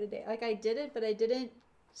my hair today. Like, I did it, but I didn't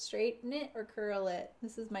straighten it or curl it.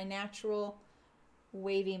 This is my natural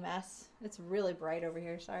wavy mess. It's really bright over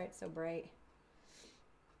here. Sorry, it's so bright.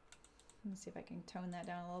 Let me see if I can tone that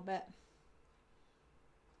down a little bit.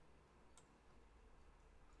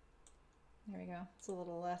 There we go. It's a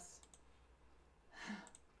little less,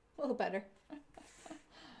 a little better.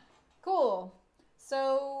 Cool.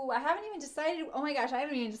 So I haven't even decided. Oh my gosh, I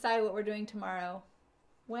haven't even decided what we're doing tomorrow.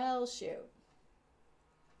 Well, shoot.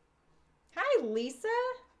 Hi, Lisa.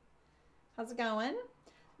 How's it going?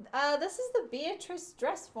 This is the Beatrice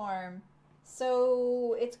dress form.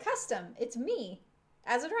 So it's custom. It's me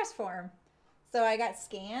as a dress form. So I got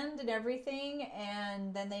scanned and everything,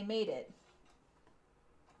 and then they made it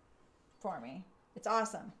for me. It's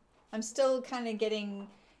awesome. I'm still kind of getting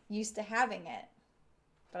used to having it,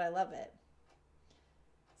 but I love it.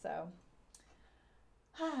 So,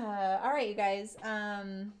 all right, you guys.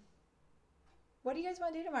 What do you guys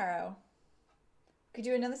want to do tomorrow? Could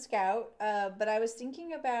do another scout, but I was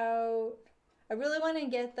thinking about, I really want to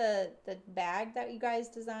get the bag that you guys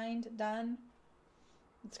designed done.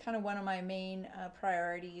 It's kind of one of my main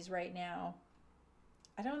priorities right now.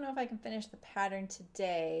 I don't know if I can finish the pattern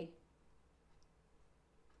today.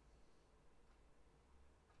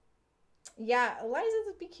 Yeah, Eliza, this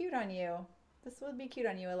would be cute on you. This would be cute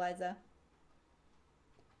on you, Eliza.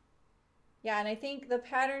 Yeah, and I think the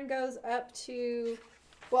pattern goes up to,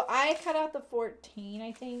 well, I cut out the 14,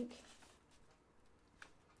 I think.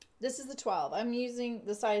 This is the 12. I'm using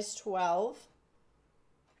the size 12.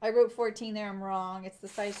 I wrote 14 there. I'm wrong. It's the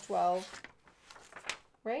size 12.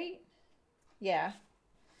 Right? Yeah.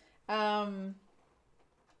 I'm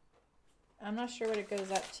not sure what it goes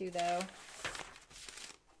up to, though.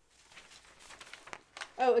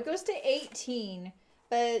 Oh, it goes to 18.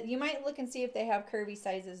 But you might look and see if they have curvy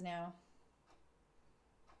sizes now.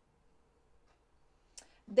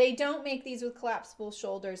 They don't make these with collapsible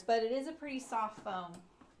shoulders, but it is a pretty soft foam.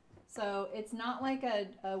 So it's not like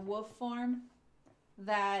a woof form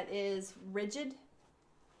that is rigid.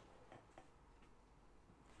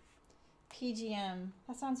 PGM.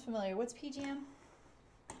 That sounds familiar. What's PGM?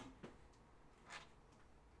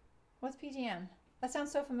 What's PGM? That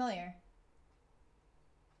sounds so familiar.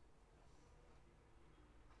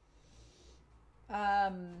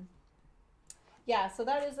 Yeah, so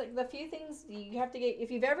that is like the few things you have to get.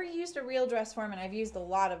 If you've ever used a real dress form, and I've used a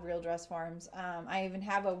lot of real dress forms, I even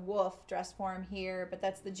have a Wolf dress form here, but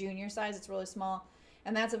that's the junior size. It's really small,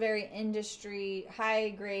 and that's a very industry, high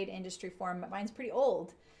grade industry form, but mine's pretty old.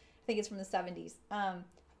 I think it's from the 70s.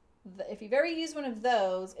 If you've ever used one of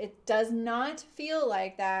those, it does not feel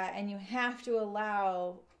like that, and you have to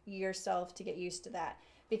allow yourself to get used to that.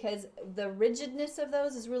 Because the rigidness of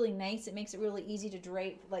those is really nice. It makes it really easy to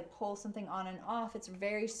drape, like pull something on and off. It's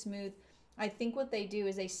very smooth. I think what they do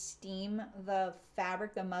is they steam the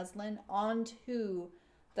fabric, the muslin, onto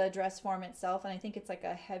the dress form itself. And I think it's like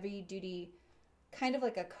a heavy duty, kind of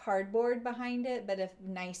like a cardboard behind it, but a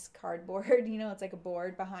nice cardboard, you know, it's like a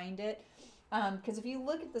board behind it. Because if you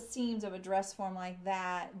look at the seams of a dress form like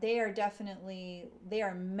that, they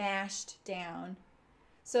are mashed down.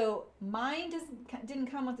 So mine didn't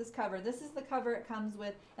come with this cover. This is the cover it comes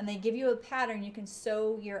with, and they give you a pattern. You can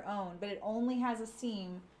sew your own, but it only has a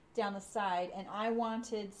seam down the side, and I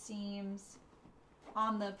wanted seams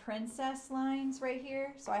on the princess lines right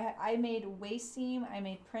here. So I made waist seam, I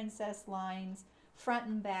made princess lines, front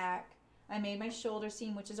and back. I made my shoulder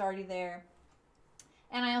seam, which is already there,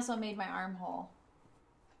 and I also made my armhole.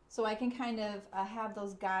 So I can kind of have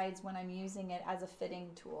those guides when I'm using it as a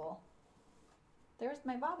fitting tool. There's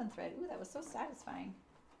my bobbin thread. Ooh, that was so satisfying.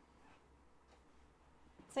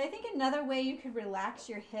 So I think another way you could relax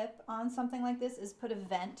your hip on something like this is put a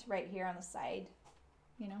vent right here on the side,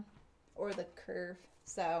 you know, or the curve.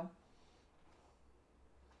 So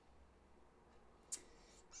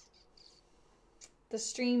the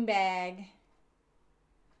stream bag.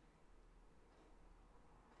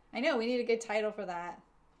 I know, we need a good title for that.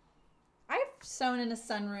 I've sewn in a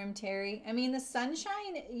sunroom, Terry. I mean, the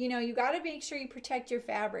sunshine, you know, you got to make sure you protect your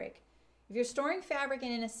fabric. If you're storing fabric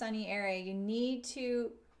in a sunny area, you need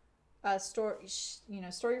to store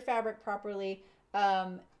your fabric properly.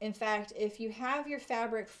 In fact, if you have your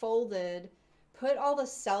fabric folded, put all the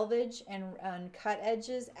selvage and cut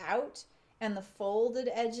edges out and the folded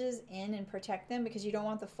edges in and protect them, because you don't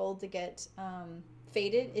want the fold to get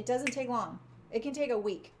faded. It doesn't take long. It can take a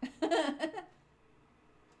week.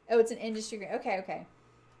 Oh, it's an industry grade. Okay, okay.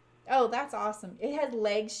 Oh, that's awesome. It has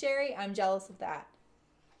legs, Sherry. I'm jealous of that.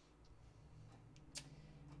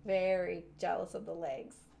 Very jealous of the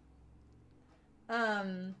legs.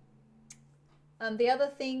 The other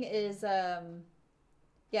thing is, yeah,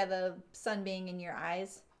 the sun being in your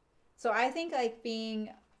eyes. So I think like being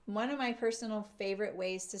one of my personal favorite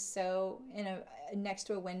ways to sew in next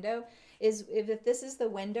to a window is if this is the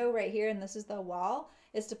window right here and this is the wall,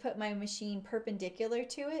 is to put my machine perpendicular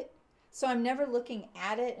to it. So I'm never looking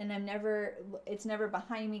at it, and it's never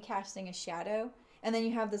behind me casting a shadow. And then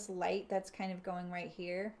you have this light that's kind of going right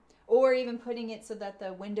here. Or even putting it so that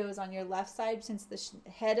the window is on your left side. Since the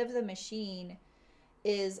head of the machine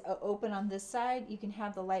is open on this side, you can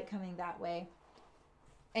have the light coming that way.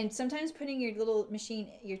 And sometimes putting your little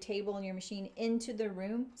machine, your table and your machine into the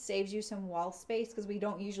room saves you some wall space, because we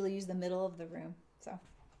don't usually use the middle of the room. So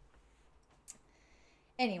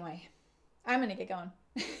anyway, I'm going to get going.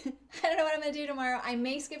 I don't know what I'm going to do tomorrow. I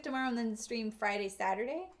may skip tomorrow and then stream Friday,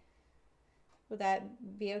 Saturday. Would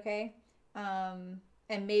that be okay? And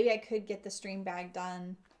maybe I could get the stream bag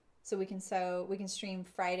done so we can stream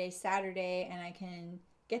Friday, Saturday, and I can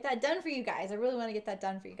get that done for you guys. I really want to get that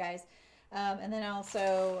done for you guys. And then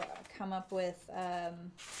also come up with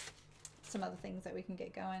some other things that we can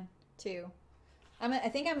get going too. I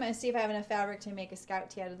think I'm going to see if I have enough fabric to make a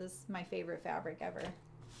scout tee out of this, my favorite fabric ever.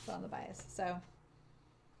 On the bias. So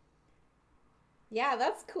yeah,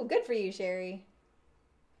 that's cool. Good for you, Sherry.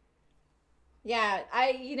 Yeah,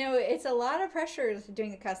 it's a lot of pressure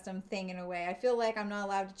doing a custom thing in a way. I feel like I'm not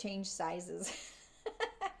allowed to change sizes.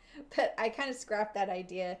 But I kind of scrapped that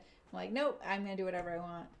idea. I'm like, nope, I'm going to do whatever I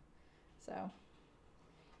want. So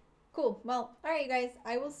cool. Well, all right, you guys,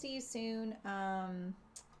 I will see you soon.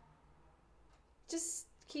 Just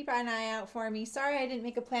keep an eye out for me. Sorry I didn't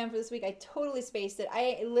make a plan for this week. I totally spaced it.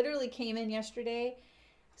 I literally came in yesterday,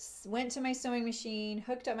 went to my sewing machine,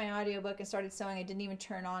 hooked up my audiobook, and started sewing. I didn't even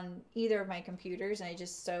turn on either of my computers, and I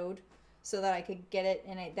just sewed so that I could get it,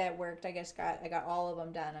 and that worked. I got all of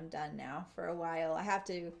them done. I'm done now for a while. I have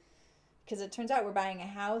to because it turns out we're buying a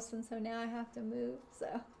house, and so now I have to move.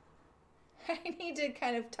 So I need to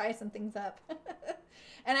kind of tie some things up.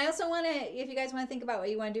 And I also want to, if you guys want to think about what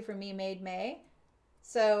you want to do for Me Made May.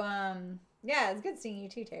 So yeah, it's good seeing you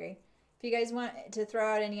too, Terry. If you guys want to throw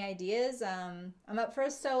out any ideas, I'm up for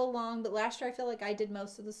a sew along, but last year I feel like I did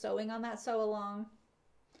most of the sewing on that sew along.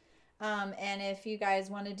 And if you guys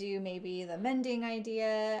want to do maybe the mending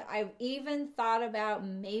idea, I've even thought about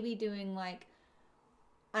maybe doing like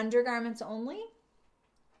undergarments only.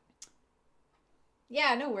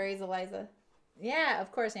 Yeah, no worries, Eliza. Yeah,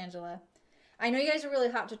 of course, Angela. I know you guys are really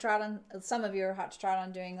hot to trot on, some of you are hot to trot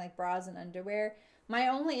on doing like bras and underwear. My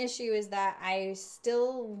only issue is that I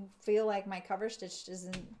still feel like my cover stitch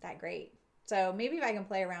isn't that great. So maybe if I can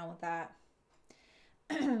play around with that.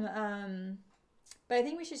 But I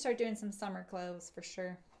think we should start doing some summer clothes for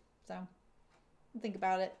sure. So think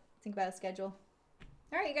about it. Think about a schedule.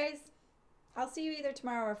 All right, you guys. I'll see you either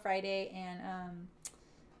tomorrow or Friday. And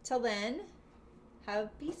till then,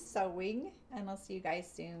 happy sewing. And I'll see you guys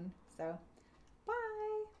soon. So